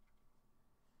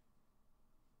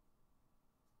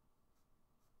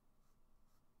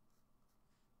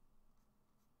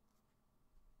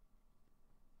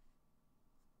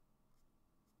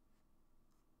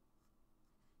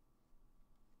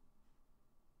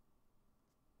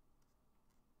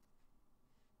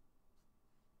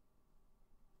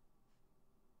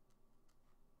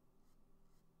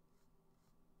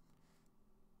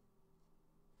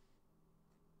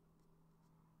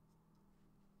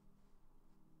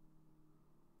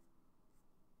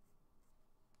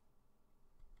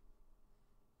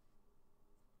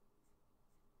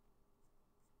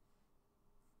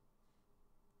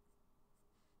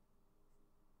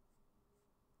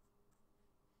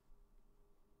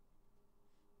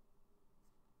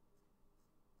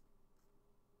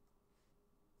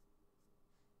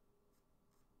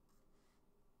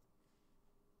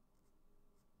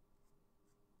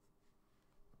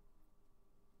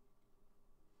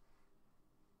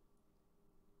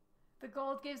 The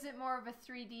gold gives it more of a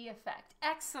 3D effect.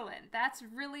 Excellent. That's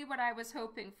really what I was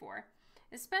hoping for,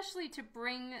 especially to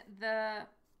bring the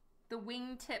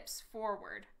wing tips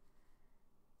forward.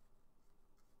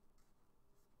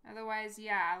 Otherwise,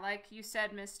 yeah, like you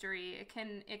said, Mystery, it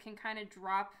can kind of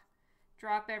drop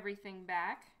everything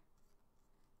back.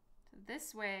 So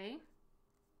this way,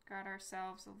 got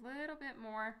ourselves a little bit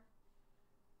more.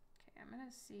 Okay, I'm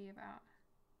gonna see about,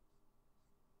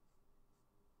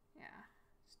 yeah,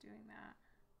 just doing that.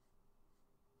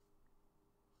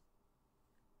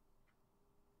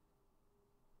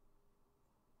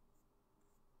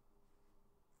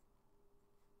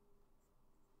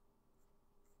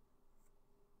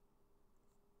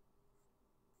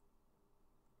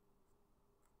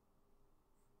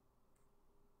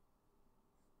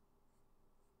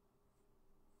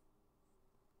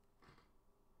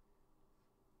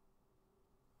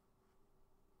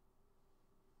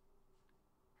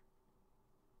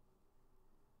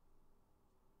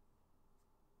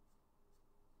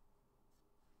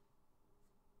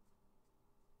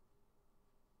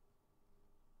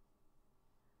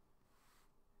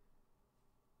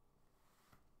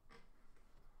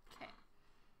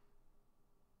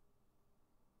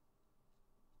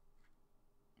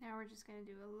 Now we're just going to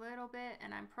do a little bit,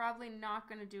 and I'm probably not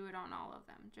going to do it on all of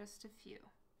them, just a few.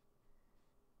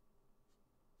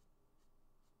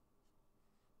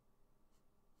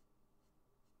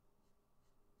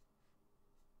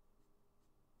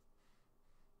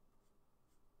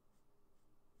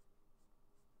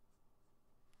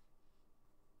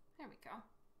 There we go.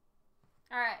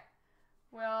 All right,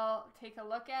 we'll take a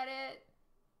look at it.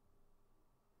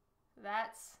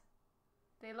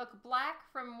 They look black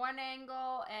from one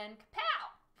angle and kapow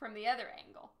from the other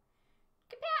angle.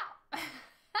 Kapow!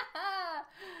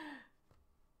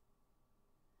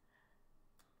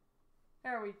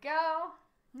 There we go.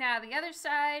 Now the other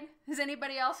side. Is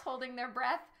anybody else holding their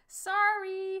breath?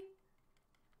 Sorry.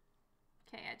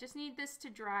 Okay, I just need this to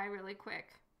dry really quick.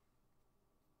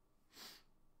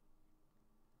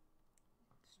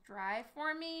 Just dry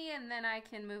for me and then I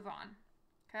can move on.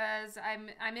 Because I'm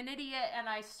an idiot and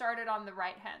I started on the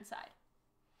right hand side.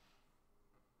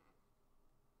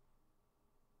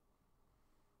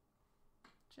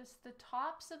 Just the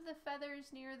tops of the feathers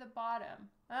near the bottom.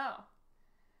 Oh.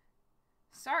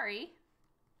 Sorry.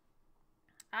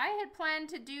 I had planned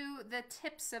to do the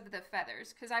tips of the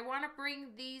feathers because I want to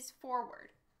bring these forward.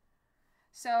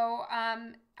 So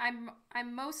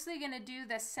I'm mostly going to do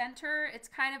the center. It's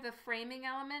kind of a framing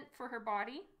element for her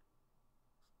body.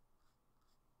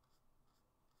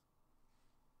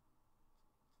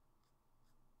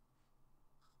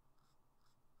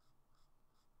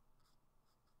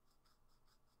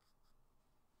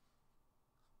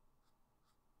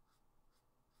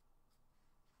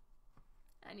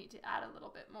 I need to add a little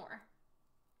bit more.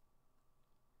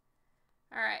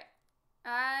 All right,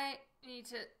 I need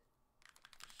to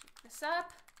shake this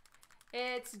up.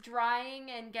 It's drying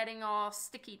and getting all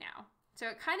sticky now. So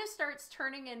it kind of starts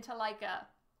turning into like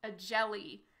a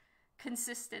jelly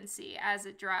consistency as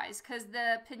it dries because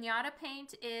the Pinata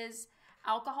paint is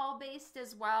alcohol based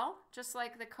as well, just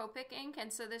like the Copic ink.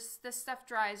 And so this stuff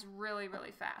dries really,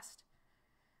 really fast.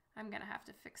 I'm gonna have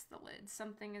to fix the lid.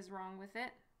 Something is wrong with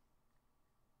it.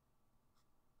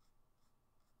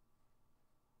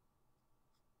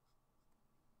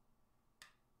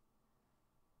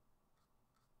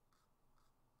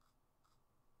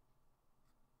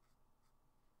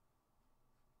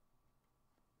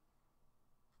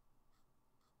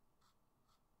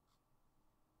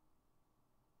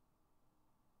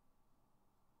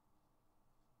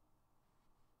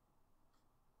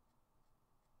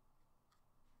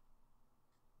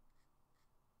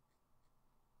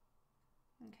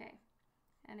 Okay,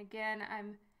 and again,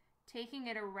 I'm taking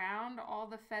it around all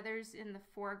the feathers in the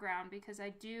foreground because I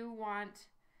do want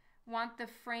the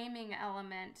framing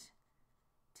element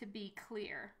to be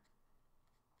clear.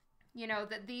 You know,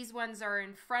 that these ones are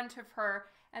in front of her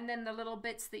and then the little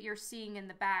bits that you're seeing in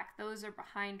the back, those are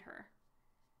behind her.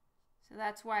 So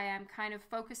that's why I'm kind of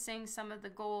focusing some of the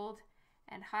gold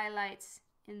and highlights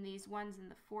in these ones in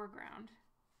the foreground.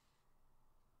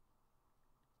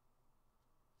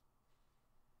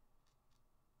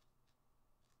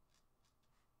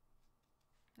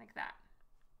 Like that.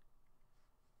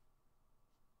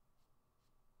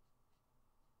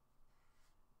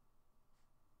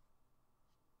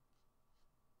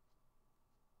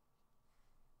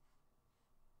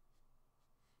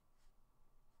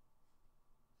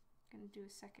 Going to do a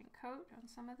second coat on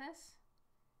some of this.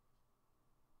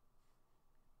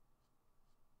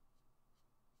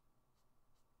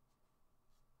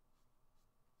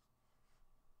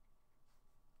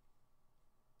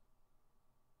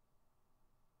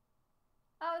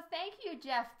 Oh, thank you,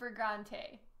 Jeff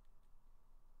Brigante.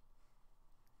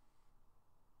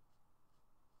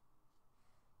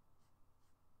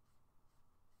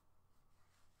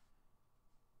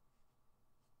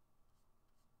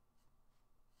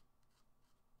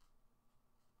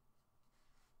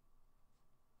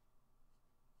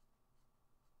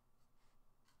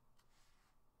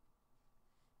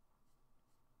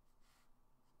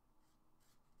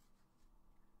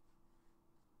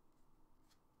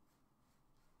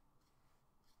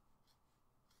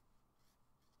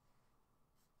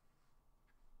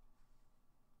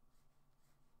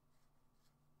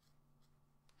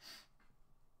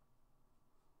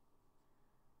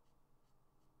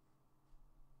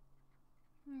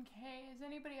 Okay, is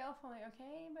anybody else only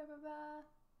okay? Blah, blah, blah.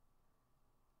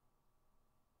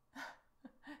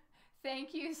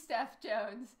 Thank you, Steph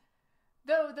Jones.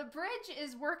 Though the bridge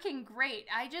is working great.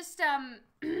 I just I'm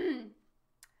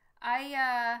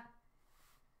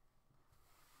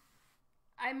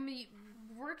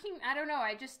working, I don't know,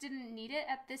 I just didn't need it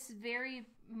at this very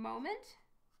moment.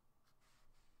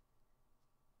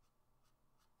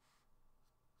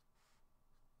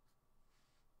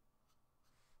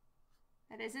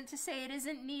 That isn't to say it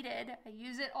isn't needed. I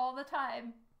use it all the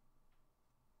time.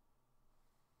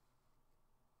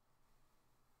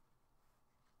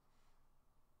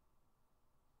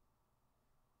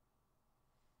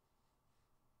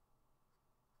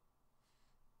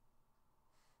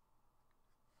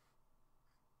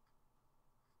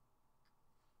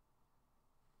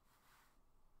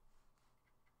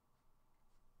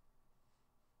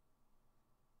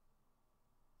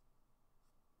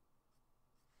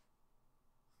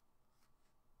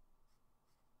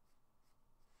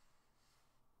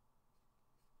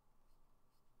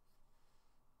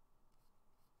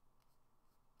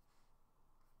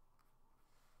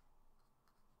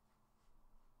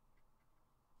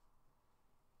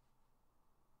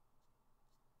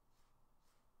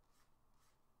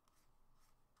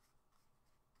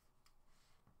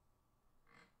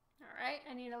 All right,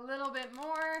 I need a little bit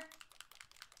more.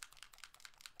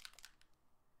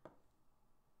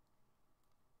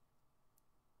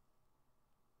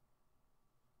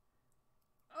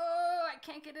 Oh, I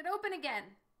can't get it open again.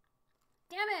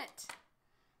 Damn it.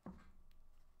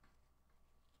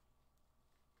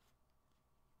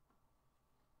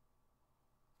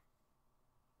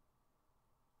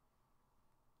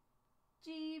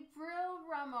 Gibril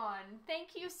Ramon, thank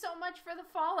you so much for the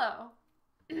follow.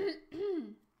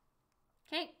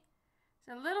 Okay,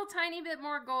 so a little tiny bit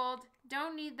more gold.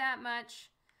 Don't need that much,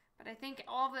 but I think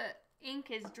all the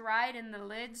ink is dried in the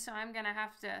lid, so I'm gonna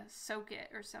have to soak it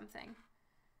or something.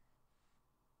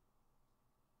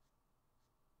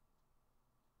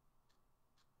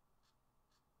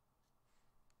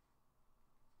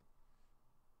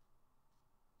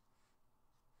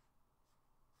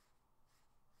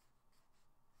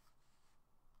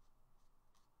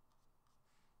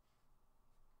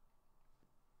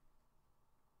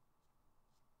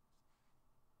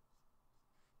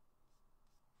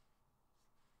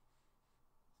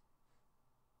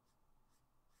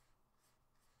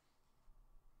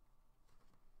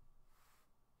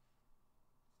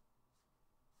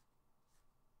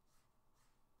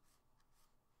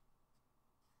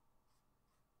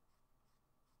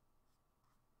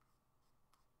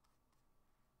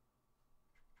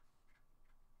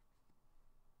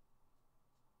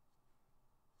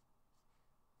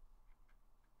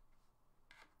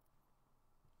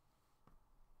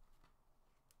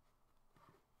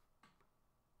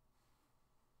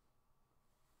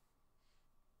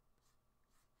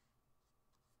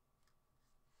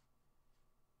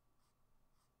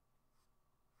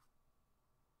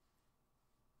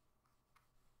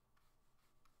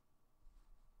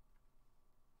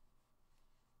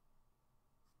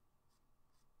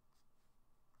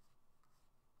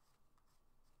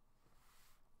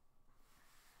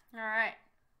 All right,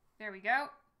 there we go.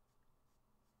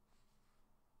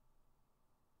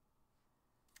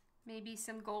 Maybe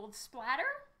some gold splatter.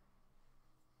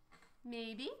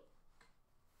 Maybe.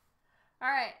 All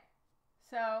right,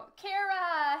 so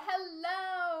Kara,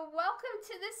 hello. Welcome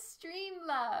to the stream,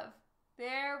 love.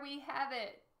 There we have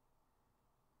it.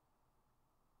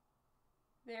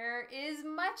 There is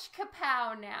much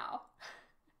kapow now.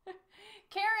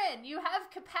 Karen, you have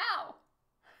kapow.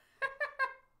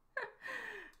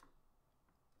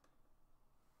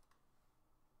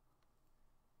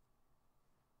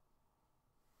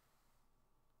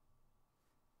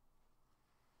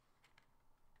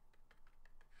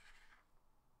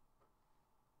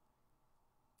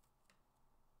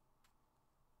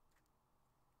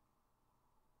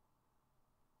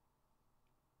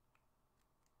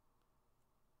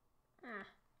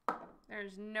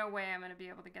 There's no way I'm going to be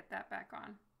able to get that back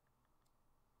on.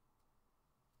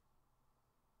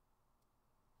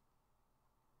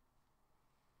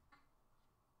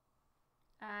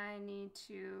 I need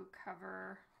to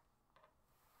cover.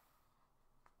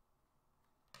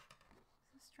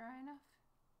 Is this dry enough?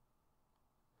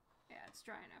 Yeah, it's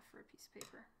dry enough for a piece of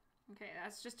paper. Okay,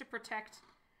 that's just to protect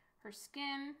her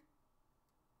skin.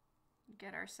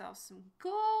 Get ourselves some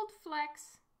gold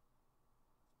flecks.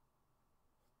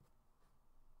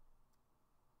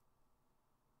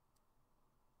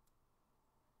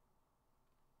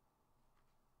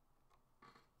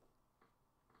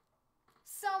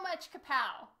 So much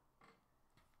kapow.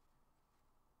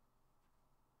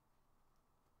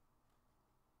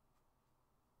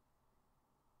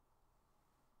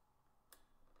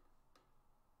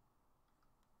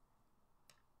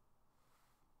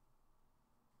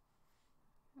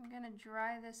 I'm gonna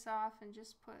dry this off and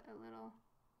just put a little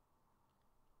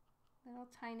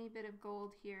tiny bit of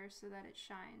gold here so that it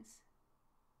shines.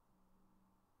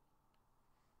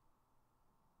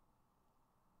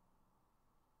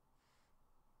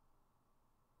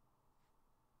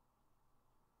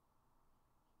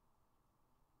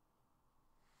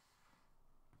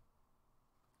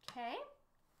 Okay,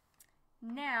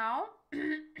 now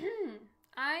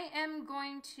I am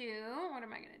going to, what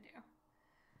am I going to do?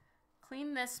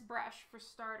 Clean this brush for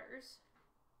starters.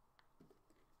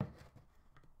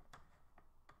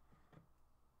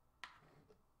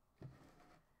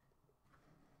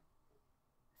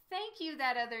 Thank you,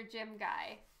 that other gym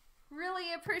guy.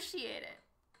 Really appreciate it.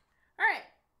 All right,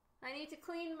 I need to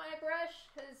clean my brush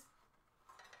because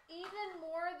even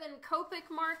more than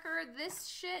Copic marker, this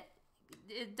shit,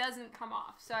 it doesn't come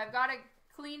off. So I've got to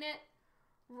clean it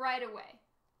right away.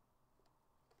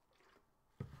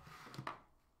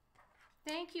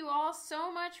 Thank you all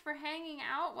so much for hanging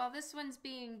out while this one's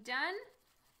being done.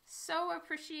 So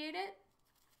appreciate it.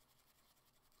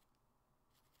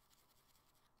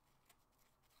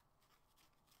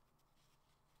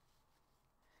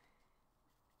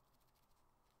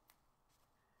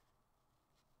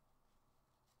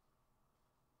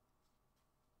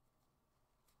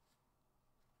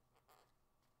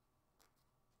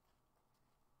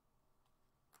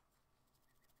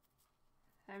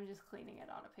 I'm just cleaning it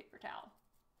on a paper towel.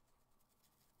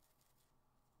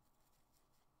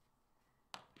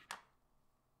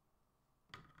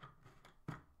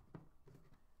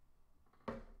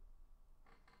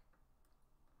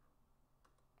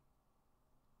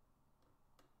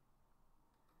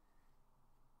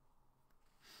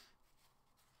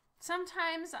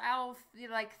 Sometimes I'll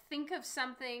like think of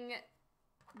something,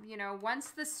 you know, once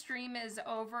the stream is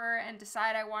over and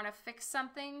decide I want to fix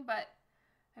something, but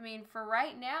I mean, for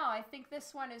right now, I think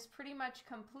this one is pretty much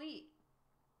complete.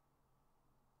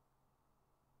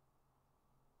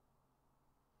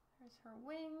 There's her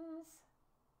wings,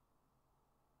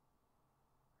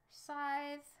 her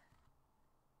scythe.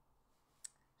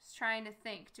 Just trying to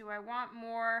think, do I want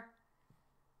more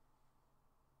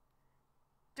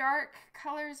dark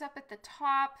colors up at the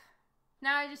top?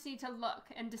 Now I just need to look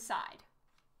and decide.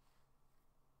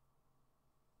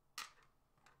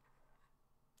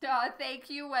 Oh, thank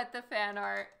you, What the Fan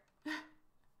Art.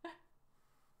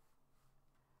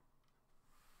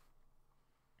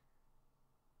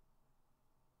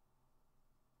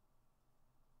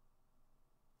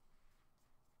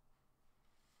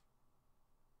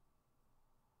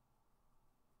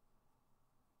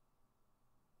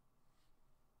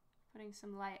 Putting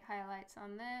some light highlights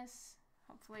on this.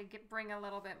 Hopefully bring a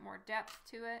little bit more depth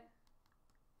to it.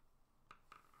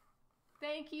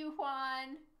 Thank you,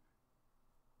 Juan.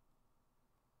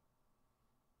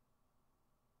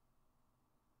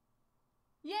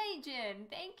 Yay, Jin!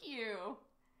 Thank you!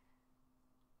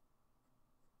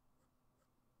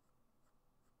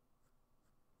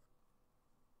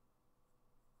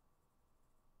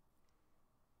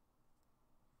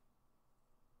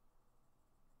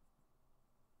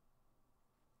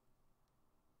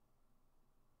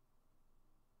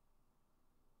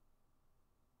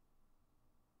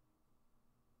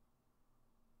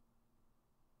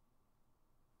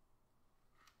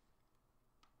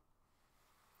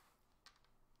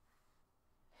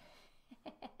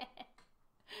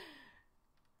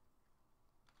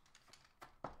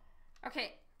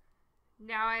 Okay,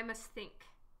 now I must think.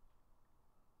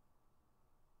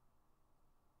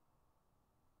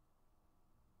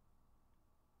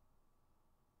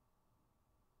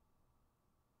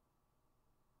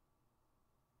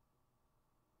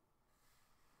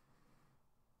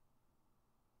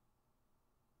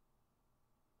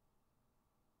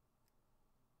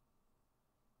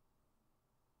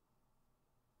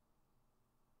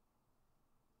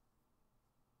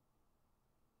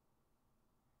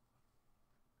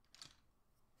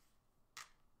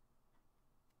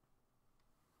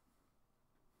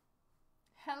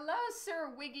 Hello, Sir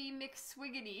Wiggy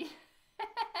McSwiggity.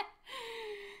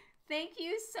 Thank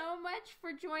you so much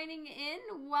for joining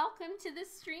in. Welcome to the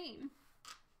stream.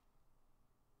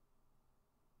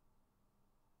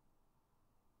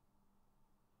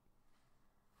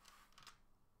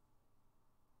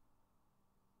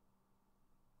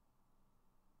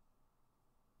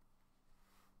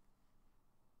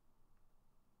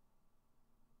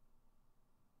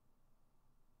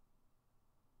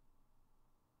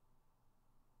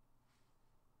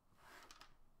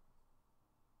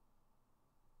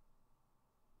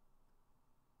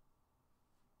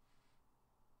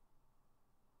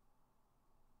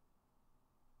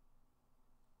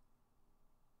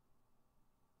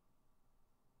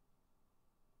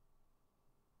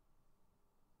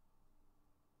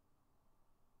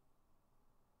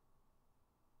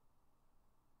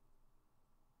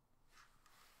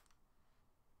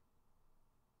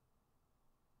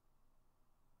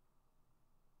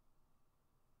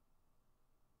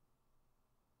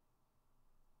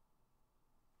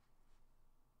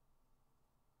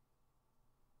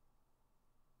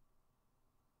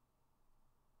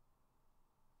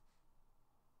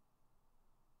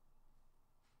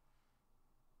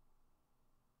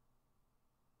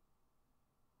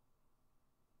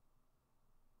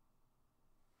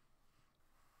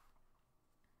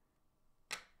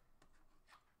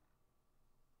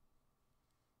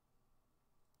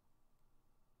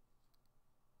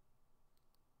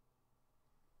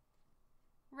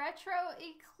 Retro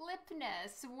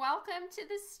Eclipness, welcome to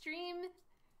the stream.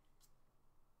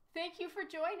 Thank you for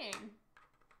joining.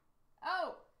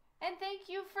 Oh, and thank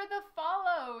you for the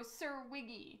follow, Sir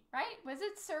Wiggy, right? Was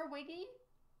it Sir Wiggy?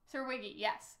 Sir Wiggy,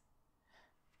 yes.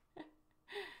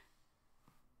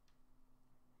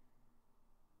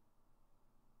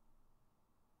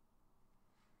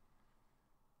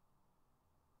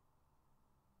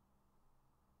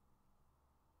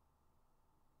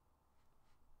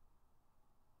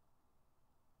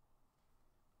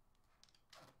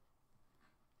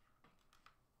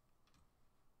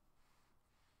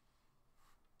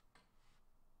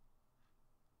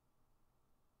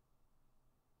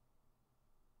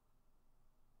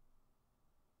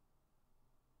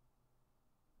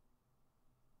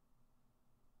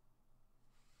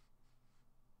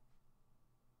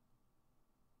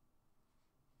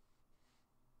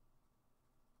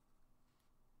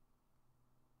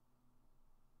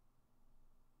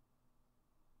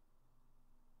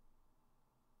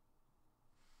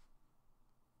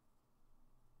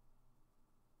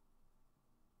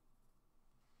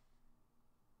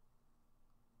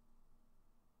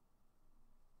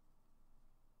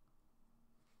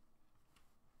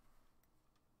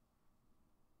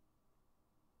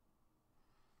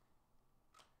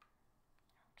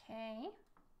 Okay.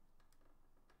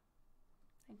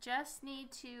 I just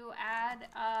need to add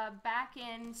back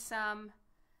in some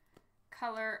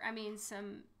color,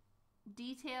 some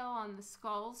detail on the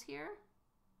skulls here.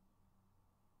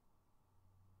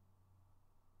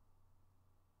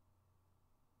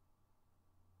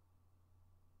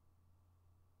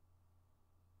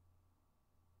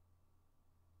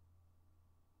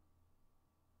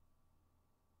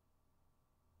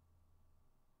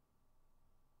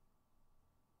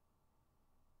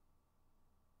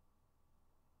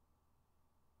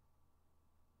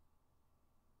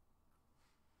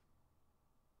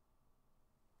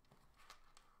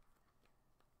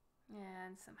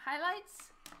 And some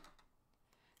highlights.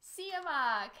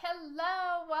 Siamak,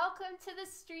 hello, welcome to the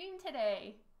stream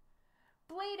today.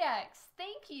 Bladex,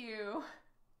 thank you.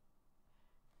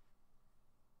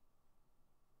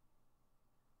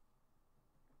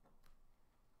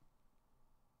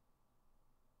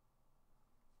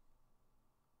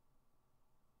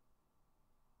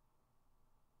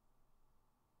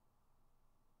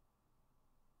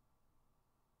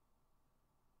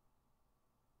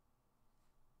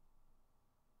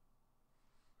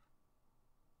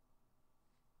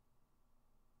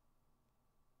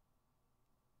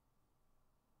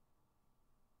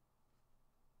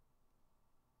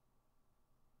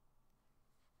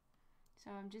 So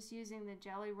I'm just using the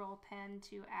Jelly Roll pen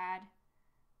to add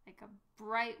like a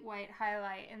bright white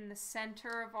highlight in the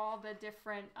center of all the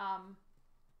different,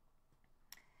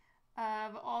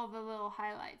 of all the little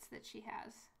highlights that she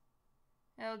has.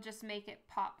 It'll just make it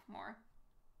pop more.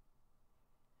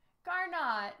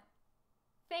 Garnot,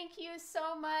 thank you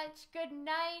so much. Good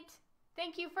night.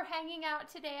 Thank you for hanging out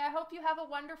today. I hope you have a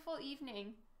wonderful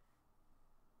evening.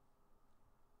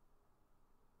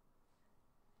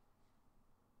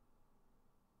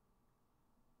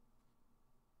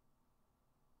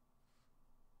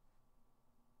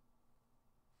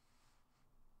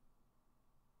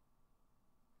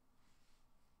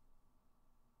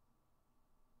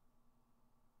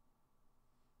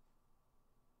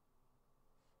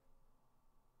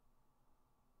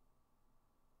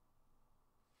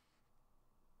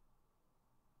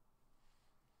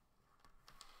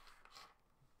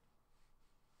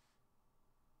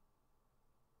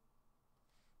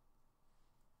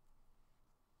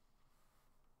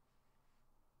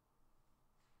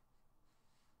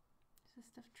 Is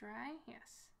this stuff dry?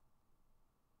 Yes.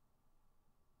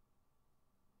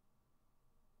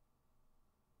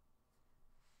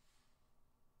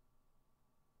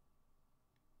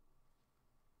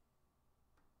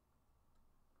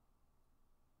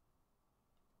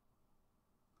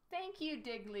 Thank you,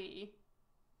 Digley.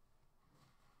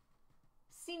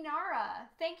 Sinara,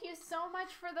 thank you so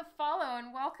much for the follow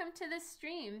and welcome to the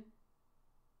stream.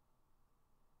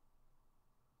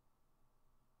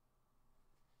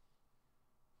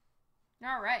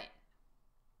 All right.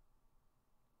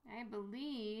 I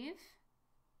believe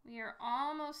we are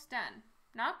almost done.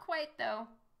 Not quite, though.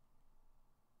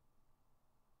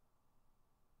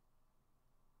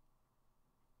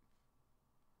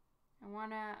 I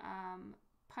want to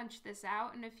punch this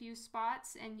out in a few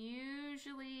spots, and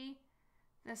usually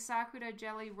the Sakura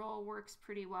Jelly Roll works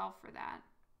pretty well for that.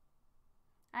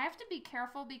 I have to be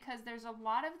careful because there's a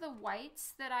lot of the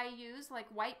whites that I use, like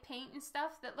white paint and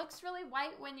stuff, that looks really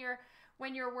white when you're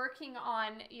working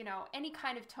on, you know, any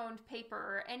kind of toned paper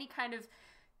or any kind of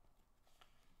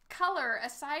color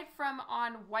aside from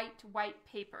on white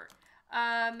paper.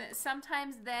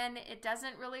 Sometimes then it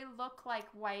doesn't really look like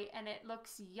white and it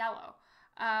looks yellow.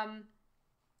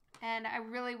 And I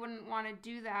really wouldn't want to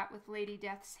do that with Lady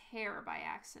Death's hair by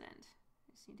accident.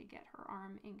 I just need to get her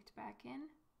arm inked back in.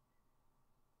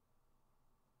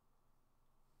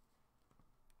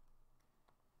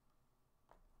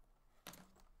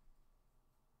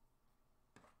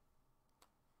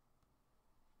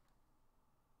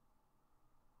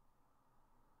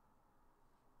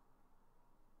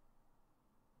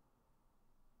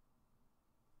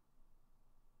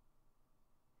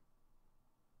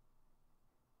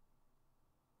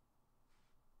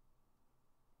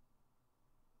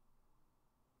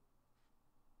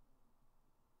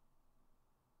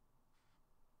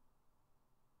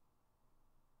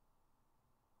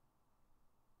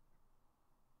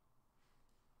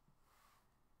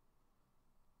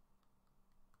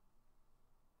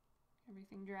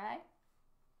 Everything dry?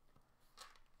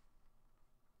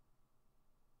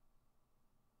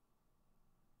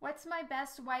 What's my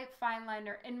best white fine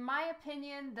liner? In my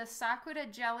opinion, the Sakura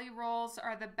jelly rolls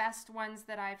are the best ones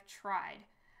that I've tried.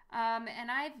 And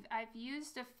I've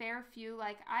used a fair few.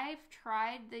 Like, I've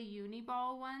tried the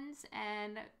Uniball ones,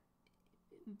 and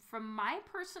from my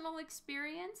personal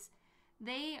experience,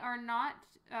 they are not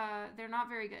they're not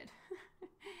very good,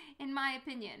 in my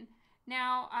opinion.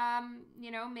 Now,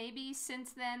 you know, maybe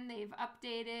since then they've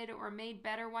updated or made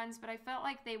better ones, but I felt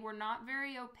like they were not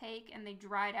very opaque and they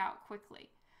dried out quickly.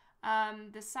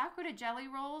 The Sakura jelly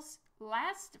rolls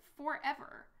last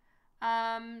forever.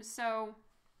 So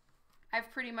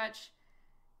I've pretty much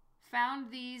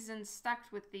found these and stuck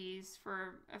with these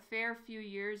for a fair few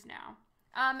years now.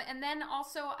 And then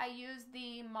also I use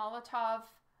the Molotov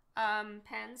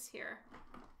pens here.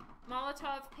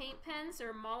 Molotov paint pens,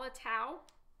 or Molotov.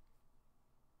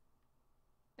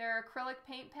 They're acrylic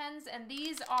paint pens, and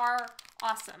these are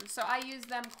awesome. So I use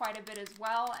them quite a bit as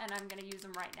well, and I'm going to use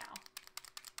them right now.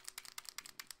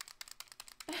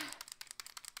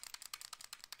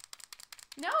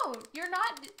 No, you're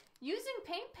not. Using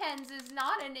paint pens is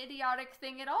not an idiotic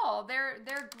thing at all.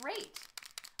 They're great.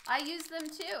 I use them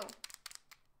too.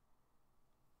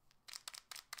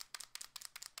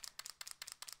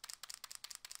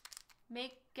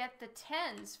 Get the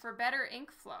 10s for better ink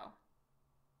flow.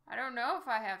 I don't know if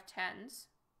I have 10s.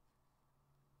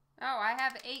 Oh, I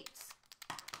have 8s.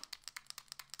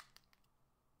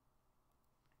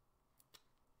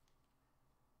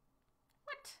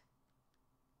 What?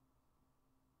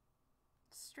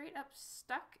 Straight up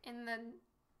stuck in the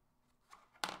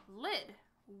lid.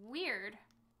 Weird.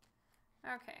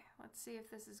 Okay, let's see if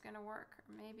this is gonna work. Or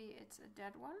maybe it's a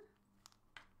dead one.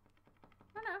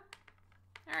 Oh no.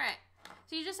 Alright.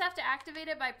 So you just have to activate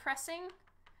it by pressing,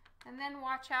 and then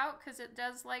watch out because it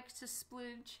does like to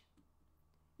splooge.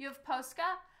 You have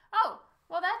Posca? Oh,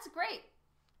 well that's great.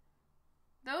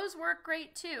 Those work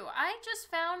great too. I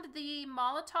just found the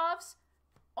Molotovs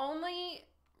only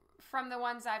from the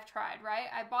ones I've tried, right?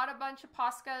 I bought a bunch of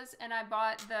Poscas and I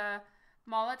bought the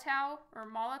Molotov or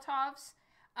Molotovs.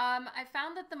 I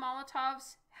found that the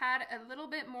Molotovs had a little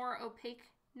bit more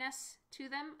opaqueness to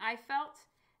them, I felt.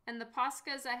 And the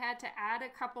Poscas, I had to add a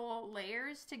couple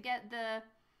layers to get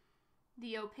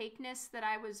the opaqueness that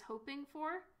I was hoping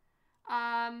for.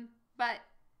 But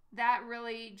that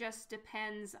really just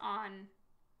depends on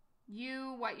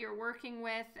you, what you're working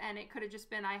with, and it could have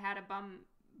just been I had a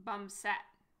bum set.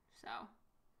 So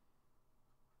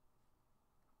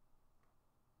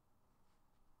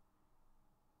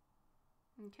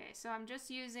okay, so I'm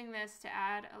just using this to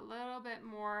add a little bit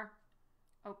more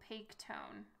opaque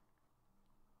tone.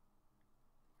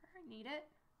 I need it.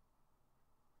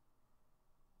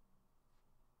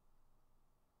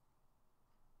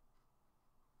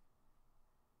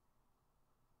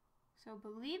 So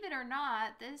believe it or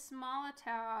not, this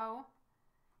Molotov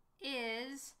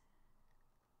is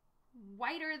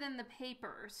whiter than the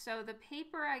paper. So the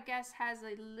paper, I guess, has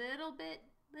a little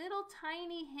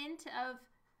tiny hint of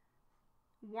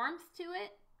warmth to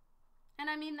it. And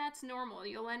I mean, that's normal.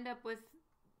 You'll end up with,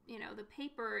 you know, the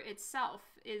paper itself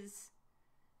is,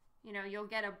 you know, you'll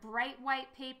get a bright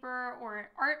white paper, or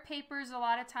art papers a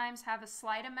lot of times have a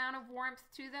slight amount of warmth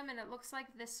to them, and it looks like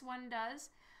this one does.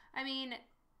 I mean,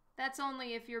 that's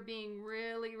only if you're being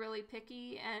really, really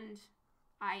picky, and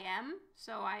I am,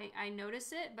 so I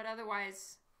notice it, but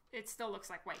otherwise it still looks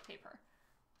like white paper.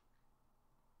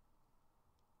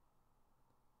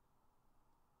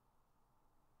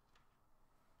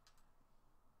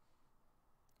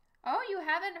 Oh, you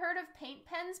haven't heard of paint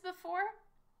pens before?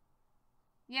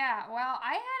 Yeah, well,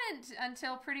 I hadn't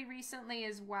until pretty recently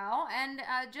as well. And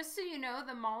just so you know,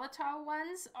 the Molotov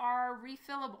ones are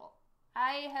refillable.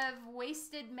 I have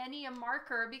wasted many a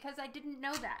marker because I didn't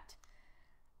know that.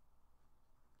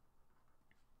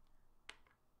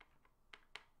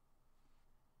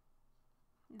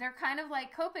 They're kind of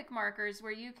like Copic markers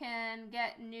where you can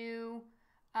get new,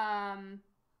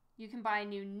 you can buy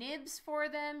new nibs for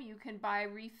them. You can buy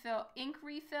ink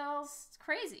refills. It's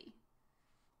crazy.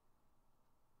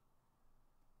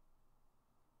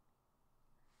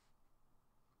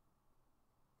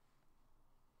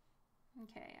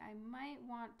 Okay, I might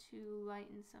want to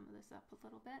lighten some of this up a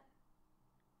little bit.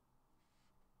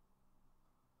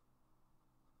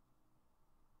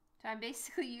 So I'm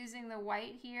basically using the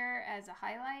white here as a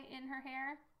highlight in her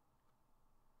hair.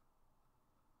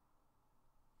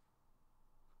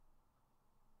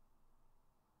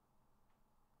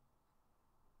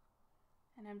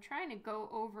 And I'm trying to go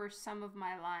over some of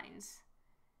my lines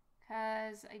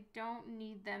because I don't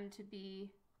need them to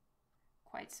be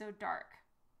quite so dark.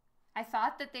 I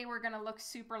thought that they were going to look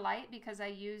super light because I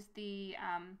used the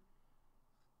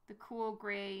cool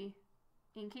gray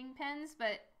inking pens,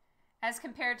 but as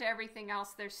compared to everything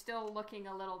else, they're still looking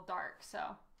a little dark. So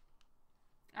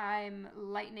I'm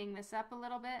lightening this up a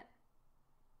little bit.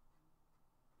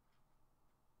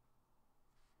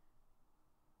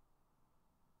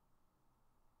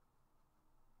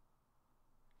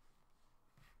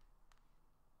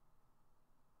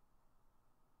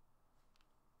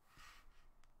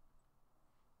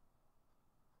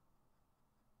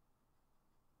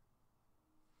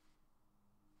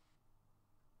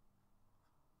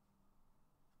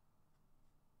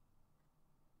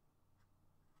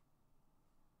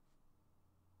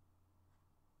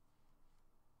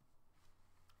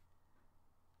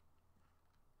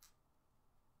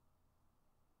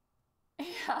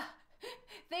 Yeah,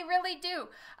 they really do.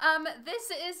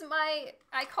 This is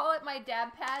I call it my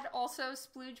dab pad, also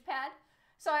splooge pad.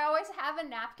 So I always have a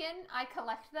napkin. I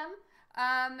collect them.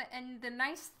 And the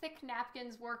nice thick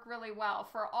napkins work really well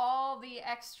for all the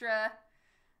extra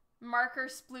marker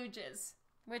splooges,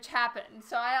 which happen.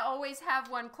 So I always have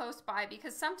one close by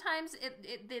because sometimes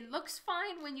it looks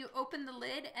fine when you open the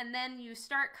lid and then you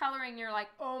start coloring. You're like,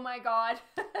 oh my God,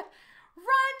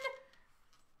 run!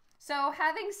 So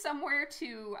having somewhere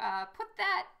to put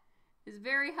that is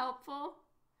very helpful.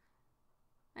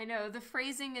 I know the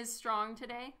phrasing is strong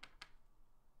today.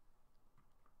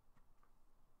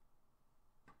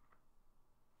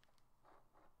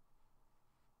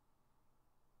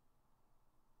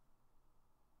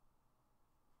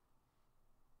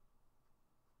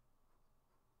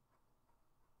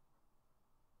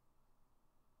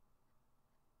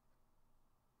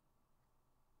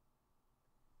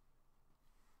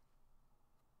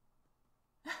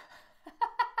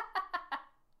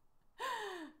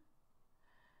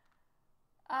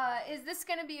 Is this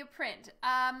going to be a print?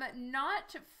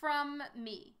 Not from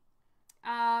me.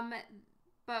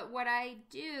 But what I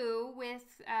do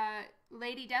with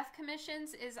Lady Death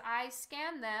commissions is I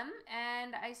scan them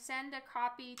and I send a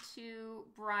copy to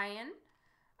Brian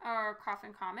or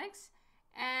Coffin Comics,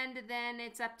 and then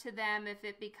it's up to them if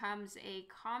it becomes a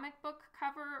comic book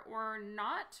cover or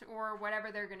not, or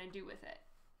whatever they're going to do with it.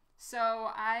 So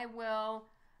I will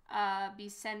be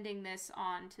sending this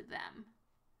on to them.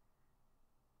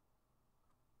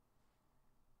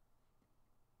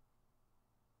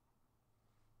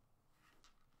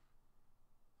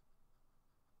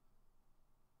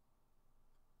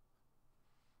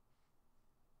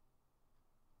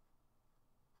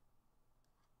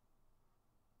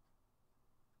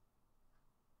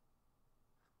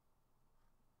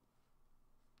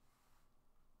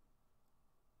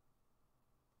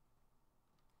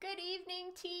 Good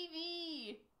evening,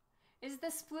 TV. Is the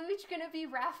splooge going to be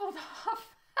raffled off?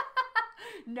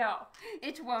 No,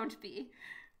 it won't be.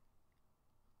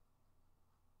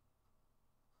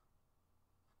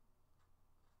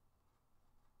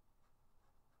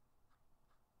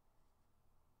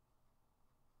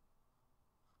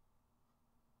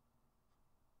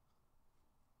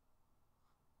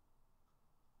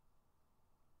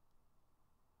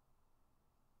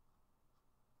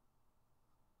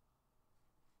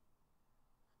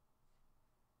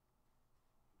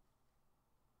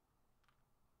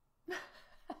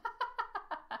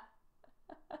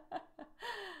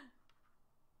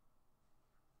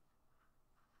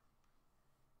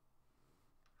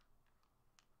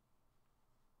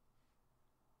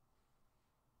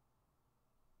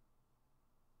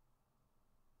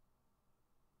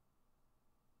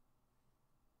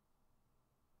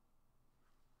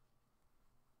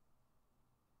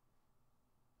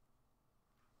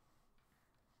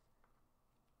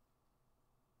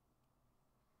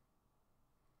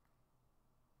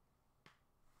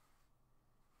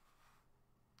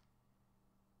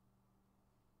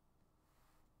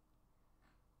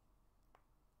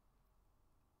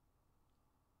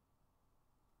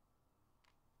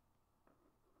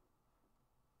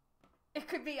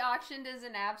 could be auctioned as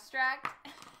an abstract.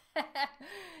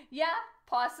 Yeah,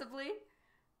 possibly.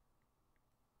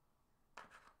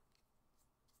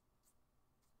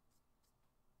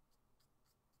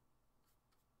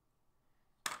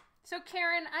 So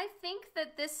Caran, I think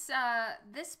that this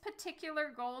this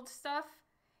particular gold stuff,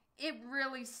 it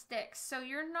really sticks. So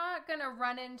you're not gonna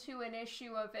run into an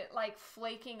issue of it like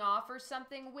flaking off or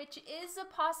something, which is a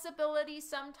possibility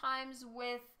sometimes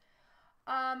with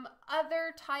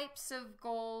other types of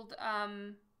gold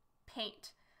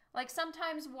paint. Like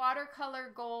sometimes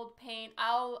watercolor gold paint,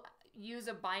 I'll use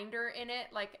a binder in it,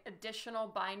 like additional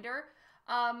binder,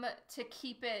 to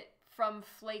keep it from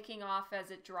flaking off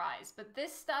as it dries. But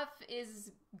this stuff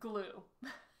is glue.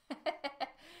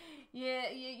 Yeah,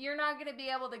 you're not going to be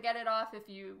able to get it off if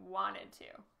you wanted to.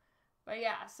 But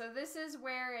yeah, so this is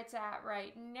where it's at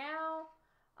right now.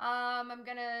 I'm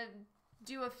going to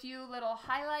do a few little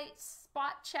highlight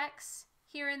spot checks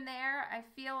here and there. I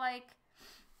feel like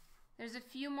there's a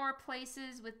few more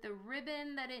places with the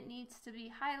ribbon that it needs to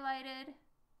be highlighted.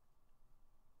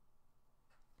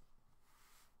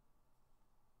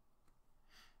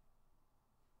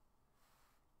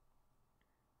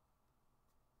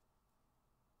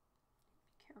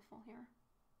 Be careful here.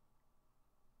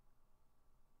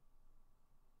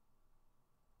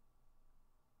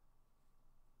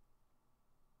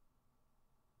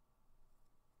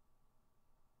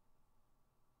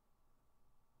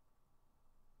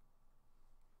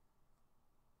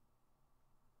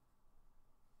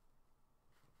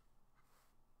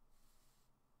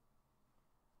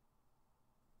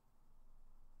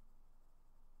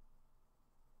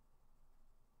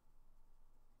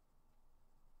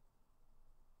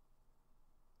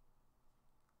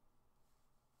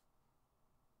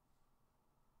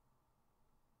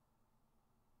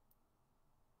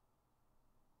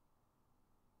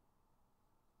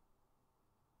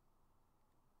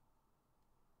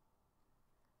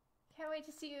 Can't wait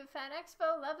to see you at Fan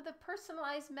Expo. Love the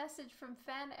personalized message from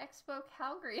Fan Expo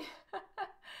Calgary.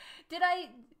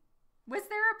 Was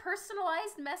there a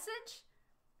personalized message?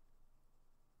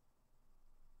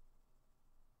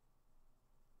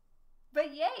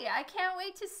 But yay, I can't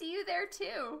wait to see you there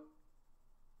too.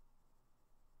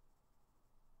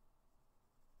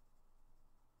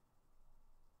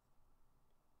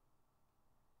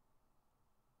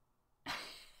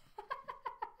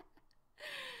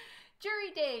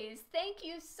 Jury Days, thank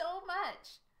you so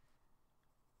much.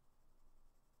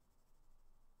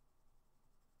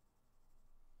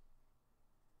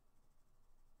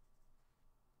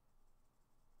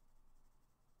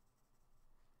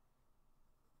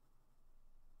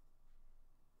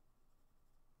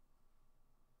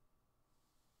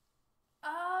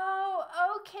 Oh,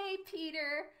 okay,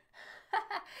 Peter.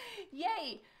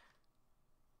 Yay.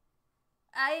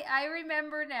 I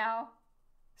remember now.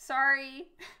 Sorry.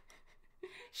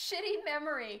 Shitty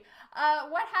memory.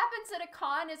 What happens at a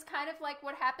con is kind of like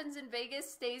what happens in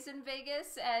Vegas stays in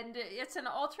Vegas, and it's an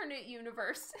alternate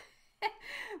universe.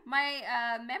 My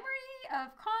memory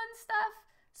of con stuff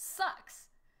sucks.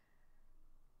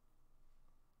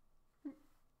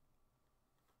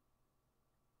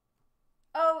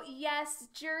 Oh, yes,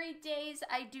 Jury Days.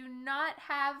 I do not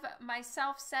have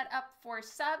myself set up for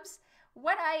subs.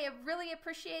 What I really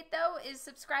appreciate, though, is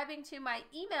subscribing to my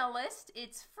email list.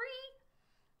 It's free.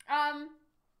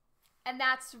 And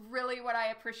that's really what I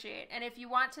appreciate. And if you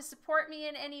want to support me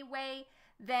in any way,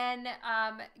 then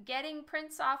getting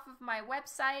prints off of my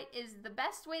website is the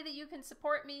best way that you can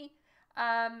support me.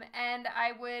 And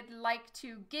I would like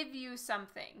to give you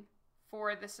something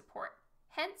for the support.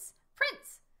 Hence,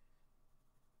 prints.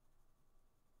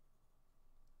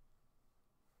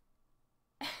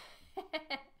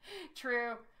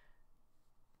 True.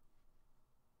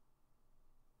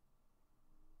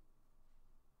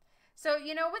 So,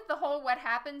 you know, with the whole what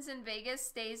happens in Vegas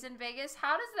stays in Vegas,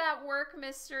 how does that work,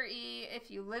 Mr. E, if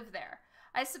you live there?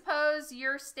 I suppose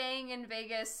you're staying in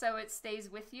Vegas, so it stays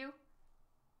with you?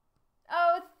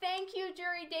 Oh, thank you,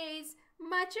 Jury Days.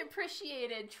 Much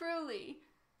appreciated, truly.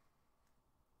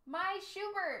 My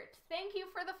Schubert, thank you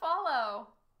for the follow.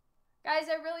 Guys,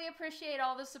 I really appreciate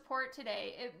all the support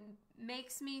today. It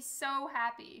makes me so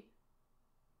happy.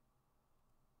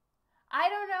 I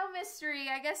don't know, Mystery.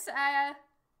 I guess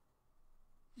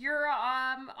you're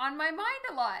on my mind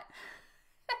a lot.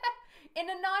 In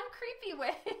a non-creepy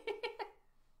way.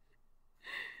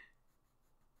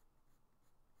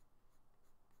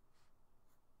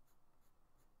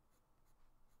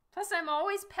 Plus, I'm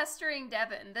always pestering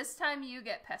Devin. This time you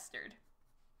get pestered.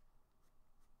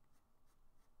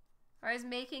 I was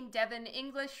making Devin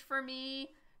English for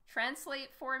me, translate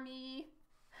for me,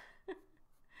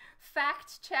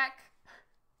 fact check.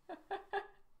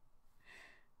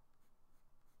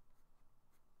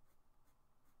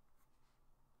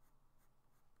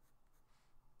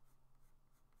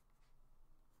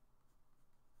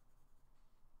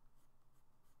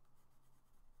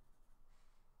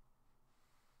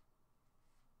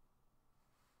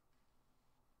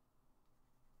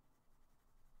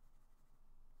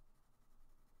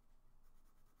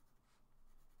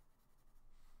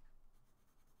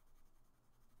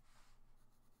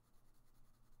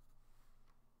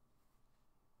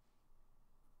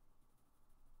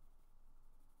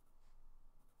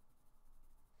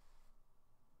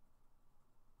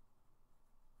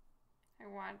 I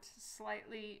want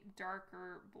slightly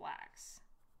darker blacks.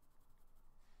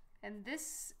 And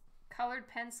this colored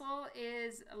pencil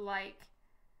is like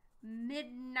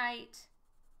midnight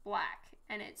black,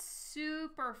 and it's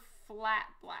super flat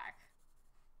black,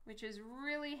 which is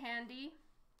really handy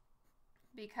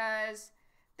because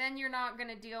then you're not going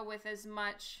to deal with as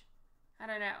much, I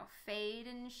don't know, fade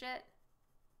and shit.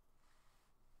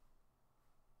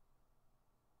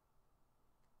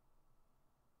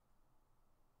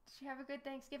 Did you have a good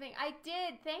Thanksgiving? I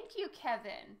did. Thank you,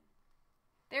 Kevin.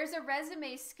 There's a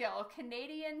resume skill,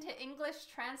 Canadian to English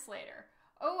translator.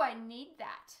 Oh, I need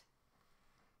that.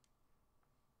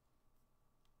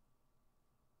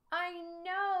 I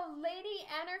know, Lady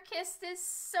Anarchist is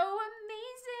so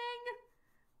amazing.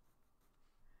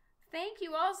 Thank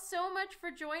you all so much for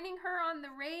joining her on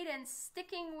the raid and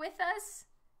sticking with us.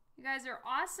 You guys are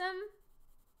awesome.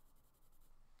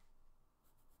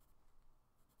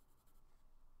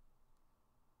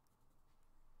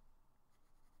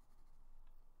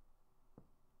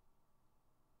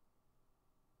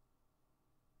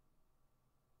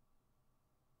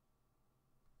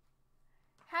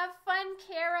 Have fun,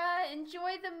 Kara.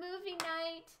 Enjoy the movie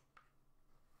night.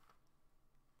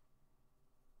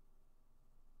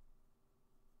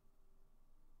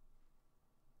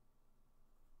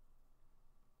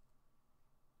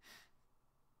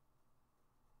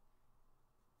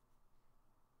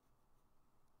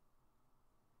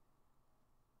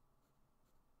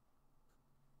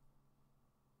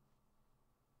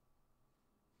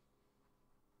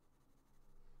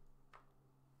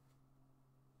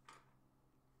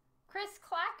 Chris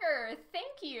Clacker,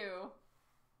 thank you.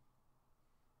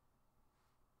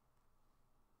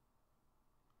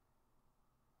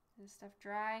 Is this stuff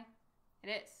dry? It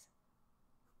is.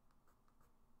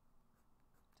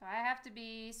 So I have to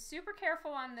be super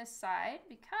careful on this side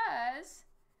because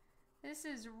this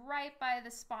is right by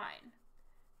the spine.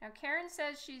 Now Karen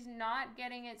says she's not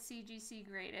getting it CGC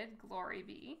graded, glory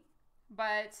be,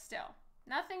 but still,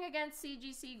 nothing against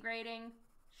CGC grading,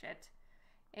 shit.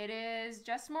 It is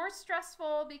just more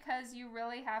stressful because you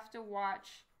really have to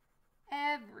watch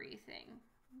everything.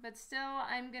 But still,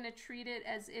 I'm going to treat it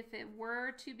as if it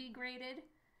were to be graded,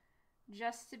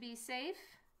 just to be safe.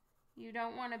 You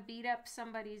don't want to beat up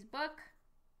somebody's book.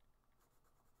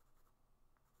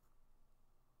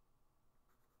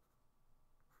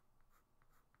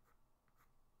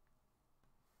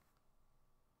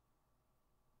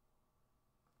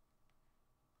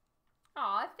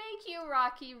 Aw, thank you,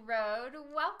 Rocky Road.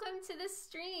 Welcome to the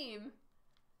stream.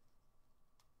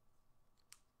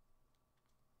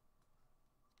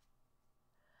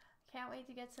 Can't wait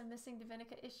to get some Missing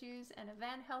Divinica issues and a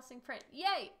Van Helsing print.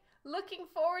 Yay! Looking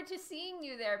forward to seeing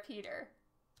you there, Peter.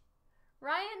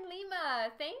 Ryan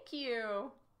Lima, thank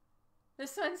you.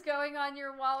 This one's going on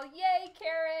your wall. Yay,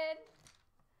 Karen!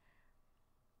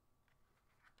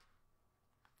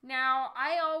 Now,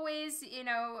 I always,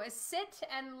 sit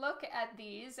and look at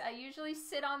these. I usually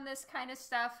sit on this kind of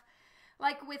stuff.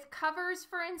 Like with covers,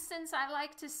 for instance, I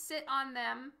like to sit on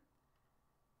them,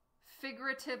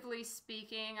 figuratively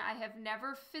speaking. I have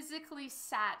never physically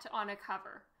sat on a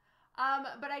cover.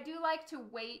 But I do like to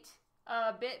wait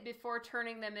a bit before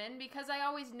turning them in because I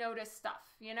always notice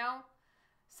stuff,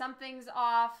 Something's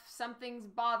off, something's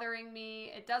bothering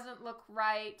me, it doesn't look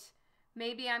right.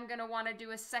 Maybe I'm going to want to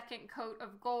do a second coat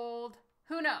of gold.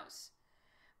 Who knows?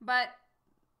 But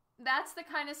that's the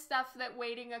kind of stuff that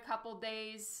waiting a couple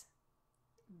days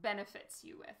benefits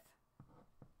you with.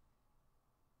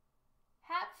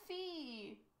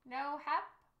 Hap-fee. No,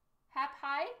 Hap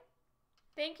hi.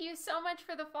 Thank you so much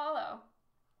for the follow.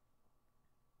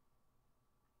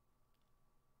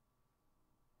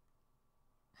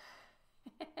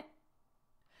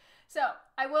 So,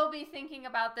 I will be thinking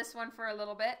about this one for a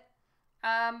little bit.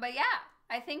 But yeah,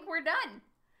 I think we're done.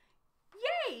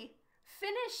 Yay!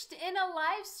 Finished in a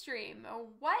live stream.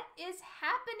 What is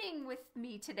happening with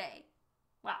me today?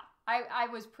 Well, I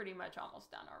was pretty much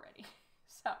almost done already.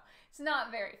 So, it's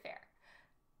not very fair.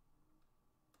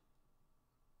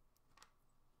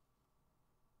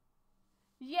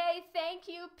 Yay, thank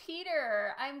you,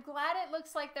 Peter. I'm glad it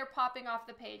looks like they're popping off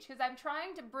the page because I'm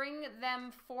trying to bring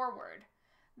them forward.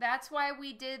 That's why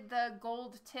we did the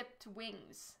gold-tipped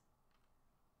wings.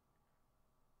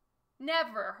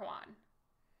 Never, Juan.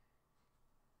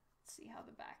 Let's see how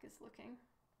the back is looking.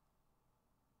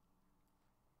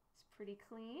 It's pretty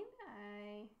clean.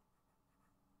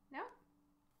 No?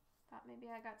 Thought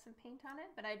maybe I got some paint on it,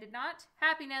 but I did not.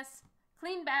 Happiness.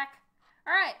 Clean back.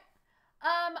 All right.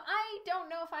 I don't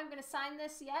know if I'm going to sign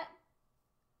this yet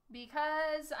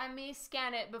because I may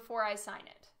scan it before I sign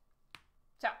it.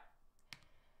 So,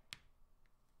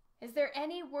 is there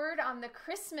any word on the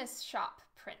Christmas shop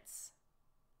prints?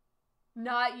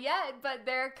 Not yet, but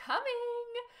they're coming.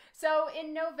 So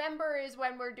in November is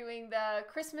when we're doing the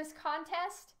Christmas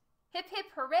contest. Hip hip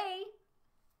hooray.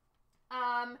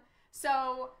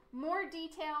 So more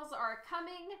details are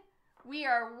coming. We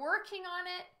are working on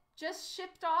it. Just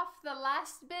shipped off the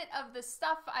last bit of the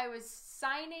stuff I was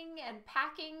signing and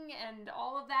packing and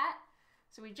all of that.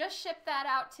 So we just shipped that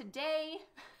out today.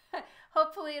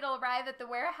 Hopefully it'll arrive at the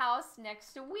warehouse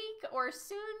next week or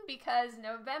soon because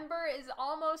November is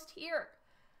almost here.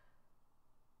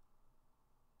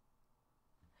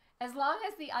 As long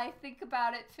as the I think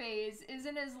about it phase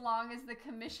isn't as long as the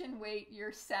commission wait,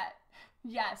 you're set.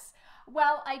 Yes.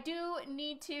 Well, I do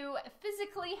need to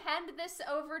physically hand this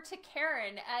over to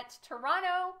Caran at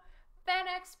Toronto Fan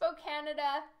Expo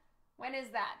Canada. When is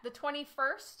that? The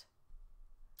 21st?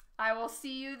 I will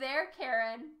see you there,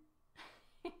 Caran.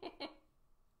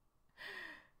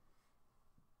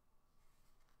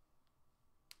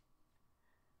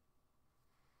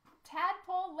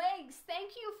 Tadpole Legs,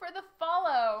 thank you for the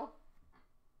follow.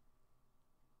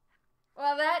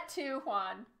 Well, that too,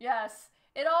 Juan. Yes.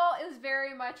 It all is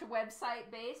very much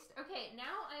website based. Okay,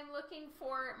 now I'm looking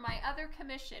for my other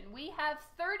commission. We have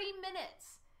 30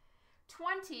 minutes,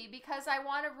 20 because I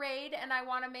want to raid and I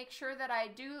want to make sure that I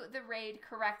do the raid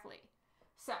correctly.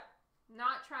 So,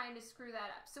 not trying to screw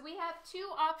that up. So we have two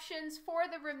options for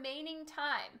the remaining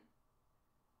time.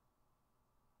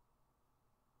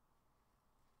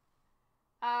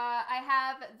 I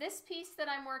have this piece that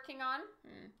I'm working on.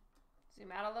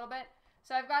 Zoom out a little bit.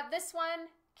 So I've got this one,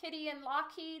 Kitty and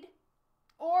Lockheed,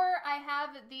 or I have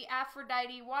the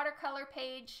Aphrodite watercolor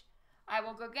page. I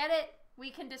will go get it. We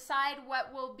can decide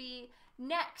what will be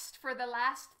next for the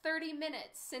last 30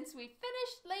 minutes since we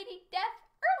finished Lady Death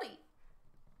early.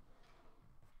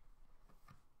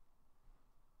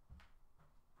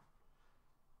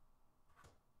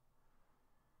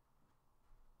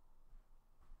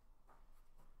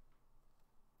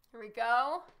 Here we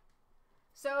go.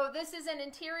 So this is an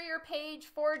interior page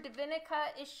for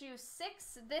Divinica issue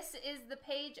 6. This is the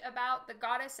page about the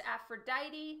goddess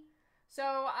Aphrodite. So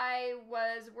I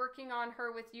was working on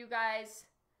her with you guys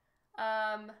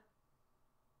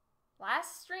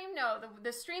last stream? No,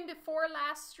 the stream before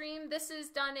last stream. This is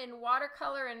done in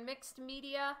watercolor and mixed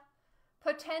media.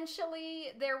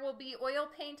 Potentially there will be oil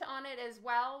paint on it as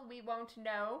well. We won't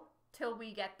know till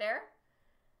we get there.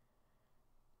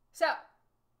 So,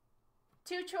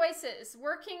 two choices.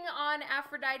 Working on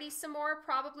Aphrodite some more,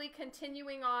 probably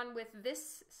continuing on with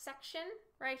this section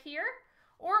right here,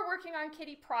 or working on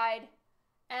Kitty Pryde,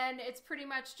 and it's pretty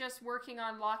much just working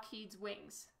on Lockheed's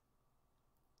wings.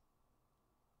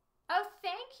 Oh,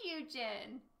 thank you,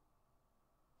 Jen.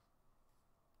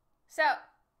 So,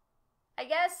 I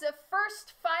guess the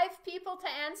first 5 people to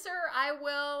answer, I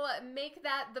will make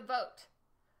that the vote.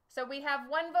 So we have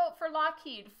 1 vote for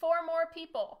Lockheed, 4 more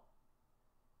people.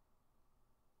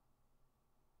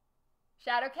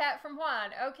 Shadowcat from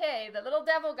Juan. Okay, the little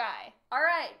devil guy. All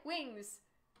right, wings.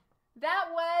 That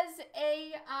was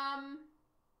a,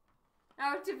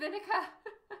 oh, Divinica.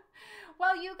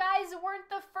 Well, you guys weren't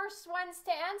the first ones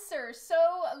to answer, so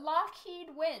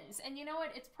Lockheed wins. And you know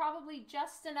what? It's probably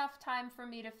just enough time for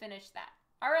me to finish that.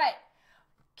 All right.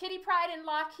 Kitty Pryde and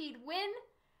Lockheed win.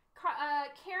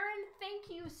 Caran,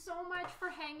 thank you so much for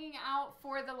hanging out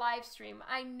for the live stream.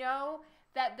 I know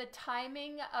that the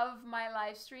timing of my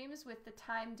live streams with the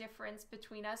time difference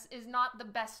between us is not the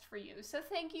best for you. So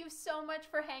thank you so much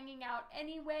for hanging out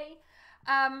anyway.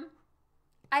 I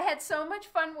had so much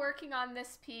fun working on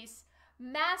this piece.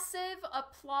 Massive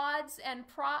applause and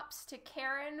props to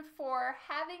Caran for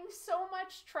having so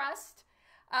much trust.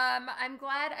 I'm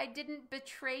glad I didn't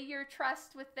betray your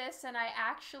trust with this, and I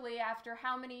actually, after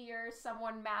how many years,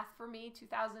 someone math for me,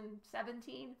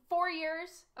 2017, 4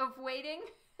 years of waiting.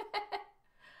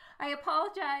 I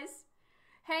apologize.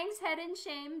 Hangs head in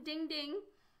shame, ding ding.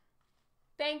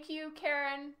 Thank you,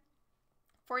 Caran,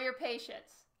 for your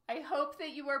patience. I hope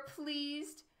that you are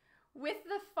pleased with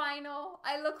the final.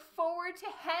 I look forward to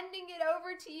handing it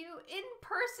over to you in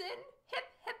person. Hip,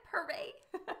 hip, hooray.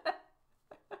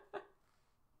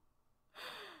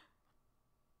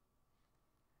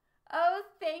 Oh,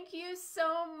 thank you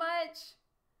so much.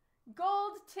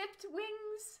 Gold tipped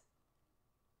wings.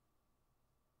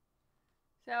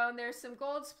 So there's some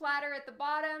gold splatter at the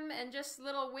bottom and just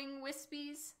little wing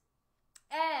wispies.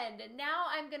 And now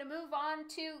I'm going to move on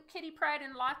to Kitty Pryde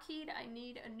and Lockheed. I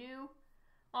need a new...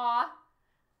 Aw,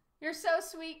 you're so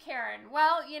sweet, Karen.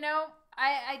 Well, you know,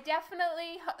 I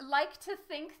definitely like to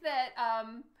think that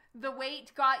the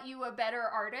wait got you a better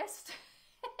artist.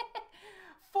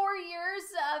 4 years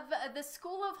of the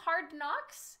School of Hard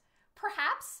Knocks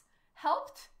perhaps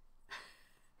helped.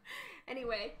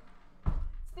 Anyway,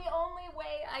 it's the only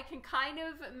way I can kind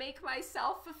of make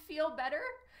myself feel better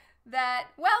that,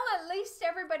 well, at least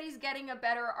everybody's getting a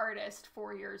better artist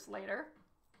 4 years later.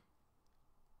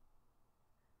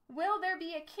 Will there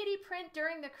be a kitty print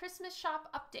during the Christmas shop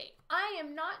update? I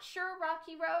am not sure,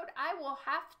 Rocky Road. I will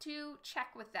have to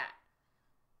check with that.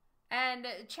 And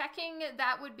checking,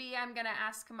 that would be, I'm going to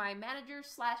ask my manager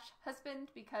 /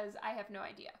 husband because I have no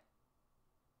idea.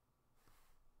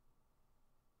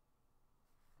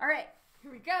 All right,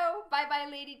 here we go. Bye-bye,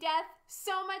 Lady Death.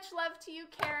 So much love to you,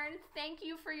 Karen. Thank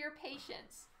you for your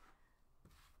patience.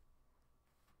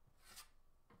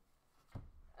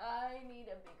 I need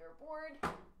a bigger board.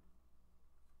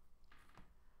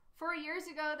 4 years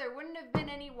ago, there wouldn't have been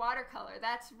any watercolor.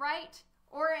 That's right.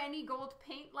 Or any gold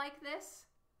paint like this.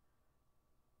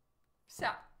 So,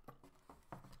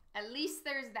 at least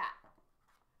there's that.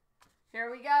 Here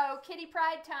we go. Kitty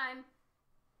Pryde time.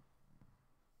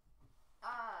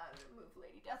 Move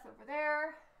Lady Death over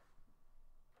there.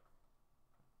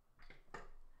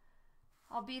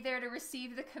 I'll be there to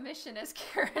receive the commission as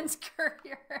Karen's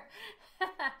courier.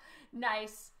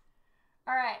 Nice.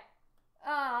 All right.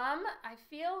 I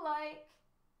feel like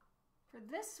for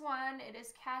this one, it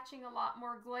is catching a lot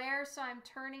more glare, so I'm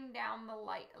turning down the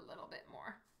light a little bit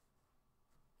more.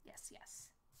 Yes, yes.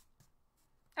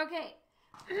 Okay.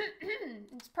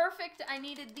 It's perfect. I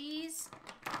needed these,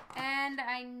 and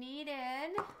I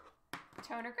needed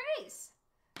toner grays.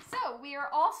 So we are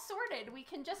all sorted. We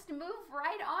can just move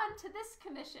right on to this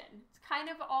commission. It's kind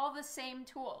of all the same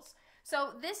tools.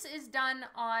 So this is done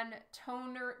on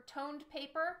toned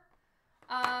paper.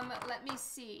 Let me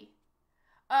see.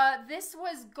 This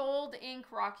was gold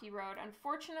ink, Rocky Road.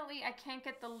 Unfortunately, I can't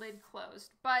get the lid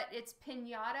closed, but it's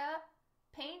Pinata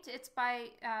paint. It's by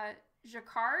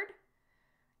Jacquard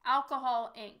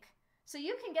alcohol ink. So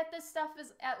you can get this stuff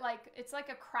at like, it's like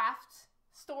a craft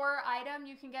store item.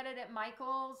 You can get it at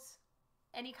Michael's,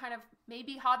 any kind of,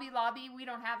 maybe Hobby Lobby. We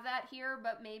don't have that here,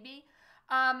 but maybe.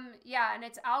 Yeah, and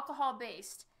it's alcohol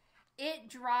based. It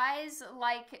dries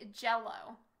like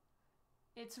Jello.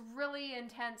 It's really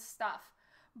intense stuff,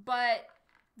 but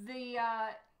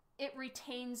it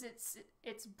retains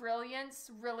its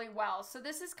brilliance really well. So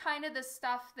this is kind of the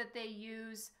stuff that they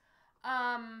use.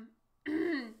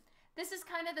 This is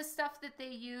kind of the stuff that they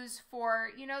use for,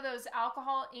 you know, those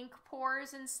alcohol ink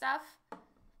pours and stuff.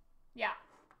 Yeah.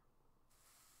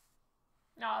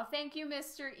 Oh, thank you,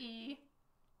 Mr. E.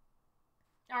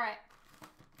 All right.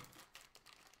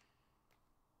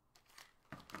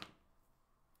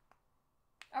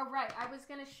 Oh, right. I was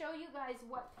going to show you guys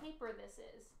what paper this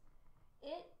is.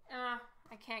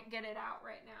 I can't get it out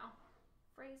right now.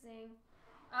 Phrasing.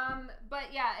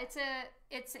 But yeah,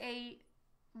 it's a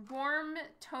warm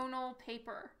tonal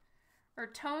paper, or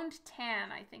toned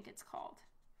tan, I think it's called.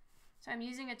 So I'm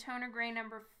using a toner gray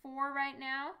number 4 right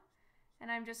now,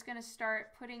 and I'm just going to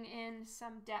start putting in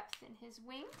some depth in his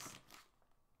wings.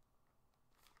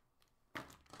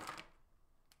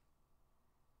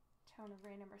 Toner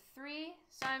gray number 3.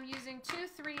 So I'm using 2,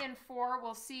 3, and 4.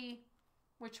 We'll see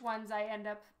which ones I end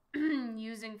up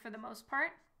using for the most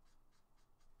part.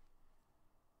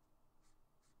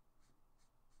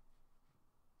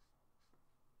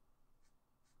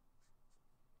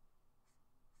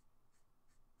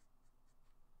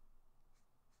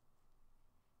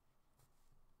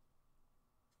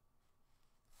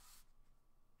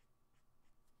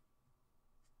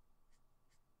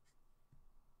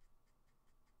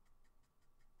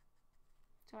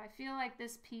 So I feel like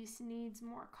this piece needs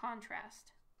more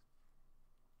contrast.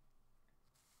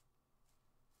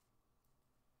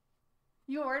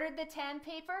 You ordered the tan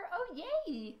paper? Oh,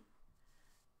 yay!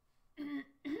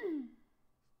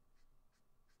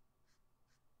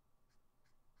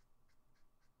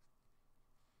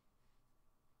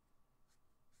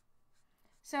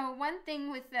 So one thing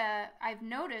with I've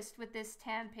noticed with this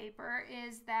tan paper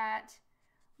is that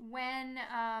when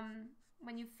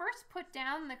when you first put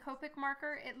down the Copic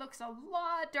marker, it looks a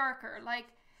lot darker. Like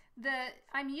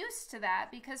I'm used to that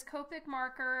because Copic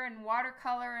marker and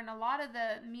watercolor and a lot of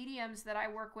the mediums that I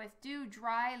work with do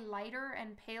dry lighter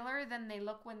and paler than they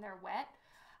look when they're wet.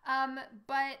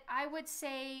 But I would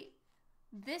say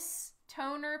this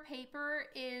toner paper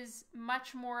is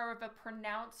much more of a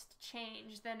pronounced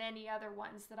change than any other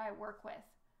ones that I work with.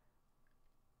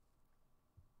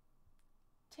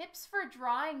 Tips for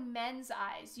drawing men's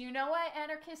eyes. You know what,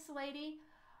 Anarchist Lady?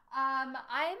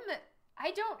 I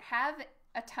don't have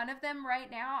a ton of them right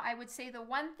now. I would say the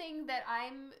one thing that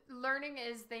I'm learning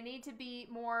is they need to be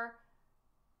more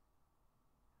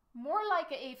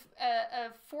like a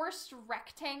forced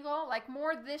rectangle, like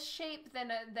more this shape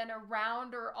than a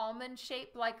round or almond shape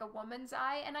like a woman's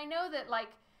eye. And I know that, like,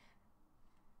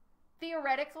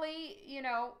 theoretically, you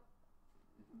know,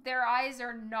 their eyes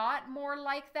are not more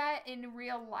like that in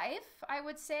real life, I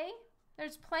would say.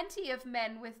 There's plenty of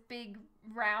men with big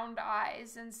round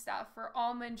eyes and stuff, or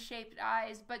almond-shaped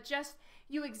eyes, but just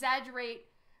you exaggerate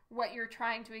what you're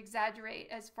trying to exaggerate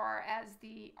as far as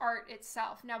the art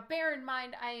itself. Now, bear in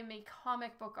mind, I am a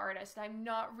comic book artist. I'm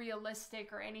not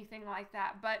realistic or anything like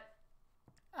that, but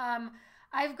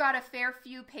I've got a fair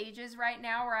few pages right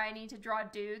now where I need to draw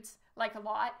dudes, like a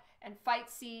lot, and fight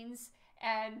scenes,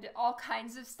 and all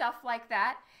kinds of stuff like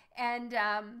that. And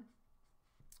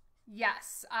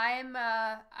yes, I'm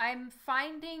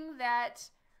finding that,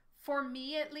 for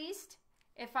me at least,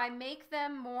 if I make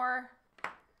them more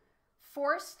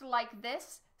forced like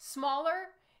this, smaller,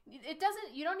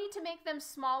 you don't need to make them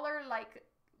smaller like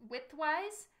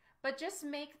width-wise, but just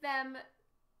make them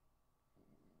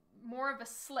more of a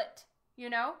slit, you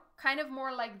know, kind of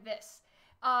more like this.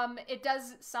 It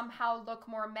does somehow look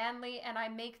more manly, and I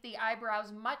make the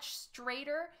eyebrows much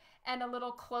straighter and a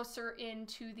little closer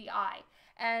into the eye.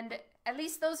 And at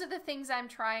least those are the things I'm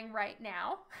trying right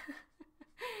now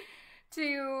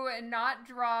to not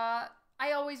draw.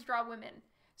 I always draw women.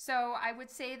 So I would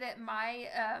say that my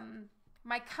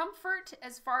my comfort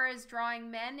as far as drawing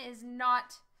men is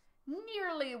not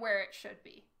nearly where it should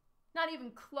be. Not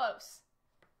even close.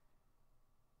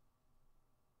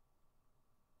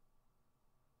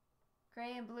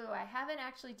 Gray and blue. I haven't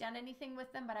actually done anything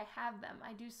with them, but I have them.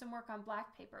 I do some work on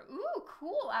black paper. Ooh,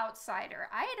 cool, outsider.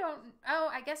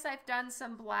 I guess I've done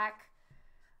some black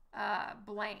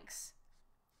blanks.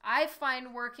 I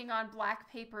find working on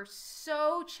black paper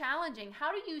so challenging.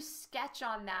 How do you sketch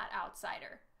on that,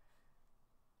 outsider?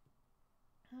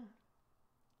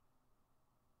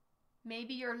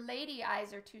 Maybe your lady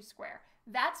eyes are too square.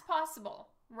 That's possible.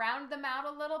 Round them out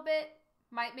a little bit.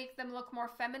 Might make them look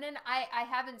more feminine. I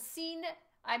haven't seen,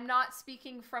 I'm not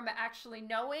speaking from actually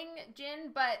knowing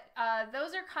Jin, but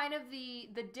those are kind of the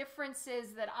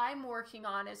differences that I'm working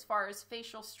on as far as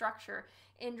facial structure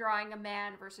in drawing a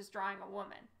man versus drawing a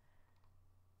woman.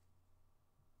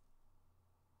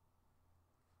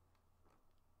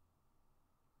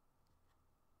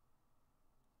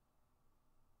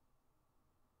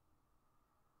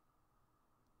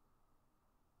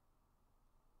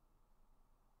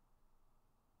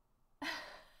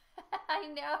 I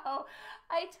know.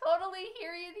 I totally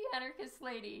hear you, the anarchist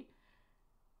lady.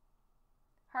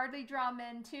 Hardly draw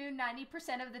men too.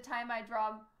 90% of the time I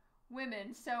draw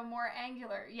women, so more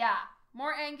angular. Yeah,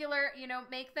 more angular, you know,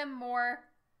 make them more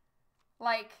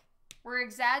like, we're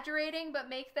exaggerating, but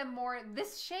make them more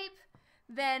this shape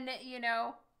than, you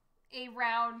know, a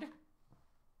round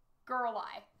girl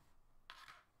eye.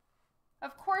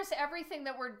 Of course, everything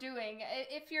that we're doing,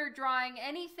 if you're drawing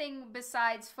anything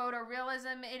besides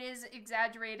photorealism, it is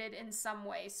exaggerated in some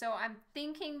way. So I'm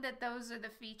thinking that those are the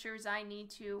features I need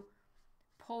to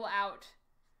pull out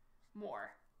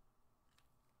more.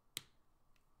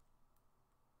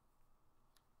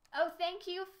 Oh, thank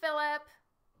you, Philip.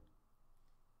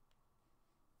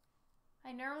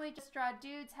 I normally just draw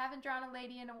dudes, haven't drawn a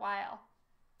lady in a while.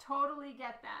 Totally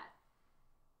get that.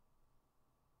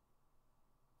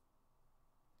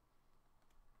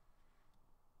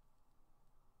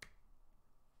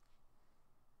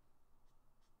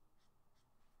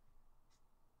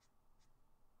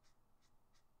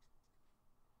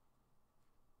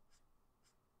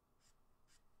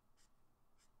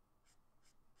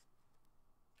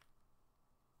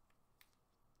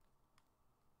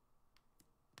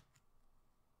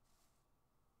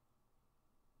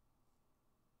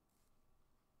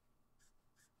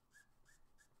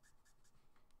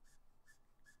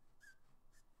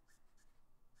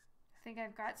 I think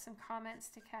I've got some comments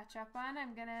to catch up on.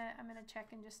 I'm gonna check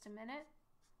in just a minute.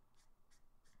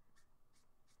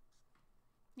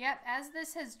 Yep, as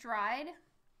this has dried,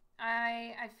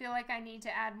 I feel like I need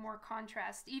to add more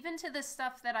contrast, even to the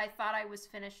stuff that I thought I was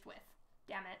finished with.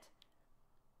 Damn it.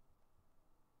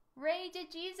 Ray to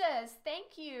Jesus,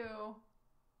 thank you.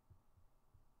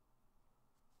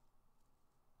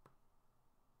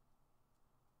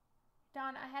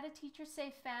 Dawn, I had a teacher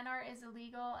say fan art is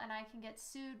illegal and I can get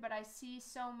sued, but I see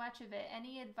so much of it.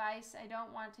 Any advice? I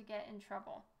don't want to get in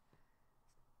trouble.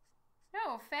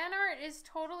 No, fan art is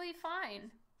totally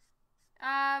fine.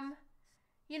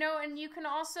 You know, and you can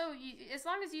also, as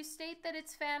long as you state that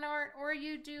it's fan art, or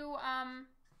you do,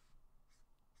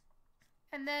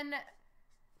 and then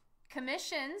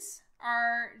commissions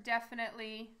are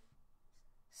definitely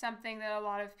something that a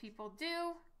lot of people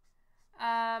do.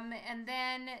 And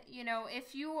then, you know,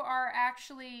 if you are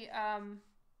actually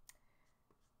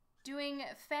doing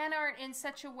fan art in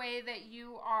such a way that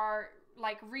you are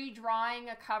like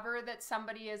redrawing a cover that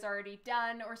somebody has already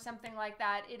done or something like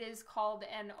that, it is called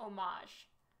an homage.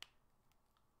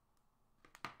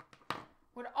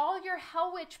 Would all your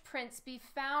Hell Witch prints be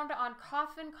found on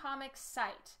Coffin Comics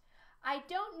site? I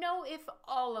don't know if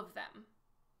all of them,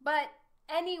 but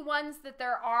any ones that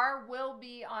there are will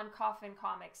be on Coffin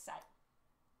Comics site.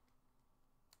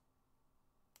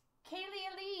 Kaylee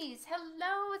Elise,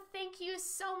 hello, thank you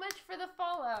so much for the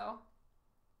follow.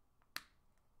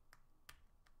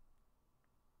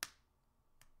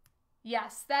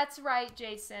 Yes, that's right,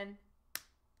 Jason.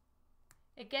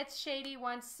 It gets shady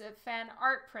once fan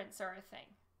art prints are a thing.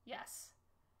 Yes.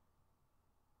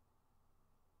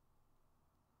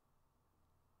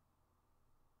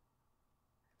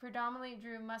 Predominantly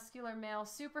drew muscular male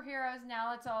superheroes.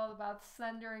 Now it's all about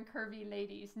slender and curvy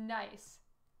ladies. Nice.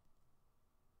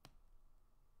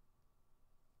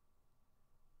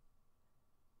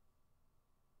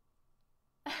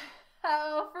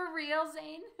 Oh, for real,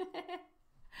 Zane?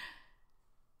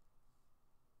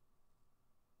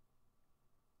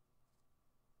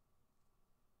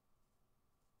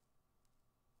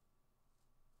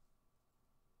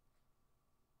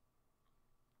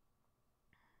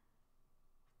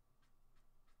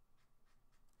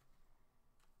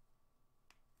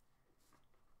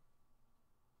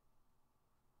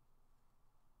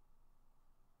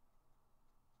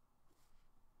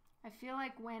 I feel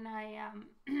like when I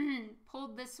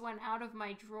pulled this one out of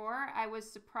my drawer, I was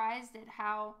surprised at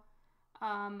how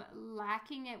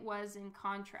lacking it was in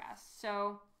contrast.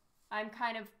 So I'm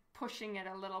kind of pushing it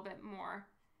a little bit more,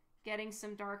 getting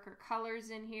some darker colors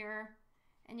in here.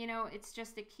 And you know, it's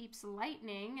just, it keeps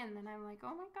lightening, and then I'm like,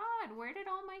 oh my God, where did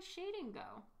all my shading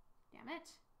go? Damn it.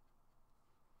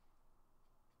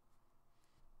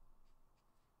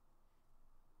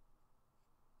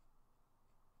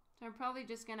 So I'm probably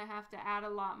just going to have to add a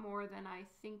lot more than I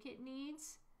think it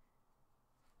needs.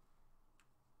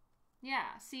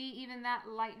 Yeah, see, even that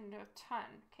lightened a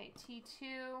ton. Okay,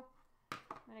 T2.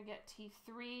 I'm going to get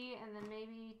T3 and then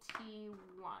maybe T1.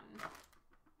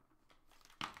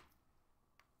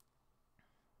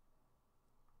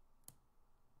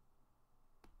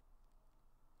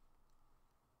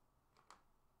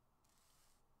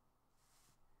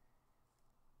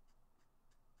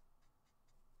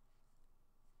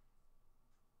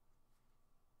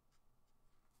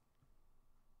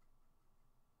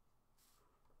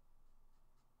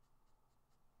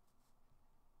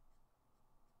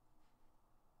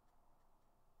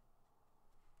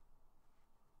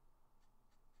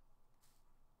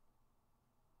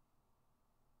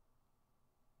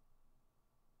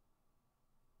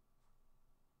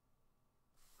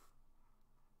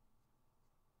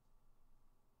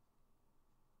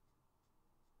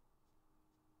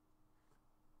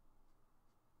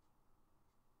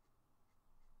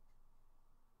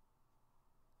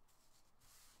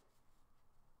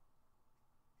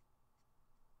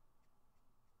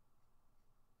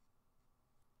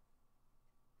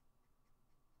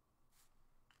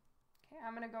 Okay,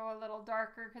 I'm going to go a little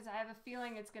darker because I have a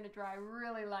feeling it's going to dry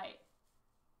really light.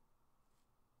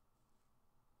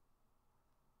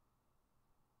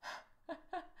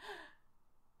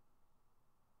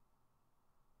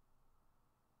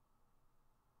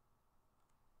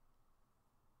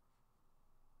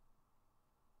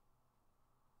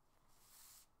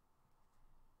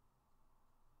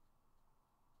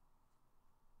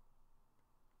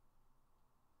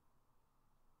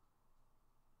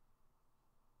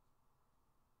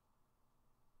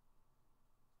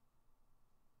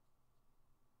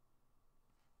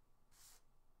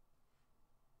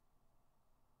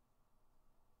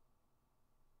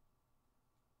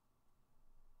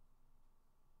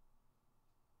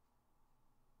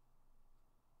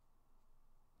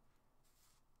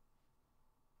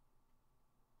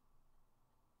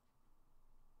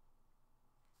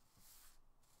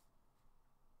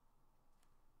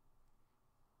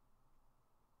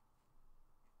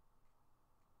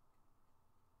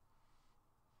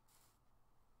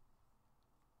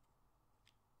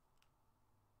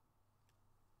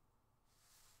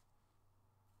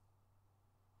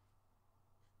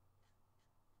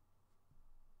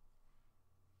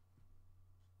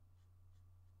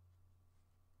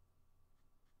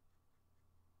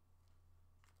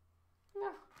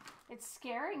 It's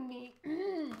scaring me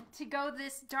to go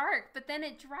this dark, but then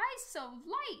it dries so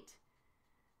light.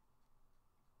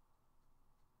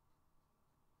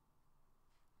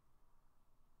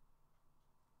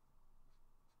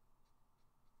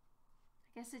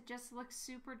 I guess it just looks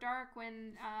super dark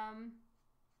when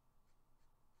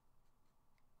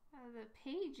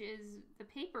the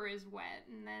paper is wet,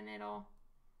 and then it'll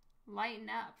lighten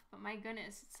up. But my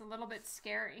goodness, it's a little bit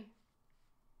scary.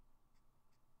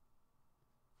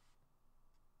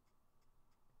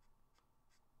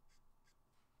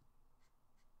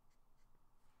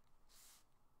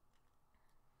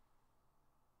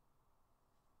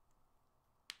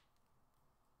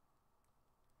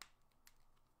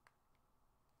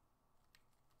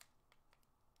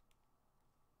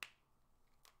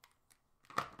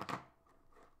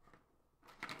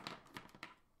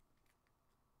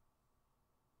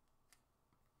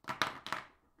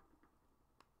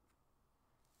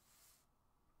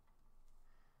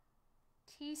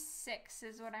 T6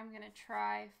 is what I'm going to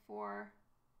try for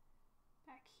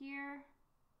back here.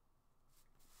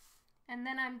 And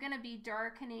then I'm going to be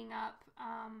darkening up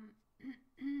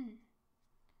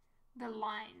the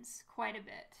lines quite a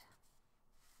bit.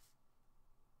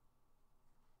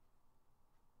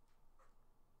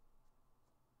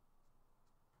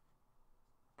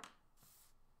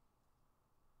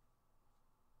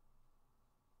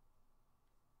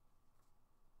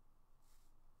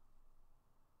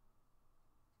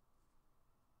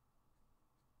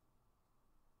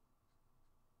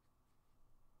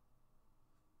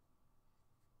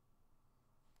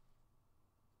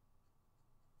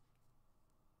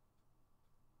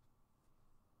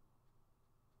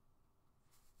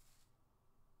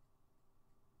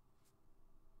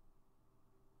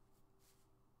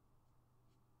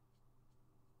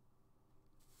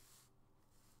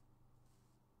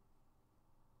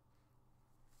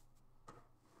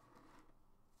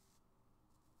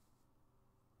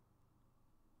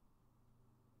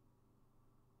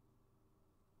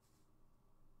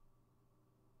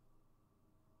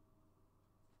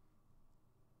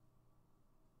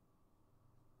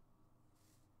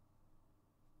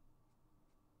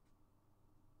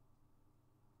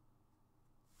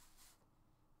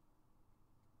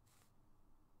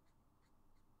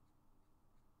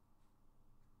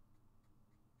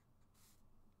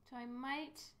 So I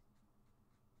might,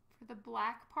 for the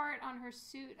black part on her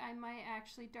suit, I might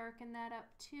actually darken that up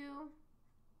too.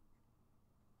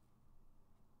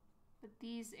 But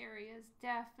these areas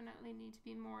definitely need to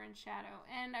be more in shadow.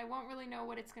 And I won't really know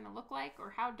what it's going to look like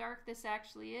or how dark this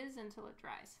actually is until it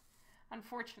dries,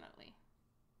 unfortunately.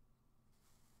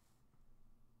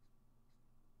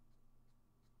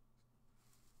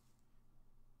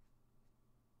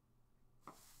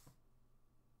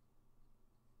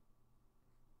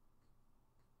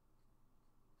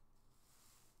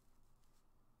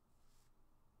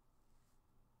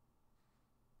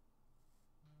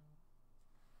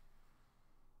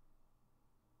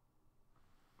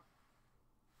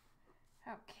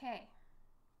 Okay.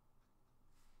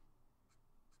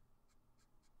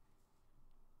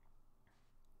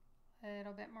 A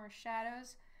little bit more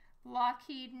shadows.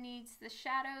 Lockheed needs the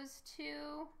shadows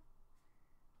too.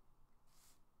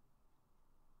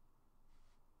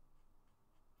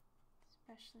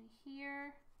 Especially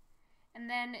here. And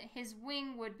then his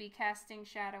wing would be casting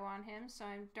shadow on him, so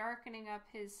I'm darkening up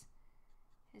his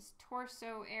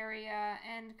torso area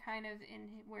and kind of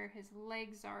in where his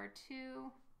legs are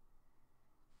too.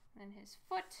 And his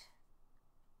foot.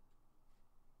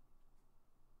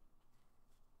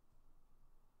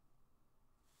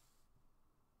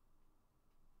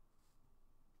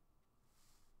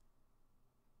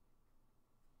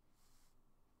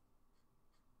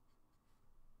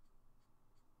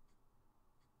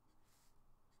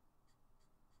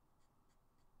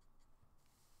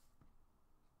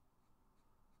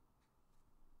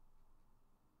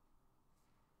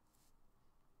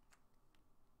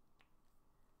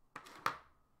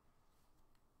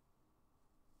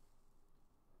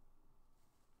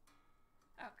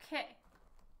 Okay.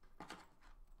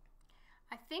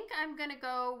 I think I'm gonna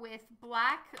go with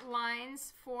black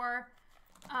lines for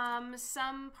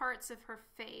some parts of her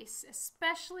face,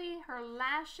 especially her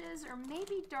lashes, or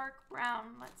maybe dark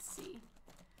brown. Let's see.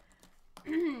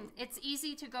 It's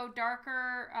easy to go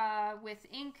darker with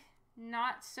ink,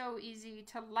 not so easy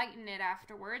to lighten it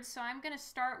afterwards. So I'm gonna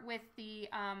start with the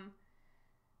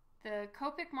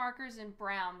Copic markers in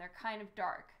brown. They're kind of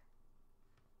dark.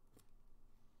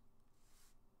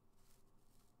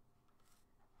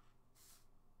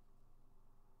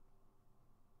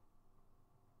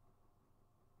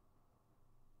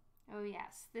 Oh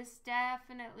yes, this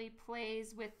definitely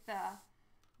plays with the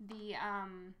the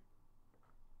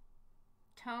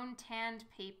tone tanned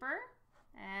paper,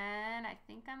 and I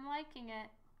think I'm liking it.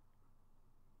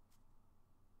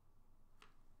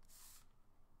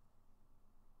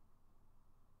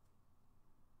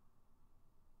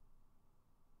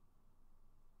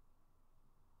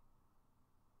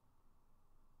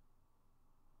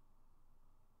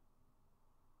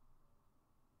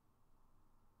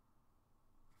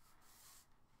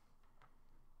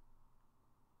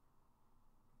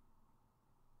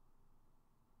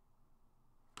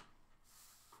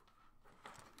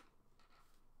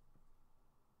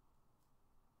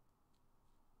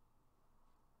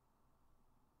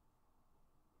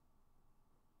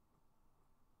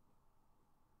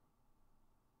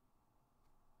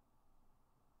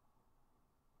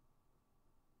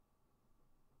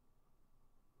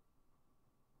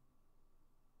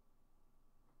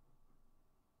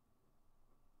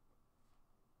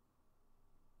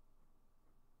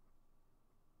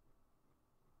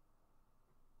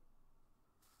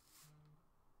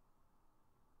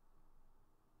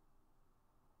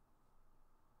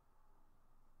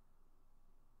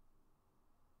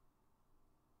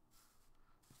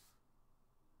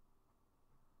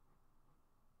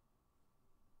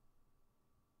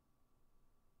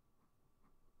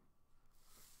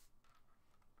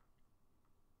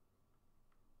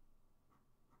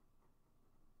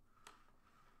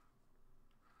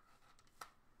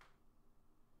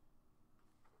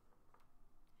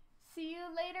 See you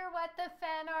later, What the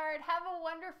Fan Art. Have a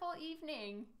wonderful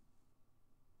evening.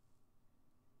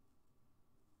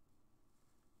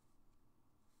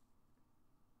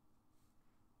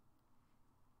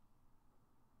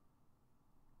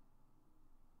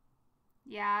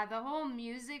 Yeah, the whole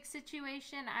music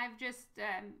situation, I've just,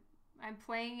 I'm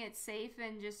playing it safe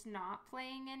and just not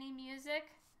playing any music.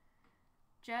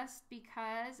 Just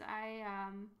because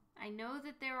I know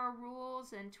that there are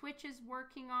rules and Twitch is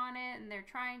working on it and they're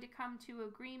trying to come to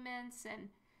agreements and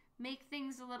make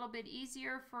things a little bit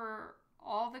easier for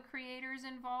all the creators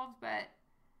involved,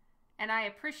 and I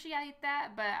appreciate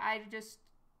that, but I just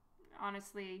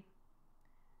honestly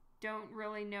don't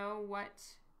really know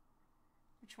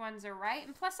which ones are right.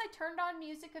 And plus I turned on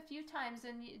music a few times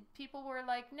and people were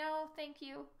like, no, thank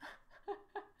you.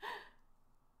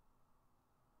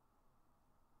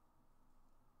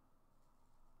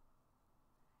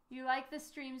 You like the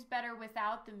streams better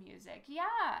without the music. Yeah,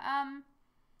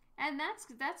 and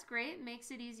that's great. It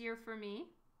makes it easier for me.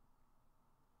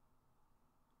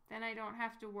 Then I don't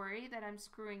have to worry that I'm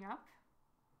screwing up.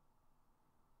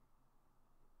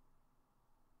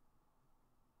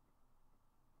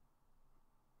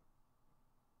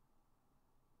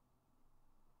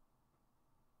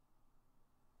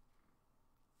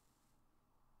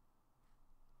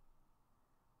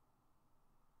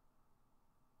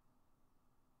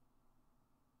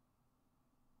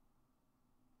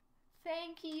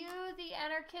 Thank you, the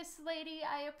anarchist lady.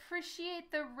 I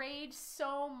appreciate the raid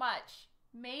so much.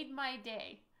 Made my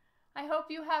day. I hope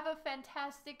you have a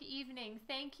fantastic evening.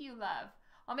 Thank you, love.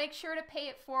 I'll make sure to pay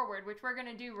it forward, which we're going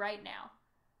to do right now.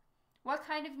 What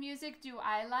kind of music do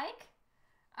I like?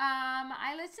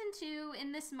 I listen to,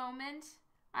 in this moment,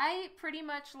 I pretty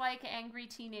much like angry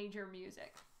teenager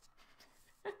music.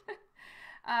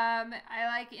 I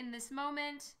like In This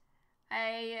Moment.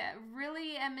 I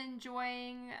really am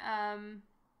enjoying,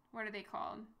 what are they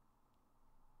called?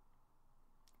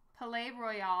 Palais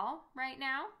Royale right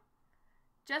now.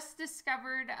 Just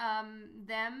discovered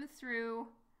them through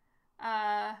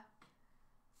my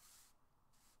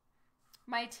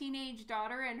teenage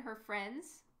daughter and her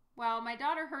friends. Well, my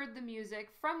daughter heard the music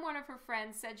from one of her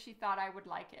friends, said she thought I would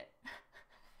like it.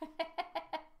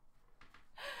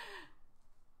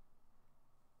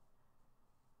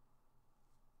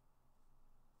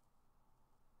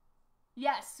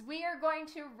 Yes, we are going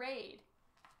to raid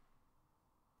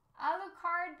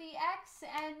Alucard the X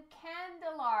and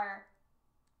Candelar.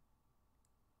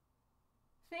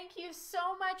 Thank you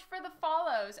so much for the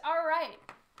follows. All right.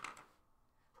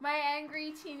 My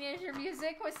angry teenager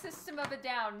music was System of a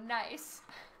Down. Nice.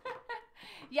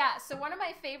 Yeah, so one of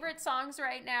my favorite songs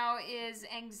right now is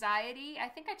Anxiety. I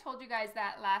think I told you guys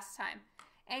that last time.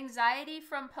 Anxiety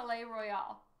from Palais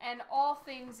Royale and All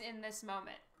Things in This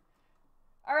Moment.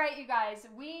 All right, you guys,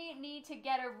 we need to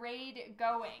get a raid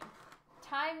going.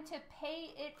 Time to pay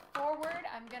it forward.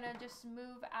 I'm going to just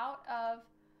move out of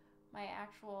my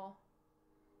actual...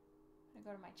 I'm going to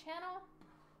go to my channel.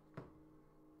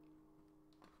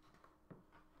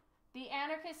 The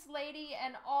anarchist lady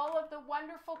and all of the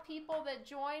wonderful people that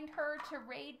joined her to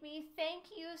raid me, thank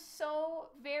you so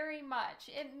very much.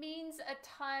 It means a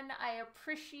ton. I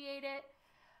appreciate it.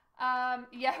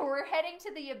 Yeah, we're heading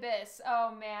to the abyss.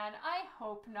 Oh man, I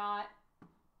hope not.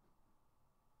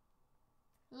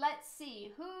 Let's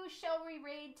see, who shall we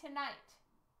raid tonight?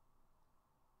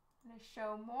 I'm gonna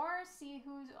show more, see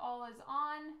who's all is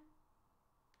on.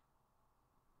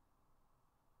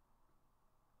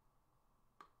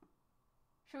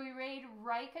 Should we raid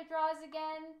Rika Draws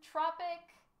again?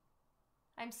 Tropic?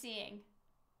 I'm seeing.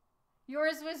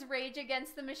 Yours was Rage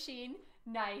Against the Machine.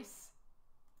 Nice.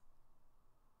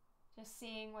 Just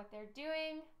seeing what they're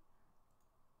doing.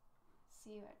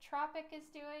 See what Tropic is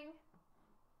doing.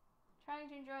 Trying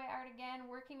to enjoy art again.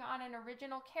 Working on an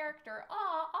original character.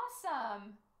 Aw,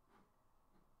 awesome.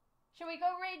 Should we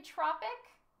go raid Tropic?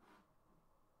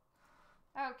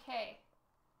 Okay.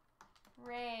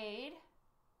 Raid.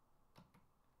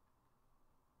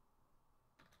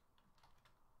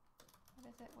 What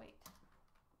is it? Wait.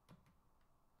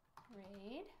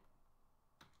 Raid.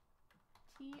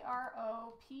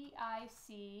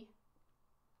 TROPIC02.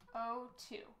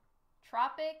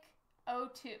 Tropic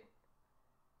 02.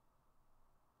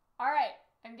 All right,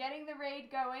 I'm getting the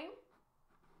raid going.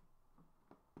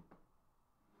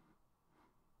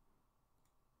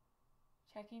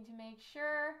 Checking to make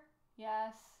sure.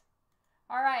 Yes.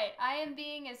 All right, I am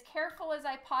being as careful as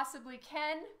I possibly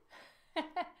can.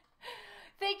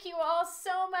 Thank you all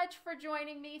so much for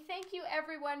joining me. Thank you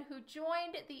everyone who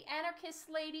joined the Anarchist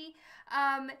Lady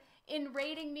in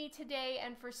raiding me today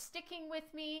and for sticking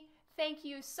with me. Thank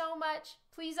you so much.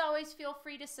 Please always feel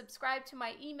free to subscribe to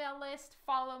my email list,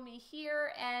 follow me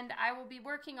here, and I will be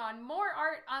working on more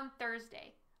art on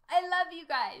Thursday. I love you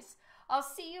guys. I'll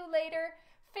see you later.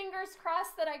 Fingers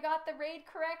crossed that I got the raid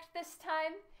correct this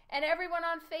time. And everyone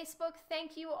on Facebook,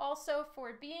 thank you also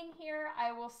for being here.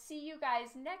 I will see you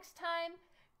guys next time.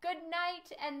 Good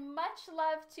night and much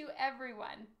love to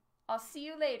everyone. I'll see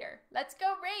you later. Let's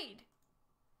go raid!